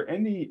 So are there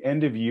any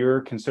end of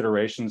year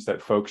considerations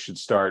that folks should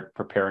start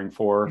preparing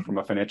for from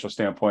a financial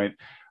standpoint?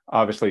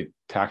 Obviously,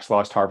 tax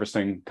loss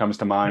harvesting comes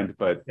to mind,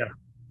 but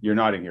you're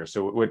nodding here.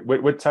 So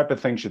what type of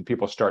things should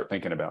people start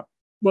thinking about?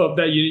 Well,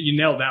 you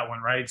nailed that one,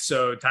 right?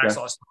 So tax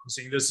loss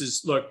harvesting. This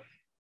is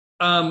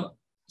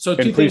So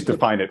please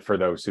define it for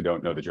those who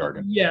don't know the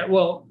jargon. Yeah,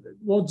 well,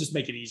 we'll just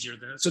make it easier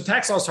then. So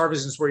tax loss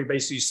harvesting is where you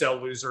basically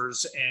sell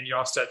losers and you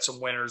offset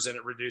some winners, and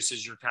it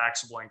reduces your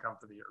taxable income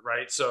for the year,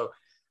 right? So,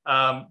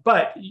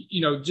 but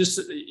just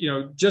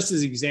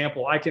as an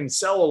example, I can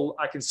sell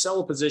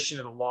a position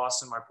at a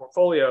loss in my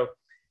portfolio,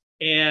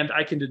 and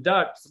I can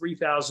deduct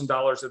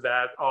 $3,000 of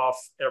that off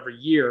every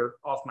year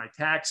off my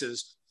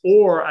taxes.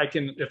 Or I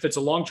can, if it's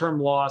a long-term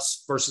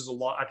loss versus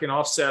I can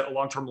offset a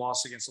long-term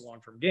loss against a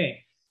long-term gain.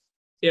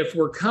 If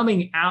we're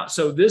coming out,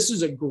 so this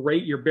is a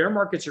great year. Bear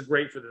markets are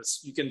great for this.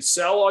 You can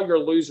sell all your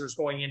losers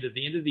going into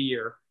the end of the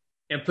year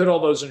and put all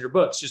those on your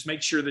books. Just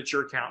make sure that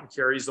your accountant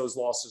carries those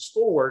losses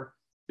forward,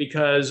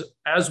 because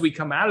as we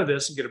come out of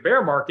this and get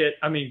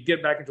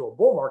back into a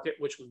bull market,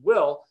 which we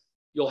will,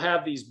 you'll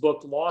have these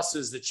booked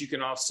losses that you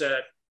can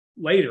offset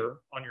later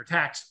on your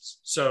taxes.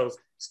 So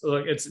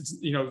look, it's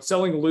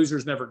selling the loser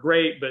is never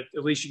great, but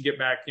at least you get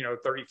back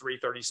 33,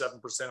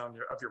 37%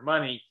 of your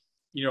money,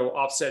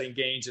 offsetting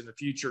gains in the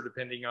future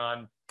depending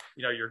on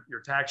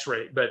your tax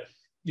rate. But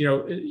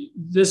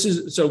this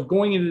is, so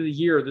going into the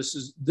year, this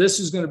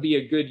is going to be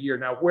a good year.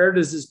 Now, where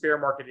does this bear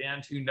market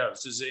end? Who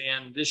knows? Does it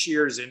end this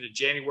year? Does it end in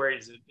January?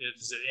 Does it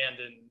end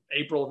in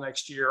April of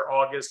next year,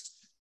 August,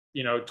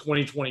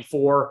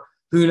 2024?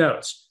 Who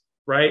knows?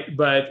 Right.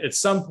 But at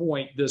some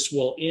point this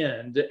will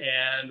end,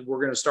 and we're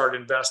going to start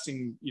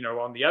investing,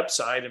 on the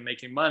upside and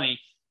making money,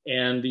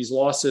 and these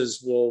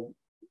losses will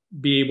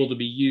be able to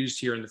be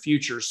used here in the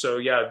future. So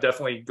yeah,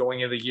 definitely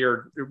going into the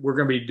year, we're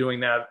going to be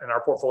doing that in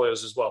our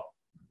portfolios as well.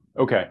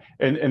 Okay.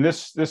 And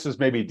this is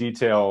maybe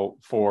detail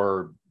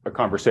for a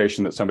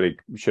conversation that somebody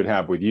should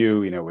have with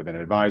you, with an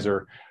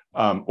advisor,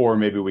 or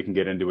maybe we can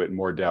get into it in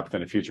more depth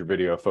in a future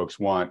video if folks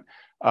want.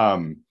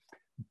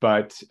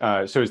 But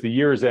so as the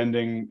year is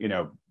ending,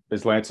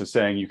 as Lance is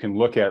saying, you can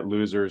look at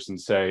losers and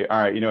say, all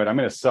right, you know what, I'm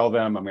going to sell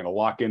them. I'm going to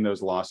lock in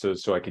those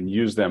losses so I can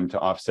use them to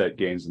offset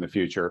gains in the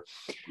future.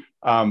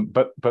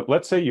 But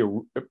let's say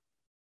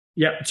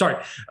Yeah,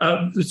 sorry.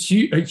 A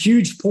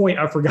huge point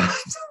I forgot.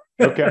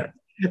 Okay.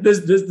 This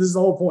is the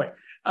whole point.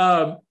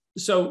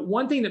 So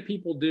one thing that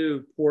people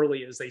do poorly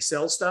is they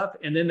sell stuff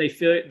and then they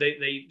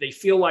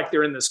feel like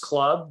they're in this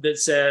club that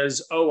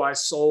says, "Oh, I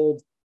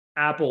sold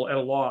Apple at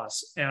a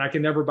loss and I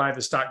can never buy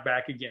the stock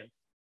back again."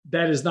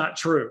 That is not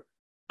true.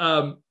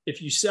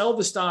 If you sell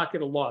the stock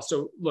at a loss,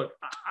 so look,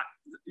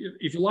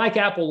 if you like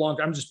Apple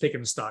long, I'm just picking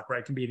the stock,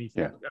 right? It can be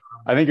anything. Yeah.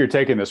 I think you're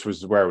taking this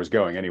was where I was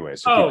going anyway.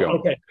 So keep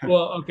going.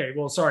 Okay.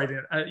 Well, sorry,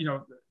 then.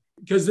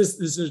 Because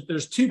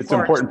there's two parts. It's an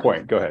important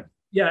point. Go ahead.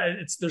 Yeah,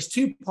 there's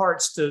two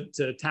parts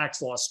to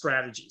tax loss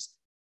strategies.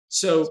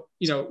 So,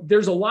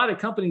 there's a lot of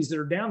companies that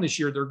are down this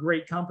year. They're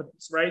great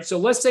companies, right? So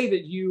let's say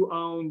that you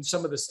own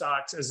some of the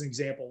stocks as an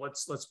example.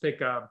 Let's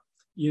pick a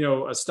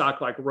stock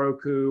like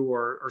Roku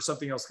or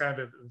something else, kind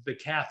of the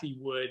Cathie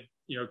Wood,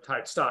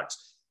 type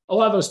stocks. A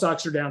lot of those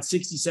stocks are down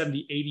 60,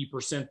 70,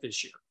 80%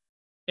 this year.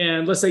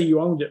 And let's say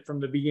you owned it from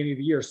the beginning of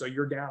the year. So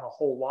you're down a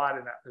whole lot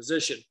in that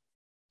position.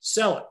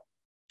 Sell it,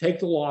 take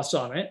the loss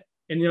on it.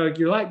 And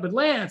you're like, but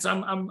Lance,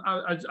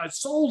 I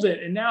sold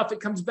it, and now if it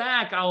comes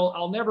back,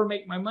 I'll never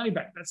make my money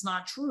back. That's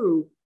not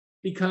true,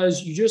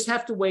 because you just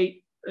have to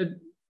wait.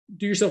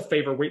 Do yourself a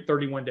favor, wait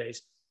 31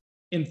 days.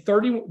 On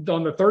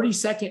the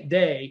 32nd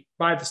day,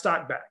 buy the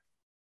stock back,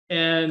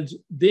 and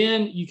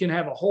then you can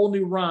have a whole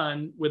new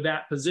run with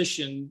that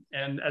position.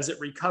 And as it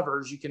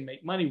recovers, you can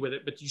make money with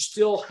it, but you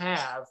still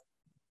have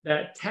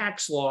that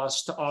tax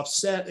loss to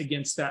offset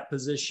against that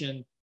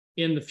position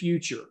in the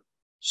future.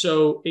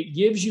 So it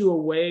gives you a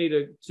way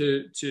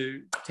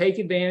to take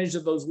advantage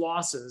of those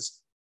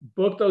losses,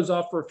 book those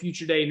off for a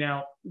future day.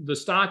 Now, these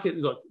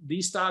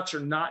stocks are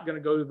not going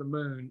to go to the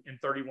moon in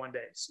 31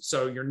 days.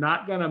 So you're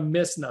not going to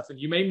miss nothing.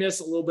 You may miss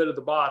a little bit of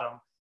the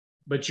bottom,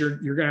 but you're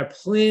going to have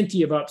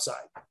plenty of upside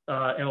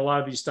in a lot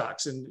of these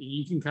stocks. And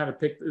you can kind of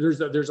pick,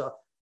 there's a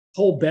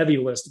whole bevy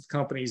list of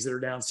companies that are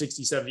down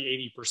 60,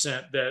 70,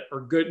 80% that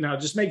are good. Now,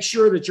 just make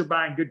sure that you're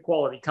buying good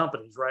quality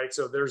companies, right?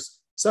 So there's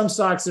some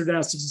stocks that are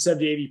down 60,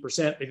 70,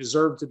 80%. They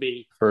deserve to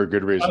be. For a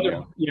good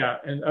reason.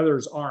 And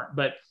others aren't.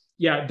 But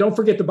yeah, don't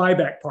forget the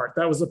buyback part.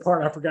 That was the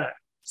part I forgot.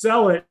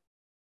 Sell it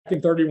in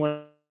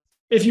 31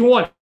 if you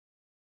want.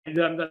 Buy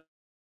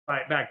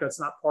it back. That's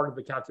not part of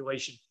the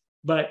calculation.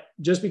 But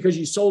just because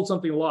you sold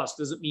something lost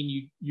doesn't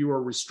mean you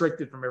are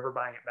restricted from ever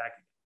buying it back.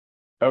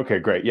 Okay,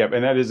 great. Yep.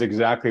 And that is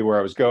exactly where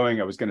I was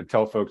going. I was going to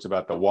tell folks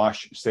about the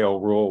wash sale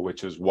rule,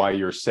 which is why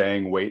you're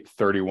saying wait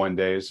 31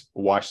 days.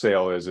 Wash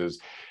sale is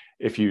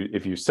if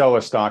you sell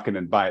a stock and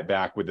then buy it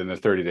back within the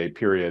 30-day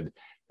period,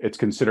 it's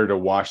considered a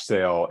wash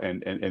sale,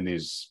 and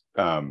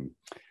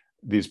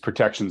these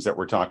protections that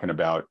we're talking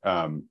about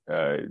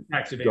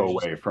go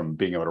away from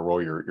being able to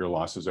roll your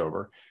losses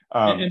over.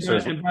 By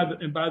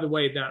the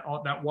way,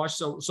 that wash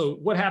sale. So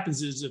what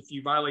happens is if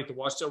you violate the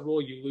wash sale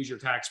rule, you lose your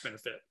tax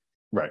benefit.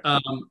 Right.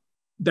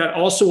 That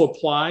also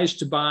applies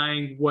to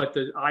buying what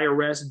the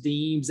IRS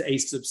deems a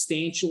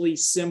substantially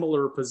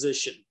similar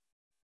position.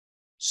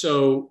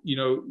 So,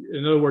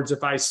 in other words,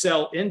 if I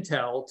sell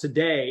Intel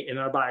today and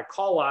I buy a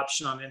call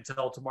option on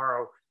Intel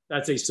tomorrow,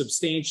 that's a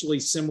substantially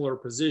similar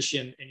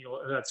position, and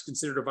that's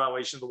considered a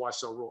violation of the wash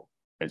sale rule.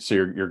 And so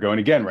you're going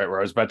again, right where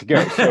I was about to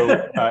go. So,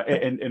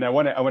 and I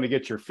want to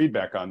get your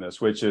feedback on this,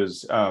 which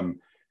is,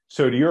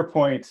 so to your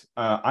point,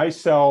 I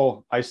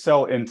sell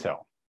Intel,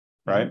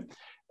 right?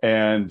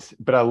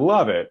 But I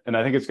love it, and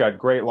I think it's got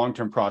great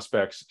long-term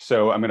prospects.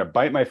 So I'm going to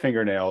bite my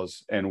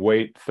fingernails and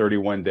wait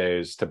 31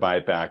 days to buy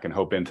it back and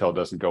hope Intel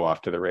doesn't go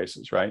off to the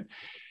races, right?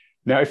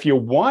 Now, if you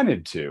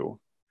wanted to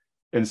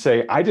and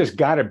say, I just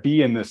got to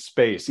be in this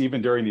space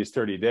even during these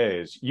 30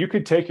 days, you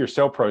could take your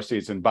sale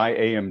proceeds and buy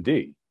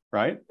AMD,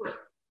 right?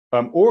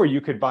 Or you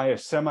could buy a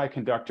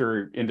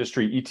semiconductor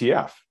industry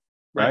ETF,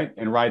 right?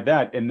 And ride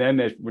that. And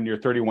then when your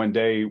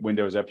 31-day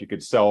window is up, you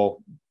could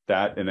sell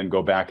that and then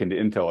go back into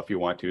Intel if you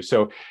want to.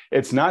 So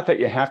it's not that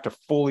you have to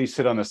fully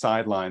sit on the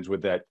sidelines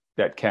with that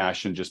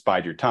cash and just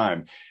bide your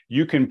time.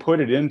 You can put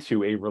it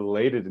into a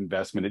related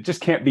investment. It just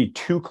can't be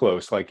too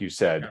close, like you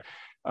said,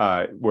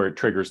 where it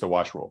triggers the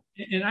wash rule.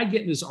 And I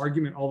get in this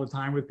argument all the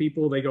time with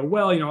people. They go,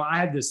 well, I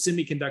had this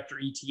semiconductor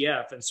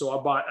ETF, and so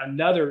I bought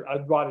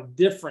a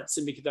different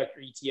semiconductor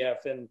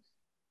ETF, and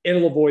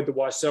it'll avoid the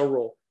wash sale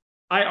rule.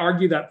 I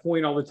argue that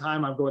point all the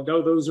time. I'm going,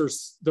 no, those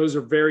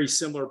are very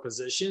similar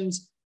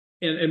positions.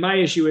 And my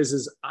issue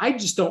is I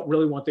just don't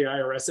really want the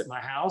IRS at my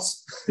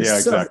house. Yeah,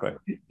 exactly.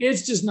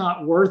 It's just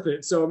not worth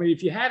it. So, I mean,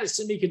 if you had a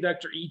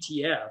semiconductor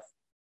ETF,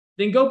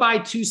 then go buy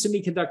 2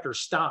 semiconductor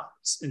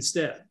stocks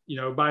instead.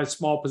 Buy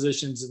small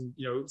positions,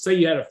 and say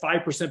you had a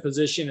 5%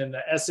 position in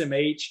the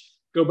SMH,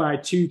 go buy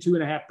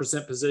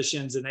 2.5%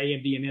 positions in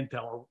AMD and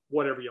Intel or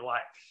whatever you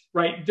like.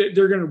 Right?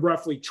 They're going to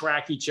roughly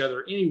track each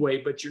other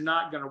anyway, but you're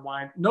not going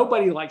to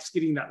nobody likes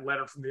getting that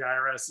letter from the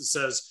IRS that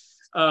says,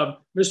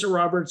 Mr.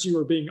 Roberts, you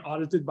are being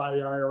audited by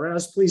the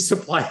IRS. Please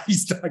supply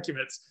these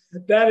documents.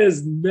 That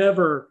is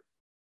never,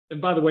 and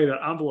by the way, that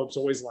envelope's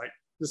always like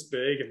this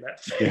big and that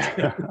big.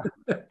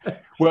 Yeah.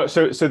 Well,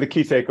 so the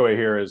key takeaway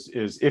here is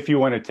if you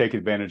want to take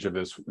advantage of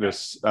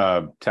this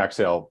tax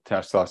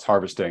loss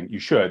harvesting, you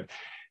should.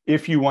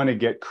 if you want to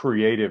get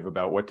creative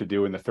about what to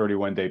do in the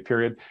 31-day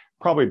period,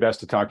 probably best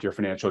to talk to your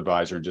financial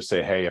advisor and just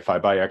say, hey, if I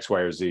buy X, Y,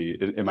 or Z,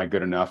 am I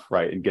good enough,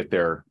 right? And get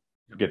their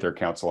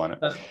counsel on it.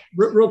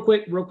 Real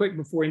quick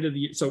before end of the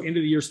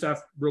year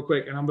stuff, real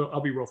quick, and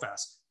I'll be real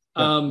fast.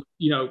 Yeah.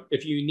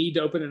 If you need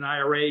to open an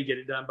IRA, get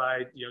it done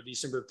by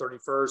December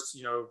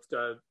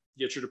 31st.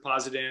 Get your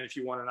deposit in. If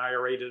you want an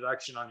IRA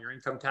deduction on your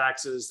income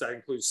taxes, that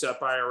includes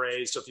SEP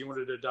IRAs. So if you want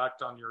to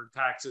deduct on your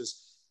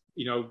taxes,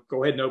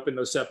 go ahead and open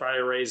those SEP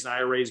IRAs and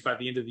IRAs by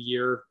the end of the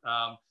year.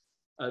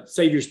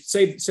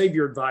 Save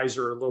your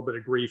advisor a little bit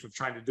of grief of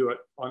trying to do it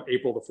on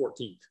April the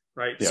 14th,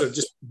 right? Yeah. So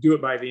just do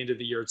it by the end of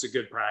the year. It's a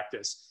good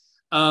practice.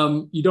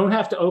 You don't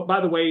have to.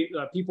 By the way,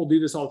 people do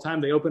this all the time.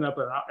 They open up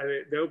an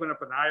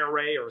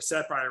IRA or a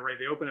SEP IRA.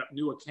 They open up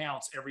new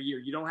accounts every year.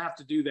 You don't have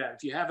to do that.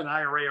 If you have an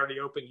IRA already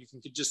open, you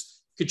can just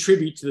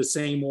contribute to the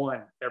same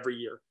one every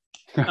year.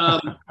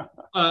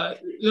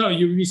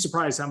 You'd be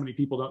surprised how many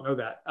people don't know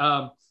that.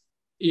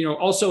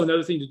 Also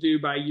another thing to do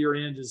by year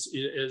end is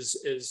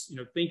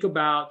think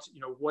about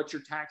what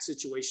your tax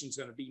situation is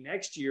going to be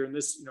next year, and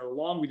this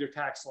along with your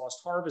tax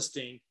loss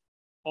harvesting.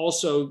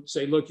 Also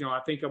say, look, I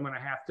think I'm going to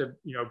have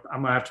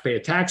to pay a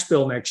tax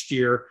bill next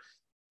year.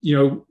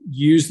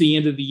 Use the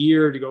end of the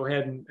year to go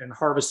ahead and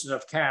harvest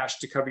enough cash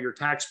to cover your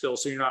tax bill,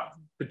 so you're not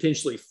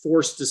potentially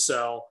forced to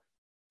sell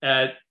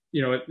at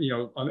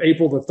on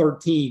April the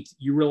 13th.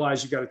 You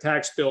realize you got a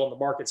tax bill and the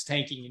market's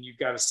tanking, and you've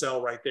got to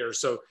sell right there.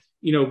 So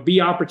be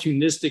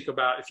opportunistic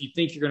about if you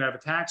think you're going to have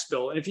a tax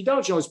bill, and if you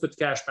don't, you always put the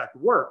cash back to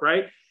work,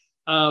 right?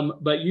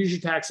 But use your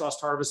tax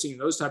loss harvesting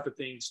and those type of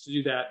things to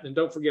do that. And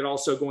don't forget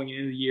also going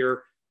into the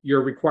year,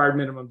 your required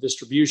minimum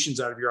distributions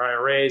out of your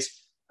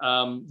IRAs.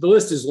 The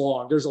list is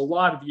long. There's a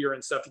lot of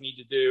year-end stuff you need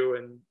to do.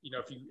 And,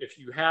 if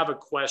you have a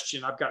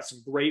question, I've got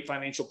some great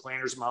financial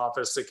planners in my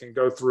office that can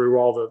go through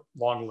all the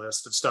long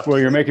list of stuff. Well,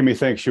 you're making me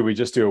think, should we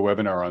just do a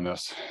webinar on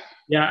this?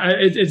 Yeah,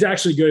 it's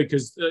actually good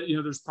because,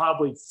 there's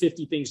probably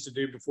 50 things to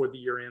do before the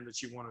year end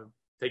that you want to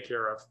take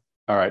care of.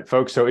 All right,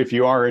 folks. So if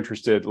you are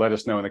interested, let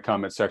us know in the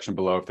comment section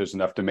below. If there's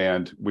enough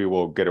demand, we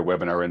will get a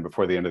webinar in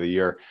before the end of the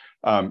year.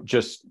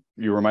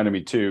 You reminded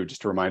me too,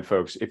 just to remind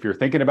folks, if you're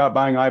thinking about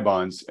buying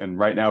I-bonds, and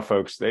right now,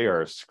 folks, they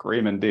are a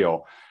screaming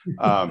deal,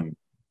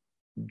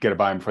 get to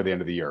buy them for the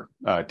end of the year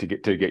to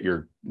get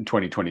your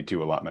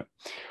 2022 allotment.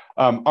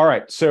 All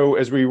right. So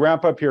as we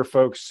wrap up here,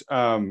 folks,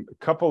 a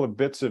couple of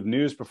bits of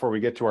news before we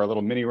get to our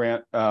little mini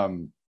rant.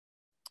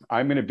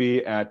 I'm going to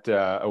be at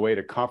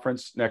a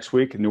conference next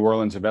week, New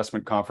Orleans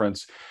Investment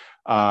Conference.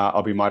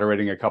 I'll be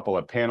moderating a couple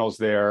of panels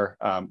there.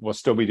 We'll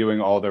still be doing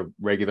all the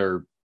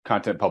regular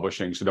content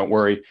publishing, so don't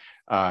worry.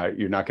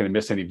 You're not going to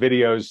miss any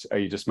videos.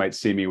 You just might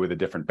see me with a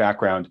different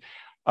background.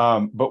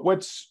 But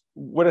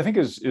what I think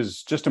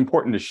is just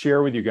important to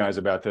share with you guys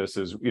about this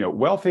is,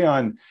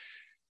 Wealthion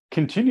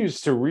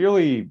continues to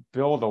really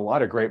build a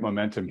lot of great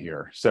momentum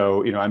here.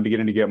 So, I'm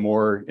beginning to get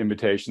more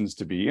invitations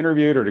to be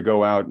interviewed or to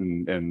go out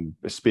and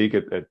speak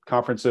at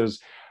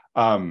conferences.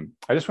 I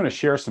just want to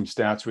share some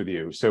stats with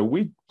you. So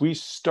we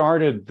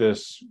started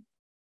this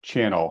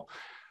channel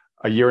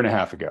a year and a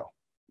half ago,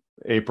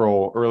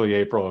 early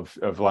April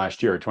of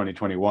last year,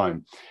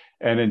 2021.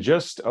 And in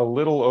just a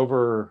little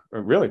over,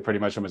 really pretty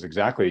much almost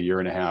exactly a year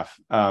and a half,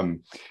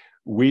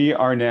 we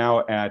are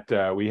now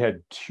at, we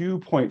had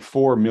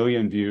 2.4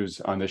 million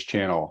views on this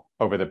channel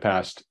over the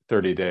past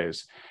 30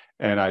 days.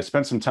 And I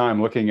spent some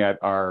time looking at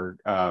our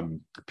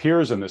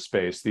peers in this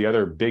space, the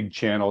other big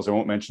channels. I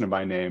won't mention them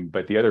by name,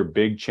 but the other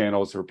big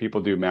channels where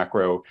people do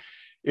macro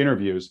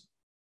interviews.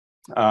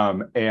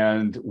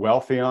 And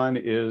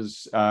Wealthion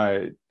is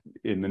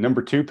in the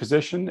number 2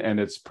 position, and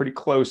it's pretty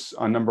close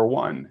on number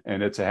 1.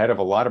 And it's ahead of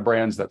a lot of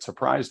brands that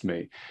surprised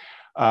me.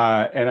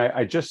 And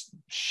I just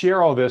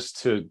share all this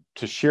to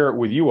share it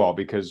with you all,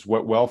 because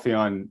what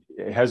Wealthion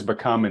has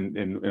become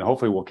and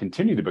hopefully will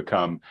continue to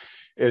become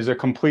is a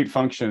complete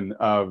function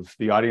of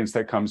the audience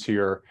that comes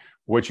here,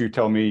 what you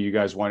tell me you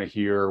guys want to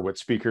hear, what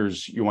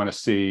speakers you want to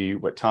see,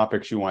 what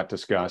topics you want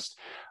discussed.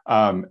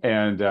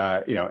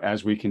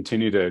 As we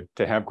continue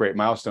to have great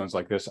milestones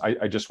like this,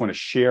 I just want to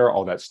share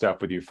all that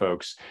stuff with you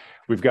folks.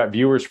 We've got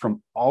viewers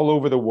from all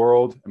over the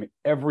world. I mean,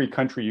 every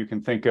country you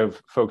can think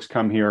of, folks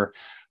come here.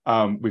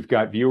 We've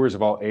got viewers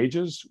of all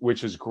ages,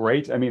 which is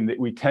great. I mean,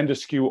 we tend to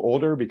skew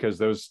older because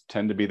those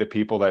tend to be the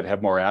people that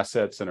have more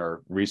assets and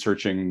are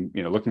researching,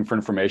 looking for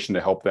information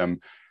to help them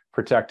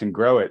protect and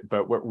grow it.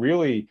 But what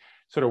really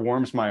sort of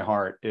warms my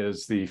heart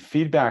is the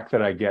feedback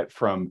that I get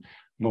from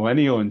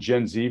Millennial and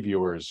Gen Z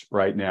viewers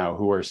right now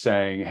who are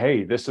saying,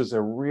 hey, this is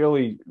a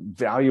really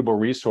valuable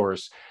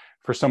resource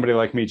for somebody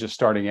like me just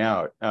starting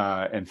out.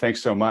 And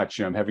thanks so much.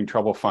 I'm having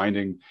trouble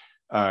finding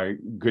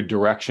good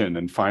direction.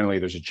 And finally,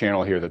 there's a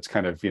channel here that's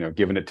kind of,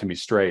 giving it to me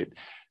straight.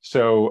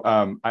 So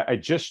I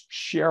just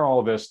share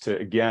all this to,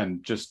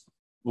 again, just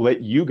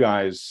let you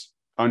guys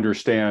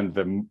understand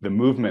the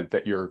movement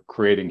that you're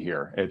creating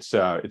here.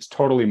 It's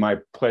totally my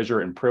pleasure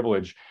and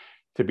privilege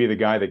to be the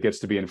guy that gets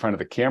to be in front of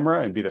the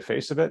camera and be the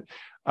face of it.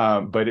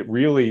 But it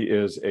really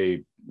is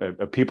a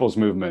people's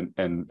movement.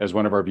 And as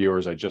one of our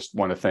viewers, I just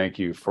want to thank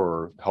you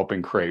for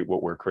helping create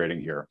what we're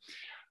creating here.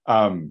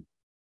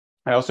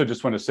 I also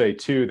just want to say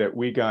too that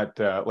we got,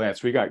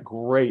 Lance, we got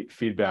great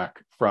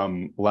feedback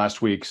from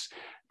last week's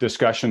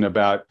discussion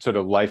about sort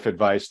of life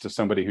advice to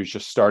somebody who's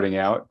just starting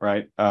out,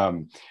 right? I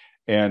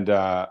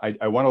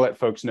want to let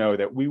folks know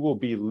that we will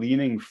be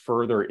leaning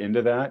further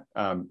into that.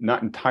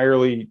 Not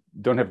entirely,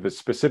 don't have the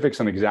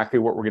specifics on exactly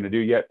what we're going to do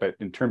yet, but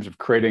in terms of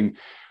creating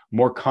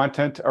more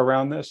content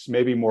around this,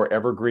 maybe more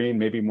evergreen,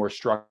 maybe more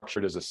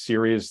structured as a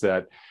series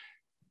that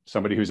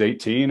somebody who's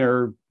 18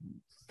 or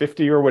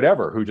 50 or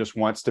whatever, who just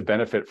wants to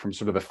benefit from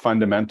sort of the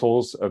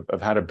fundamentals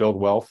of how to build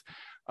wealth.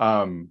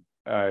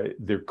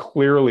 There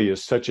clearly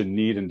is such a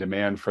need and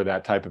demand for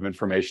that type of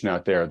information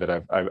out there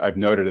that I've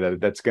noted that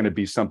that's going to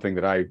be something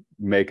that I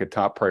make a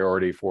top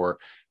priority for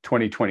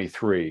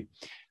 2023.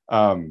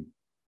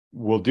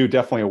 We'll do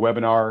definitely a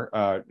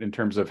webinar in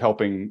terms of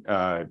helping,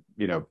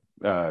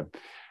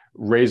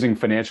 raising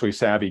financially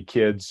savvy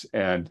kids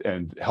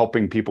and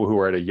helping people who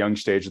are at a young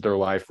stage of their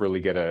life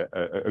really get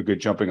a good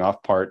jumping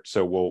off part.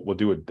 So we'll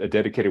do a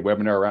dedicated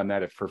webinar around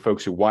that for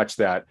folks who watch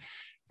that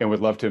and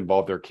would love to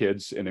involve their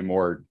kids in a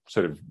more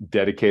sort of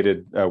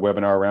dedicated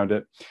webinar around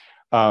it.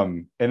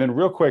 And then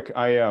real quick,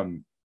 I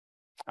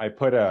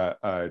put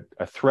a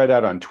thread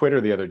out on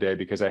Twitter the other day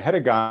because I had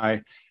a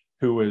guy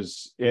who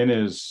was in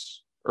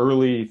his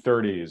early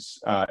 30s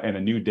and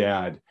a new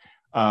dad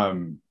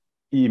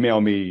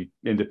email me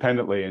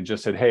independently and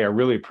just said, "Hey, I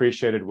really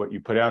appreciated what you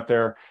put out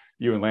there.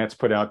 You and Lance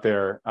put out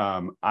there.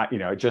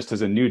 Just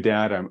as a new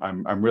dad,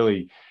 I'm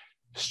really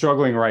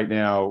struggling right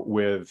now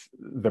with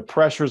the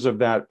pressures of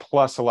that,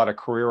 plus a lot of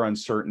career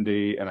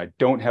uncertainty, and I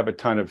don't have a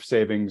ton of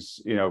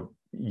savings,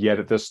 yet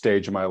at this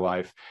stage of my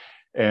life,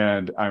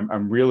 and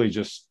I'm really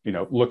just,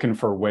 looking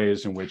for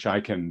ways in which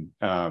I can,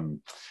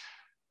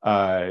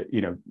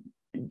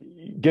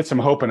 get some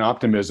hope and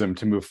optimism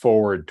to move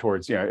forward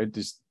towards, it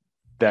just."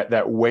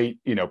 That weight,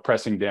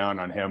 pressing down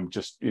on him,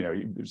 just,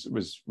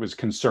 was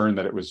concerned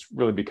that it was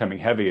really becoming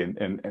heavy.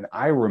 And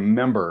I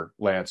remember,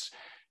 Lance,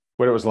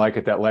 what it was like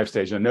at that life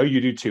stage. And I know you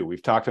do too.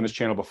 We've talked on this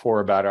channel before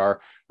about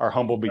our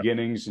humble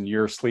beginnings, and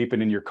you're sleeping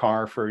in your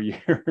car for a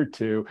year or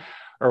two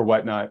or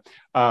whatnot.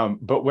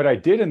 But what I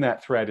did in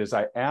that thread is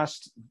I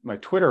asked my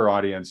Twitter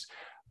audience,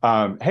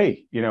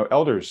 hey,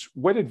 elders,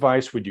 what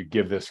advice would you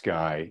give this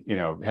guy,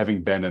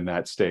 having been in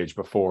that stage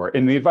before?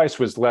 And the advice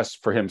was less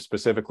for him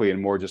specifically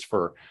and more just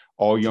for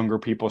all younger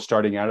people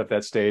starting out at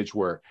that stage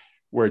where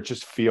it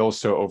just feels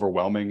so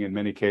overwhelming in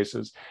many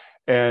cases.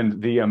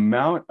 And the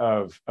amount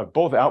of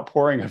both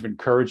outpouring of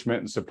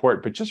encouragement and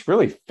support, but just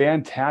really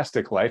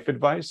fantastic life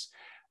advice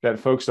that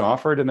folks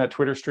offered in that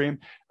Twitter stream.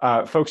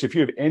 Folks, if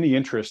you have any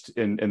interest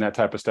in that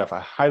type of stuff, I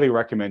highly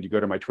recommend you go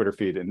to my Twitter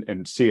feed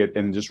and see it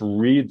and just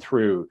read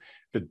through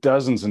the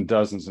dozens and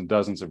dozens and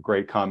dozens of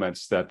great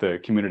comments that the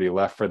community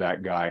left for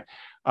that guy.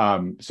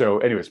 So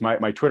anyways,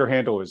 my Twitter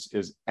handle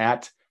is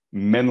at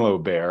Menlo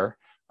Bear.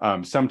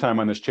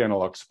 Sometime on this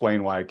channel, I'll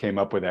explain why I came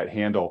up with that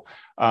handle.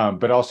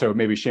 But also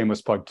maybe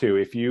shameless plug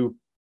too.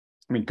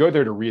 Go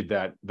there to read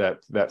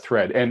that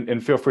thread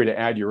and feel free to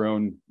add your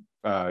own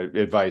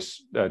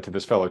advice to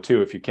this fellow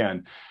too, if you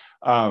can.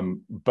 I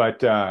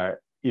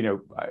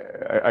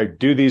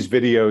do these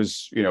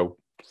videos,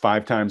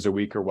 5 times a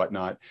week or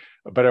whatnot,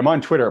 but I'm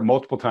on Twitter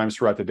multiple times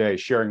throughout the day,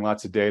 sharing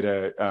lots of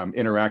data,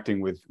 interacting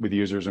with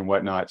users and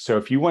whatnot. So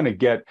if you want to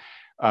get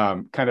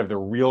kind of the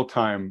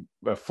real-time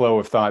flow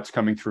of thoughts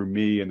coming through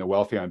me and the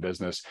Wealthion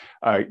business,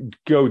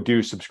 go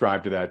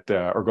subscribe to that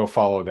or go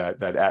follow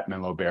that at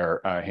Menlo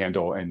Bear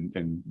handle,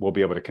 and we'll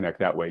be able to connect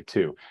that way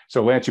too.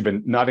 So Lance, you've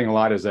been nodding a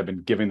lot as I've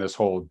been giving this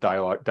whole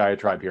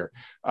diatribe here.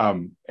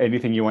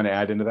 Anything you want to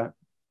add into that?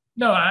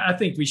 No, I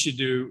think we should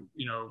do,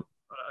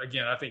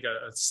 again, I think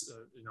a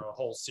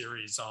whole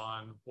series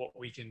on what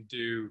we can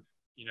do,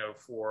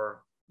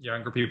 for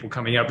younger people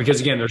coming up,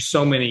 because again, there's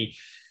so many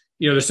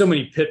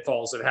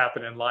pitfalls that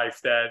happen in life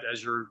that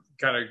as you're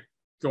kind of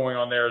going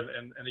on there,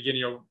 and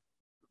again,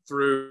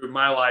 through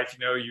my life,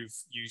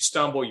 you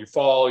stumble, you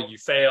fall, you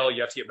fail,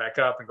 you have to get back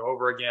up and go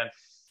over again.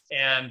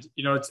 And,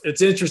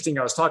 it's interesting.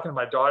 I was talking to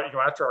my daughter,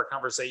 after our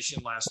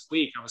conversation last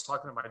week, I was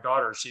talking to my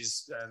daughter,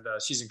 she's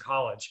in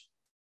college,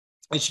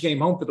 and she came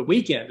home for the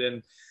weekend,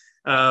 and,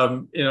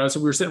 so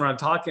we were sitting around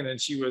talking, and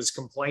she was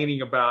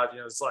complaining about,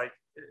 it's like,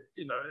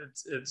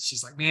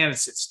 she's like, man,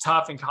 it's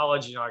tough in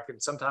college.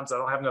 Sometimes I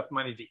don't have enough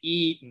money to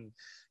eat, and,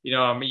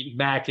 I'm eating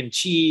mac and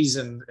cheese.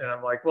 And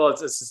I'm like, well,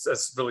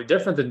 that's really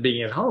different than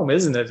being at home,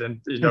 isn't it?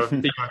 And, being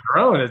on your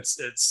own, it's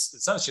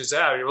not just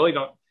that. You really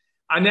don't,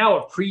 I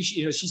now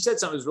appreciate, she said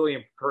something that was really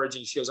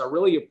encouraging. She goes, I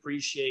really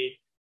appreciate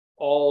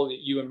all that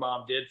you and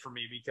Mom did for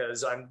me,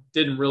 because I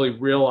didn't really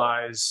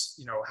realize,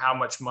 how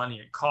much money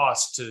it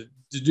costs to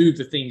do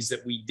the things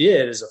that we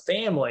did as a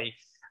family.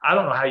 I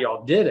don't know how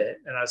y'all did it.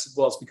 And I said,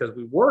 well, it's because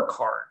we work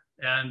hard.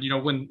 And,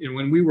 when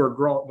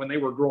they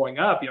were growing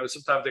up,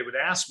 sometimes they would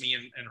ask me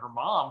and her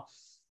mom,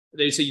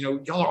 they say,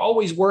 y'all are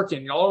always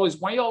working.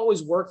 Why y'all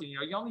always working?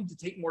 Y'all need to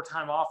take more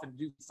time off and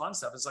do fun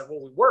stuff. It's like,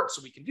 well, we work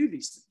so we can do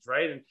these things,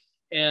 right?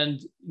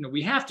 And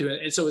we have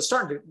to. And so it's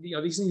starting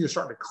to, these things are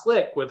starting to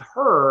click with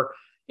her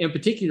in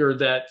particular,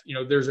 that,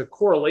 there's a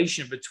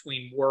correlation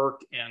between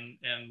work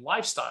and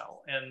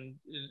lifestyle, and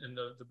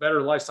the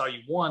better lifestyle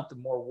you want, the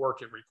more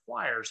work it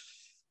requires.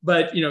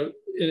 But,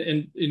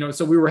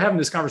 so we were having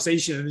this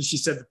conversation, and then she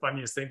said the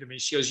funniest thing to me.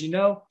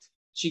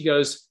 She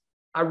goes,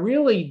 I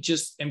really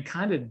just am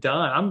kind of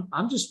done.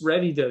 I'm just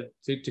ready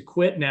to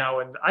quit now,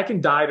 and I can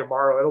die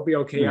tomorrow. It'll be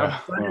okay. Yeah.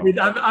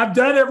 I've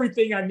done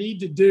everything I need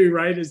to do.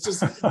 Right. It's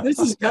just, this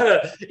is kind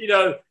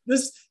of,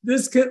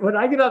 this could, when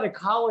I get out of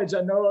college,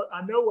 I know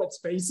what's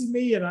facing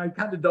me, and I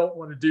kind of don't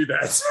want to do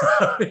that.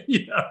 So,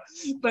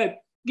 but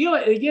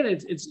again,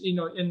 it's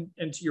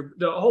and to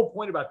the whole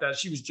point about that,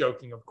 she was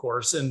joking, of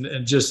course,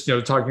 and just,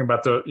 talking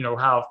about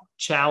how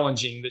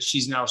challenging that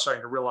she's now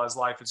starting to realize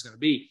life is going to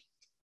be.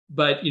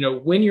 But,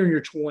 when you're in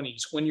your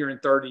 20s, when you're in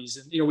 30s,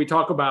 and, we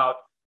talk about,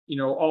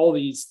 all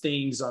these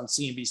things on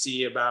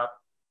CNBC about,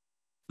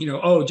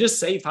 just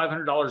save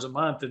 $500 a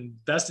month and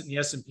invest it in the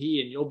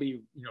S&P and you'll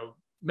be,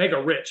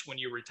 mega rich when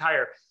you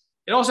retire.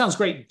 It all sounds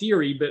great in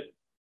theory, but,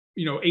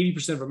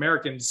 80% of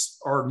Americans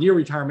are near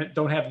retirement,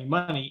 don't have any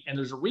money. And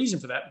there's a reason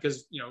for that,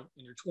 because,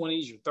 in your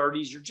 20s, your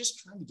 30s, you're just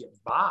trying to get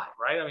by,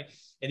 right? I mean,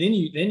 and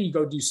then you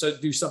go do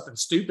something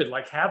stupid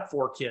like have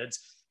 4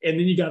 kids. And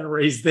then you got to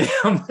raise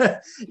them, then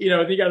you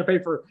got to pay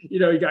for, you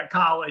got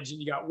college, and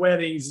you got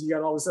weddings, and you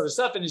got all this other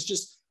stuff. And it's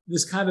just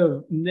this kind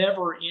of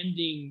never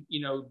ending,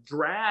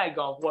 drag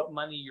on what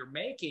money you're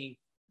making,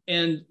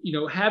 and,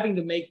 having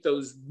to make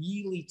those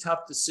really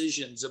tough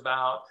decisions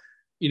about,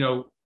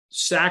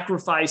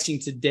 sacrificing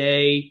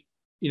today,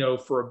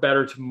 for a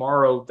better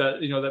tomorrow.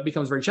 That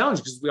becomes very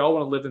challenging, because we all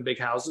want to live in big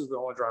houses. We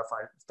all want to drive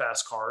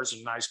fast cars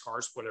and nice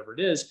cars, whatever it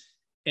is.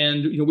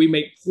 And, we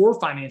make poor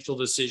financial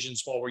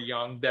decisions while we're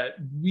young that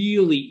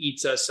really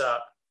eats us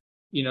up,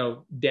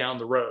 down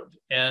the road.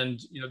 And,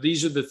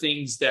 these are the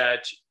things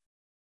that,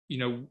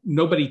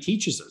 nobody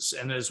teaches us.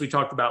 And as we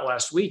talked about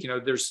last week,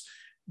 there's,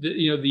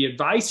 the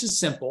advice is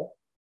simple.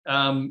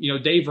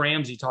 Dave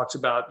Ramsey talks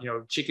about,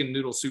 chicken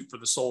noodle soup for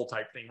the soul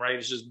type thing, right?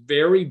 It's just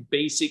very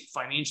basic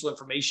financial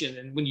information.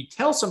 And when you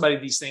tell somebody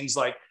these things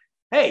like,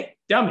 hey,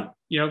 dummy,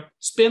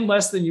 spend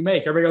less than you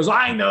make, everybody goes,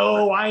 I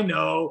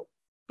know.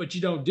 But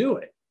you don't do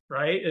it,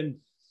 right? And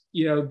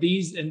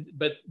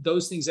but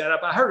those things add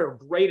up. I heard a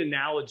great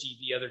analogy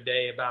the other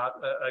day about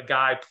a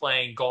guy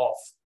playing golf,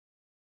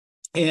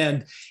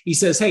 and he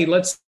says, "Hey,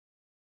 let's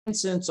 10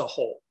 cents a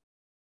hole."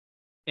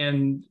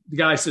 And the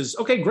guy says,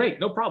 "Okay, great,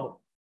 no problem.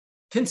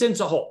 10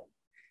 cents a hole."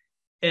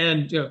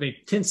 And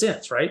 10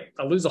 cents, right?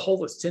 I lose a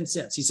hole, it's 10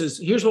 cents. He says,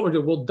 "Here's what we're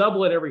doing. We'll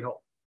double it every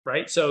hole,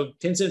 right? So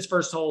 10 cents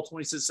first hole,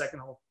 20 cents second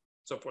hole,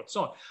 so forth,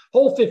 so on.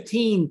 Hole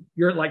 15,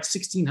 you're at like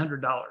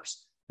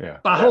 $1,600. Yeah.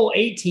 By hole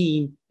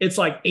 18, it's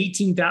like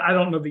 18,000. I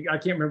don't know I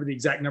can't remember the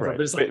exact number, right.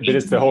 But it's like, but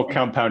it's the whole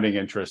compounding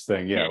interest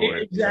thing. Yeah.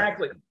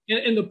 Exactly.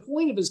 And the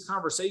point of his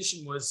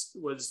conversation was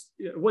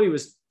what he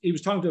was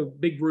talking to a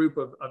big group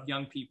of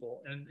young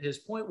people. And his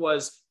point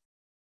was,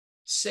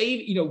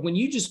 save, when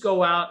you just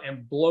go out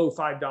and blow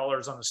 $5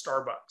 on a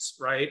Starbucks,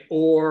 right?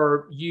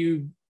 Or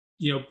you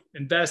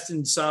invest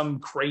in some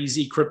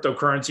crazy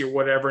cryptocurrency or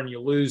whatever, and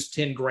you lose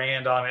 10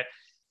 grand on it.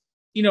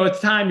 At the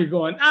time you're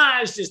going,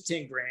 it's just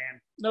 10 grand.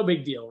 No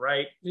big deal,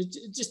 right? It's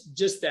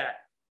just that.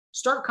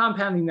 Start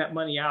compounding that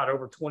money out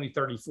over 20,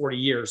 30, 40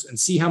 years and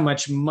see how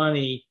much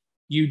money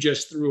you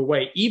just threw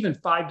away. Even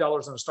 $5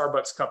 on a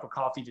Starbucks cup of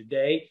coffee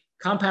today,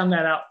 compound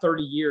that out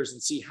 30 years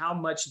and see how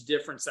much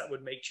difference that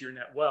would make to your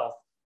net wealth.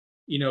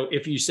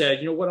 If you said,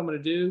 what I'm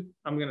going to do?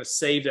 I'm going to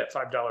save that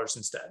 $5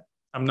 instead.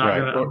 I'm not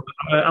going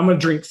to, I'm going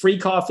to drink free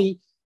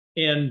coffee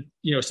and,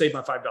 save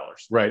my $5.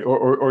 Right.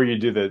 Or you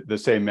do the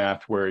same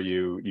math where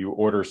you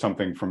order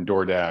something from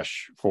DoorDash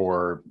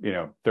for,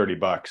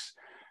 $30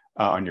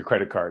 on your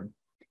credit card.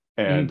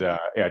 And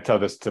I tell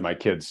this to my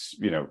kids,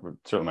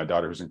 certainly my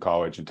daughter who's in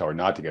college, and tell her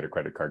not to get a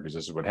credit card, because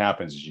this is what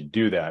happens is you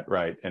do that.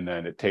 Right. And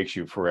then it takes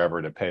you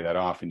forever to pay that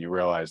off. And you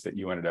realize that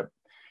you ended up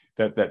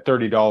that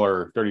 $30,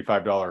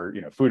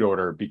 $35, food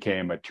order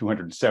became a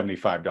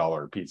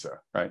 $275 pizza.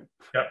 Right.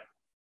 Yep.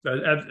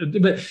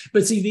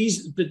 But see,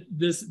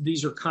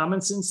 these are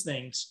common sense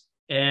things,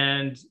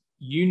 and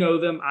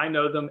them, I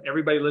know them,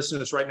 everybody listening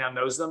to us right now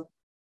knows them,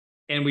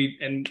 and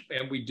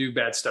we do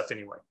bad stuff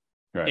anyway.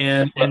 Right.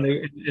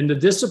 And the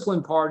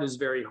discipline part is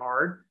very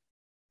hard,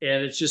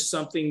 and it's just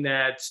something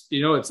that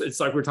it's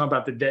like we we're talking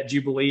about the debt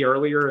jubilee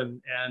earlier,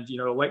 and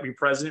elect me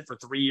president for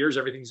 3 years,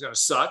 everything's going to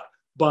suck,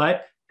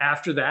 but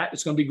after that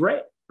it's going to be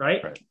great,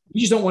 right?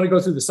 You just don't want to go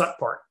through the suck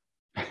part.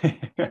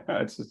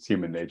 It's just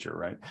human nature,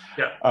 right?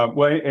 Yeah.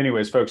 Well,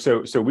 anyways, folks,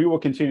 so we will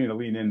continue to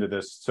lean into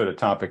this sort of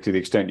topic to the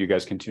extent you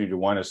guys continue to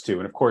want us to.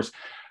 And of course,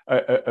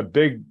 a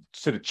big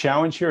sort of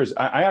challenge here is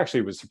I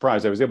actually was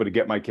surprised. I was able to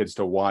get my kids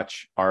to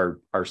watch our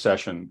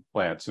session,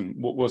 Lance, and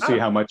we'll see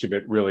how much of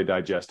it really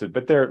digested.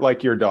 But they're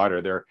like your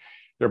daughter.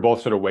 they're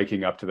both sort of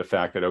waking up to the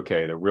fact that,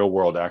 okay, the real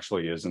world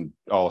actually isn't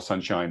all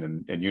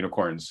sunshine and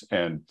unicorns,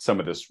 and some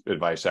of this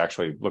advice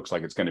actually looks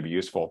like it's going to be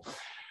useful.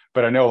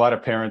 But I know a lot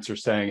of parents are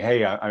saying,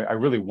 hey, I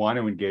really want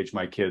to engage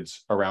my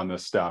kids around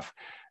this stuff,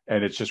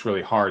 and it's just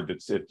really hard.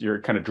 You're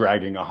kind of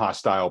dragging a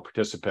hostile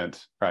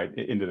participant, right,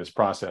 into this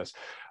process.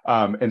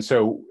 And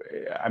so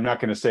I'm not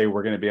going to say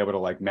we're going to be able to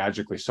like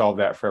magically solve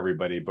that for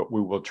everybody, but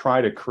we will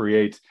try to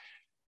create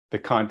the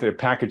content,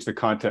 package the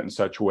content in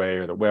such a way,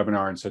 or the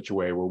webinar in such a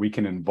way where we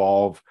can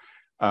involve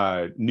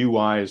new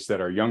eyes that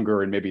are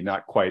younger and maybe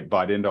not quite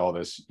bought into all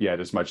this yet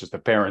as much as the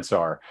parents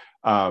are,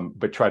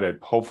 but try to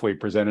hopefully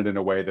present it in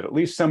a way that at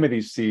least some of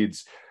these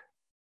seeds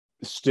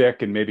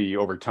stick and maybe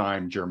over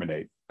time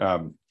germinate.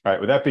 All right.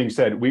 With that being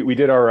said, we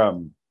did our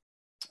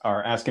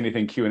Ask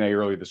Anything Q&A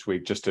early this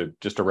week just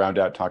to round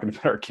out talking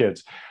about our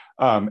kids.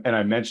 And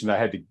I mentioned I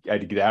had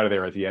to get out of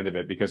there at the end of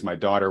it because my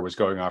daughter was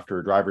going off to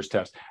her driver's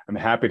test. I'm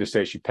happy to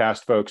say she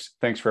passed, folks.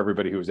 Thanks for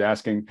everybody who was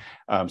asking.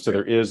 So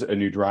there is a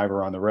new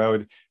driver on the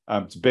road.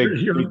 It's a big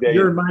day.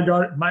 You're my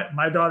daughter,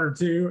 my daughter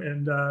too,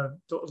 and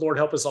Lord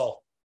help us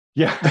all.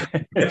 Yeah,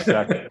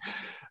 exactly.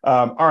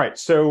 All right,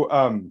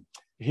 so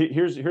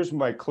here's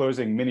my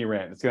closing mini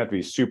rant. It's gonna have to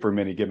be super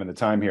mini given the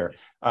time here.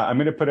 I'm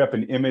gonna put up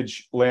an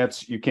image,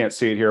 Lance. You can't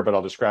see it here, but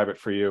I'll describe it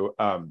for you.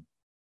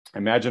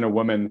 Imagine a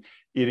woman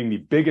eating the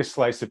biggest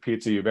slice of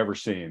pizza you've ever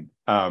seen.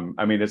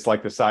 I mean, it's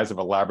like the size of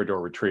a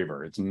Labrador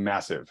Retriever. It's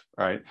massive,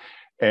 right?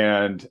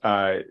 And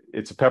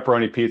it's a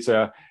pepperoni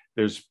pizza.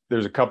 There's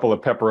a couple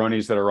of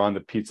pepperonis that are on the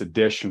pizza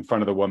dish in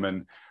front of the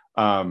woman.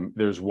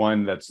 There's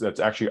one that's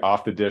actually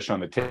off the dish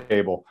on the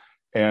table.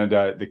 And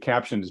the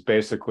caption is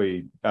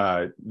basically,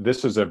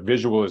 this is a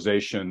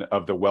visualization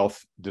of the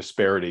wealth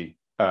disparity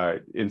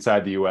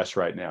inside the US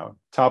right now.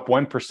 Top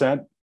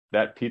 1%,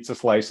 that pizza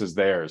slice is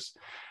theirs.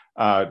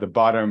 The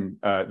bottom,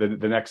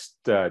 the next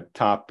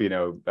top,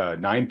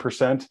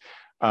 9%,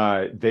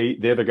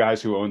 they're the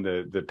guys who own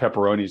the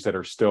pepperonis that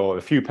are still,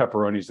 a few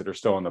pepperonis that are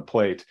still on the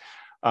plate.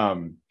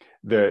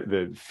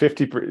 The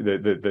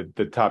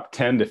top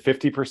 10 to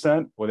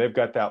 50%, well, they've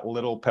got that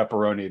little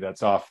pepperoni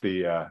that's off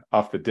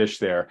the dish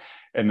there,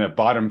 and the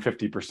bottom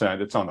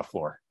 50%, it's on the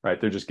floor,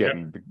 right? They're just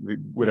getting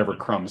whatever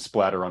crumbs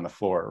splatter on the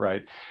floor,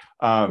 right?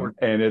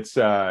 And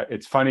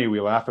it's funny,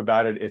 we laugh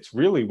about it. It's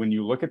really, when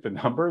you look at the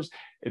numbers,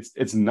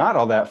 it's not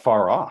all that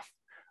far off,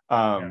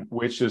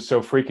 which is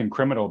so freaking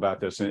criminal about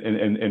this. And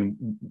the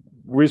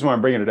reason why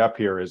I'm bringing it up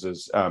here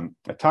is I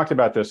talked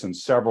about this in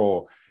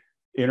several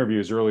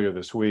interviews earlier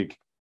this week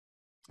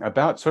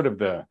about sort of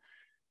the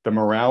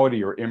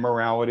morality or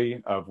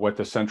immorality of what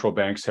the central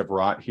banks have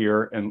wrought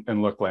here.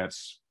 And look,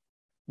 Lance,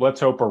 let's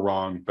hope we're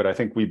wrong, but I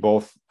think we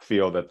both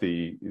feel that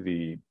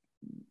the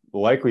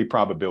likely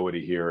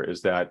probability here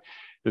is that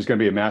there's going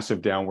to be a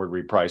massive downward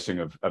repricing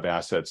of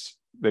assets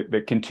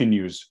that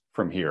continues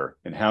from here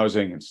in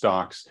housing and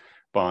stocks,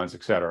 bonds,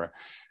 et cetera.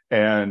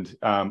 And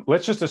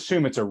let's just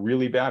assume it's a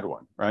really bad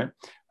one, right?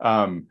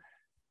 No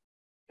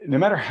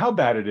matter how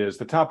bad it is,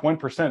 the top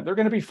 1%, they're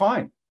going to be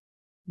fine.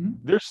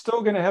 They're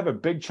still going to have a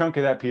big chunk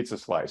of that pizza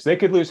slice. They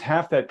could lose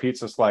half that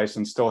pizza slice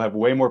and still have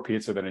way more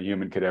pizza than a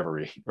human could ever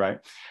eat, right?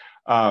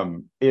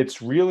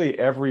 It's really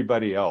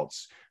everybody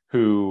else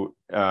who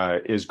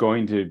is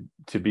going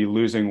to be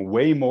losing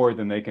way more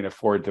than they can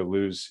afford to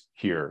lose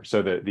here.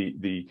 So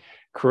the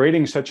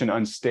creating such an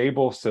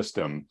unstable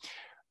system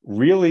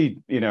really,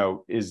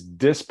 is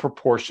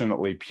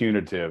disproportionately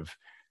punitive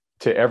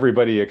to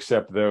everybody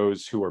except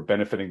those who are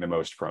benefiting the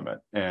most from it.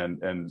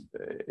 And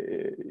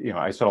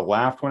I sort of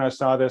laughed when I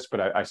saw this,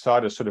 but I saw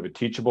it as sort of a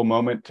teachable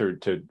moment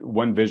to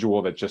one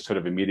visual that just sort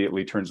of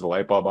immediately turns the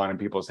light bulb on in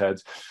people's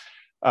heads.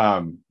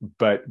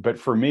 But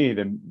for me,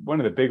 one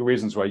of the big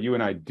reasons why you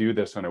and I do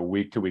this on a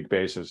week-to-week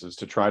basis is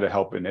to try to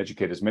help and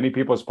educate as many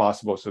people as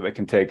possible so they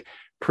can take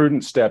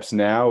prudent steps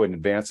now in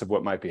advance of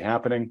what might be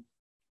happening.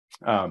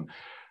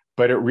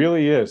 But it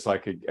really is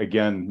like,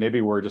 again, maybe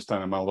we're just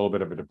on a little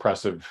bit of a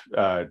depressive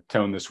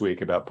tone this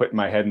week about putting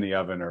my head in the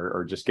oven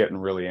or just getting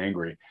really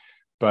angry.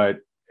 But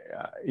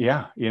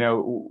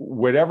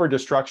whatever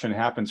destruction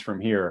happens from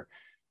here,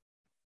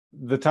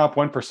 the top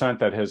 1%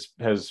 that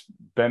has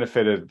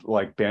benefited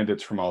like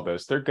bandits from all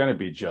this, they're going to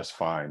be just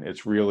fine.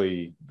 It's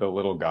really the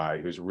little guy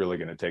who's really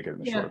going to take it in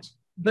the shorts.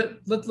 But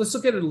let's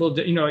look at it a little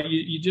bit.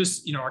 You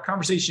just, our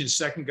conversation a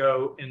second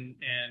ago and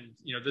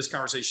this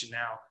conversation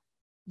now,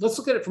 let's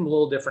look at it from a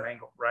little different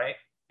angle, right?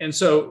 And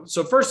so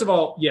first of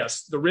all,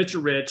 yes, the rich are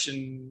rich,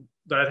 and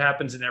that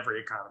happens in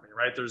every economy,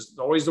 right? There's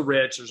always the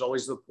rich, there's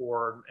always the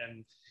poor,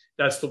 and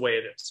that's the way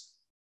it is.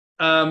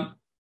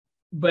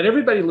 But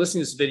everybody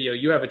listening to this video,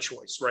 you have a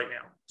choice right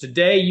now.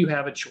 Today, you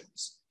have a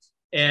choice.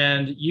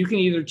 And you can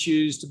either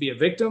choose to be a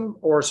victim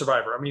or a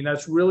survivor. I mean,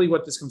 that's really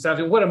what this comes down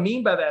to. And what I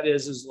mean by that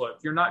is look,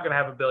 you're not going to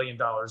have $1 billion.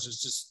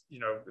 It's just,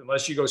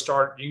 unless you go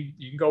start,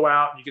 you can go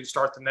out and you can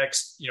start the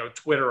next,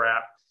 Twitter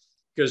app,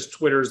 because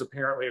Twitter is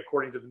apparently,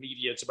 according to the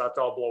media, it's about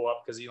to all blow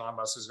up because Elon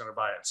Musk is going to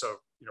buy it. So,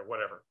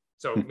 whatever.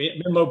 So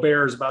Menlo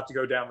Bear is about to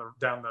go down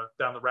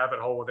the rabbit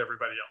hole with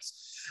everybody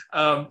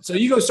else. So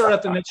you go start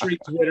up the Net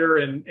Street Twitter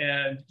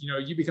and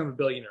you become a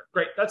billionaire.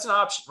 Great, that's an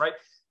option, right?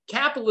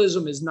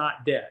 Capitalism is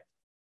not dead,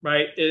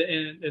 right?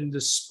 And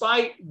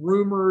despite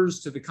rumors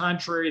to the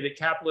contrary that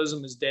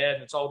capitalism is dead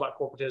and it's all about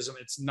corporatism,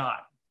 it's not.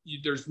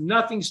 There's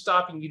nothing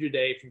stopping you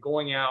today from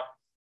going out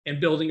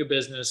and building a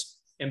business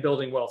and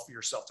building wealth for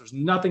yourself. There's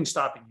nothing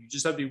stopping you. You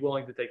just have to be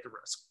willing to take the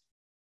risk.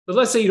 But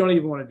let's say you don't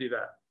even want to do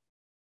that.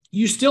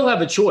 You still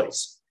have a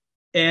choice.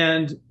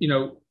 And,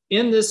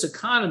 in this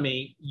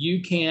economy,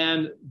 you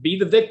can be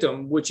the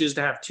victim, which is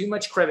to have too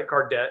much credit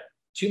card debt,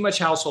 too much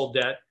household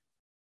debt,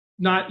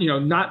 not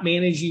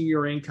managing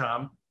your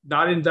income,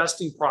 not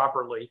investing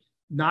properly,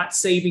 not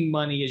saving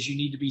money as you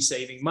need to be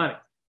saving money.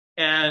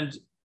 And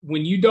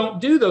when you don't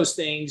do those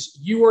things,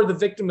 you are the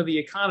victim of the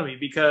economy,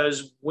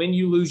 because when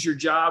you lose your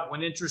job,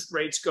 when interest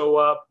rates go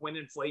up, when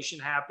inflation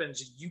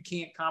happens, you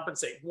can't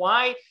compensate.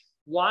 Why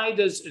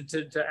does,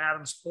 to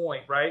Adam's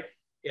point, right?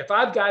 If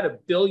I've got $1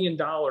 billion,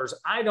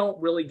 I don't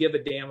really give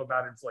a damn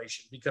about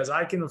inflation, because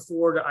I can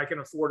afford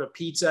a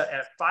pizza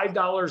at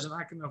 $5 and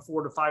I can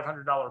afford a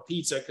 $500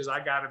 pizza because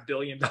I got $1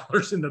 billion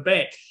in the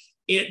bank.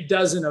 It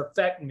doesn't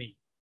affect me.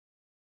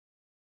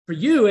 For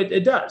you,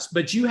 it does,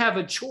 but you have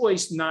a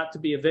choice not to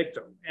be a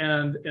victim.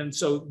 And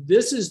so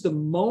this is the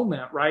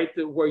moment, right,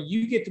 where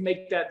you get to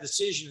make that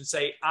decision and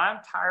say, I'm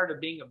tired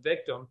of being a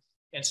victim,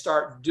 and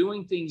start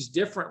doing things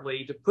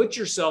differently to put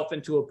yourself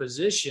into a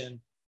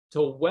position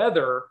to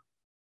weather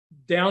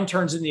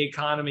downturns in the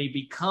economy,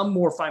 become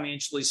more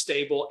financially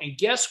stable. And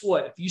guess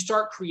what? If you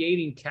start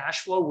creating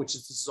cash flow, which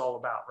this is all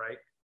about, right?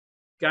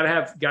 You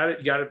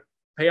got to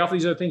pay off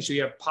these other things so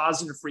you have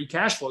positive free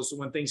cash flow. So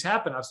when things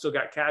happen, I've still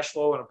got cash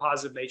flow and a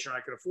positive nature, and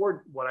I can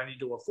afford what I need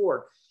to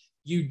afford.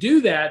 You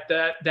do that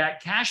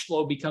cash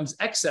flow becomes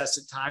excess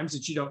at times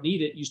that you don't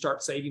need it. You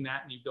start saving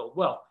that and you build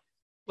wealth.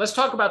 Let's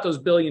talk about those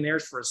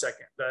billionaires for a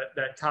second,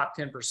 that top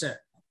 10%.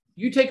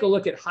 You take a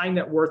look at high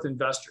net worth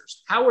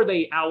investors. How are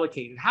they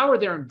allocated? How are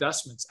their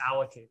investments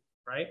allocated,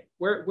 right?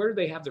 Where do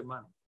they have their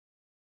money?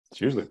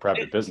 It's usually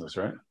private business,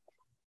 right?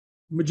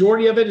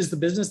 Majority of it is the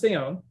business they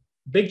own.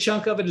 Big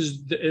chunk of it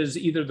is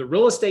either the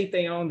real estate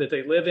they own that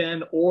they live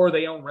in, or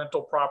they own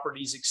rental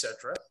properties,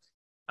 etc.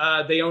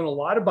 They own a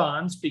lot of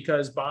bonds,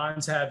 because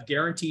bonds have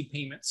guaranteed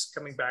payments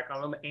coming back on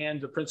them, and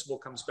the principal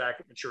comes back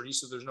at maturity,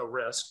 so there's no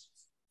risk.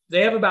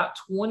 They have about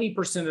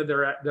 20%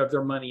 of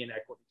their money in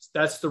equities.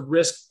 That's the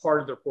risk part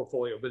of their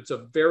portfolio, but it's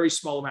a very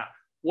small amount.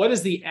 What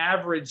does the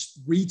average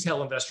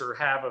retail investor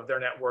have of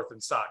their net worth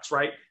in stocks,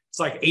 right? It's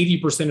like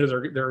 80%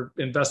 of their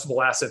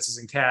investable assets is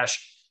in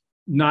cash,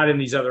 not in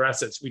these other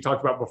assets. We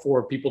talked about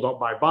before, people don't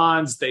buy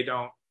bonds. They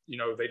don't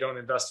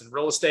invest in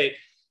real estate.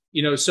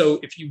 So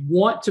if you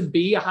want to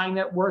be a high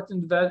net worth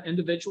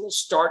individual,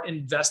 start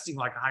investing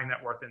like a high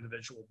net worth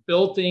individual.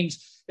 Build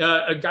things.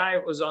 A guy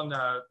was on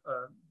the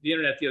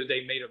internet the other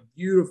day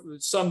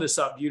summed this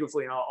up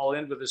beautifully, and I'll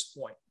end with this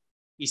point.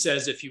 He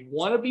says, if you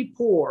want to be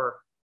poor,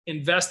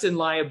 invest in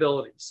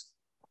liabilities.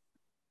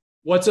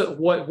 What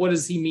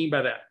does he mean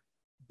by that?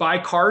 Buy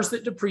cars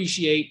that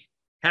depreciate,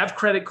 have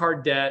credit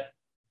card debt,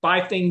 buy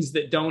things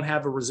that don't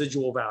have a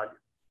residual value.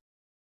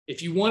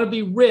 If you want to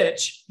be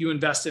rich, you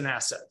invest in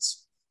assets.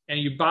 And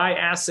you buy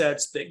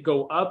assets that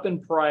go up in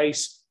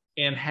price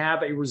and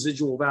have a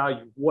residual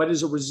value. What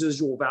is a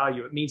residual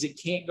value? It means it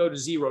can't go to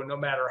zero no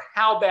matter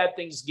how bad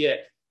things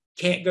get.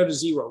 Can't go to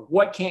zero.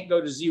 What can't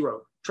go to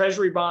zero?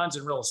 Treasury bonds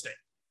and real estate.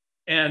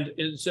 And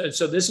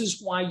so this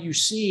is why you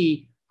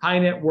see high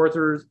net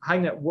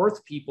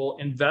worth people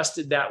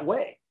invested that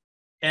way.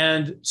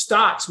 And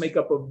stocks make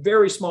up a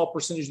very small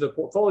percentage of the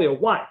portfolio.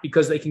 Why?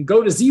 Because they can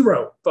go to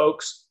zero,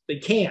 folks. They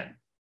can,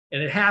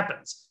 and it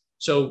happens.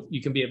 So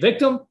you can be a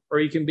victim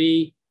or you can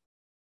be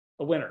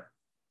a winner.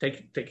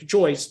 Take your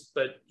choice,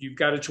 but you've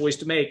got a choice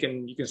to make,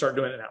 and you can start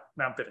doing it now.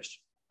 Now I'm finished.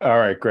 All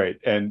right, great.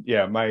 And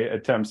yeah, my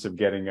attempts of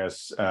getting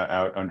us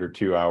out under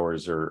 2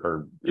 hours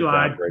are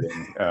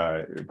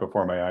evaporating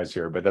before my eyes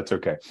here, but that's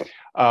okay.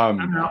 I'm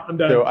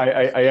done. So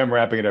I am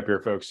wrapping it up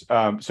here, folks.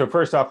 So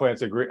first off,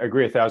 Lance, agree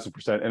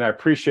 1,000%, and I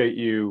appreciate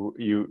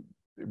you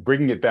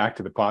bringing it back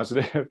to the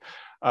positive.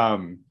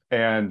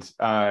 And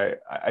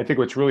I think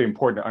what's really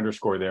important to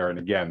underscore there, and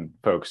again,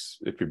 folks,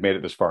 if you've made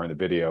it this far in the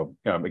video,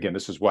 again,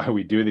 this is why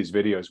we do these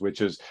videos, which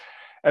is,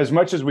 as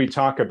much as we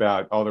talk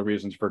about all the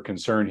reasons for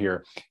concern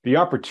here, the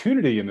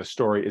opportunity in the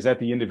story is at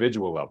the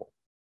individual level,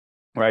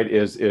 right?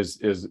 Is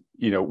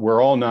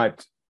we're all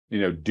not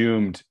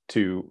doomed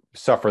to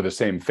suffer the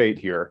same fate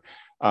here,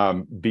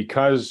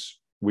 because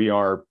we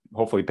are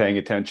hopefully paying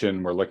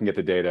attention, we're looking at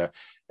the data,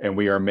 and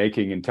we are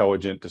making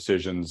intelligent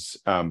decisions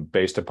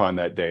based upon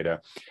that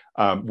data.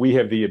 We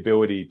have the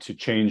ability to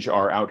change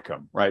our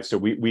outcome, right? So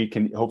we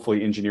can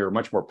hopefully engineer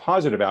much more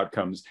positive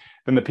outcomes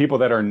than the people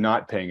that are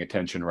not paying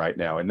attention right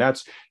now. And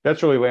that's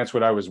really, Lance,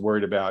 what I was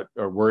worrying about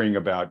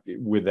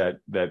with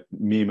that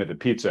meme of the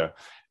pizza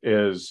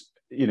is,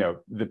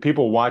 the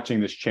people watching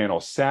this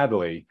channel,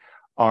 sadly,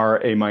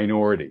 are a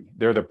minority.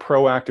 They're the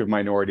proactive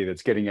minority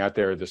that's getting out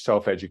there to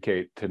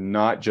self-educate, to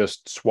not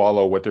just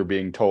swallow what they're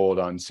being told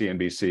on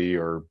CNBC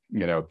or,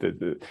 you know,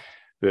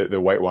 the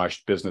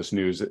whitewashed business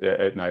news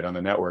at night on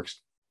the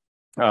networks.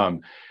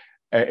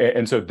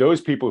 And so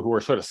those people who are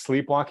sort of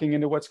sleepwalking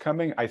into what's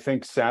coming, I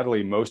think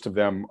sadly, most of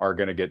them are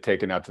going to get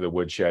taken out to the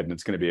woodshed, and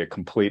it's going to be a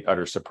complete,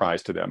 utter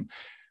surprise to them.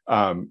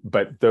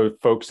 But the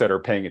folks that are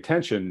paying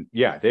attention,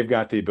 yeah, they've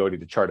got the ability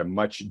to chart a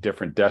much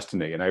different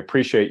destiny. And I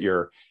appreciate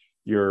your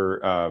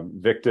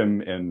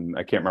victim, and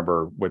I can't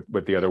remember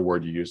what the other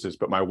word you used is,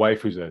 but my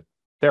wife, who's a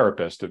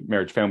therapist, a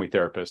marriage family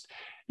therapist,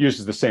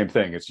 uses the same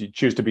thing. It's you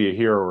choose to be a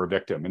hero or a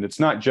victim. And it's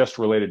not just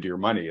related to your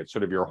money. It's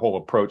sort of your whole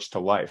approach to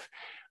life.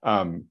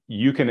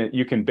 You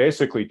can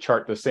basically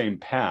chart the same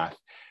path,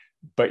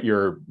 but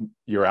your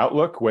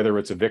outlook, whether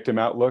it's a victim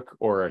outlook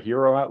or a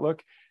hero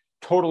outlook,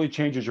 totally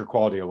changes your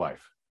quality of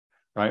life,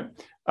 right?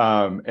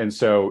 And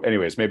so,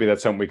 anyways, maybe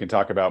that's something we can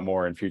talk about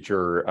more in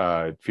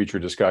future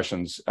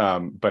discussions.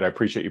 But I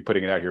appreciate you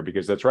putting it out here,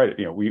 because that's right.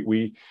 You know,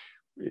 we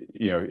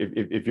you know,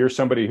 if you're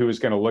somebody who is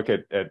going to look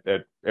at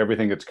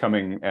everything that's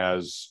coming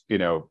as, you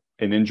know,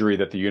 an injury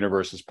that the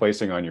universe is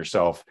placing on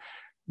yourself,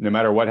 no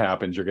matter what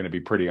happens, you're going to be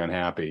pretty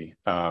unhappy.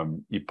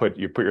 You put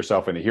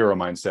yourself in a hero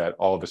mindset,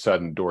 all of a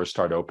sudden doors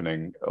start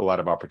opening, a lot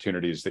of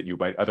opportunities that you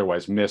might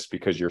otherwise miss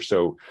because you're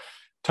so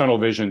tunnel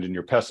visioned in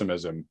your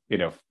pessimism. You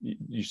know,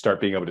 you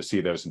start being able to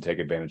see those and take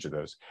advantage of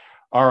those.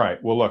 All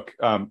right. Well, look,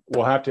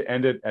 we'll have to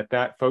end it at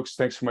that, folks.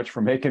 Thanks so much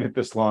for making it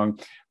this long.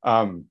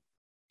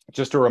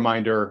 Just a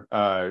reminder,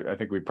 I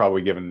think we've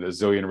probably given a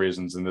zillion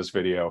reasons in this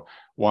video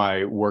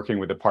why working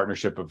with a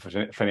partnership of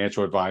a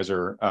financial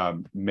advisor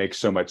makes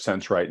so much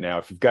sense right now.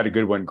 If you've got a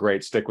good one,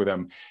 great, stick with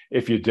them.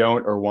 If you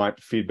don't, or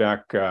want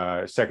feedback,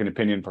 second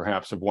opinion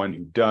perhaps of one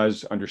who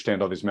does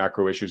understand all these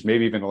macro issues,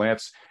 maybe even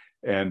Lance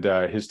and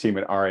his team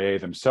at RIA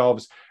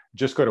themselves,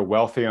 just go to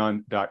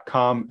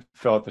wealthion.com,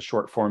 fill out the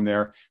short form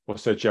there. We'll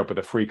set you up with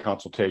a free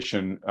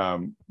consultation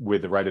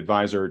with the right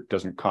advisor. It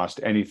doesn't cost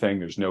anything.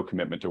 There's no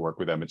commitment to work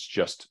with them. It's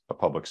just a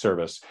public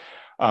service.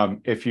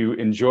 If you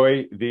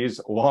enjoy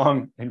these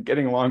long and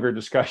getting longer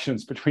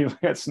discussions between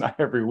Lance and I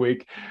every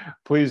week,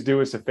 please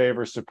do us a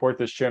favor, support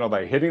this channel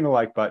by hitting the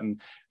like button,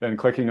 then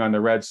clicking on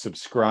the red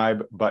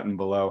subscribe button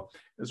below,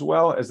 as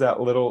well as that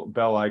little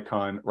bell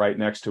icon right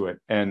next to it.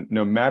 And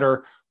no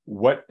matter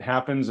what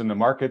happens in the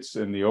markets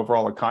and the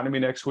overall economy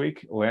next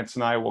week, Lance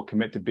and I will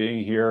commit to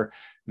being here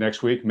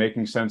next week,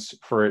 making sense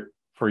for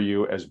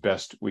you as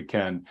best we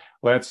can.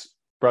 Lance,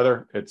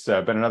 brother, it's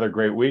been another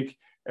great week.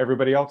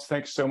 Everybody else,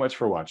 thanks so much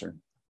for watching.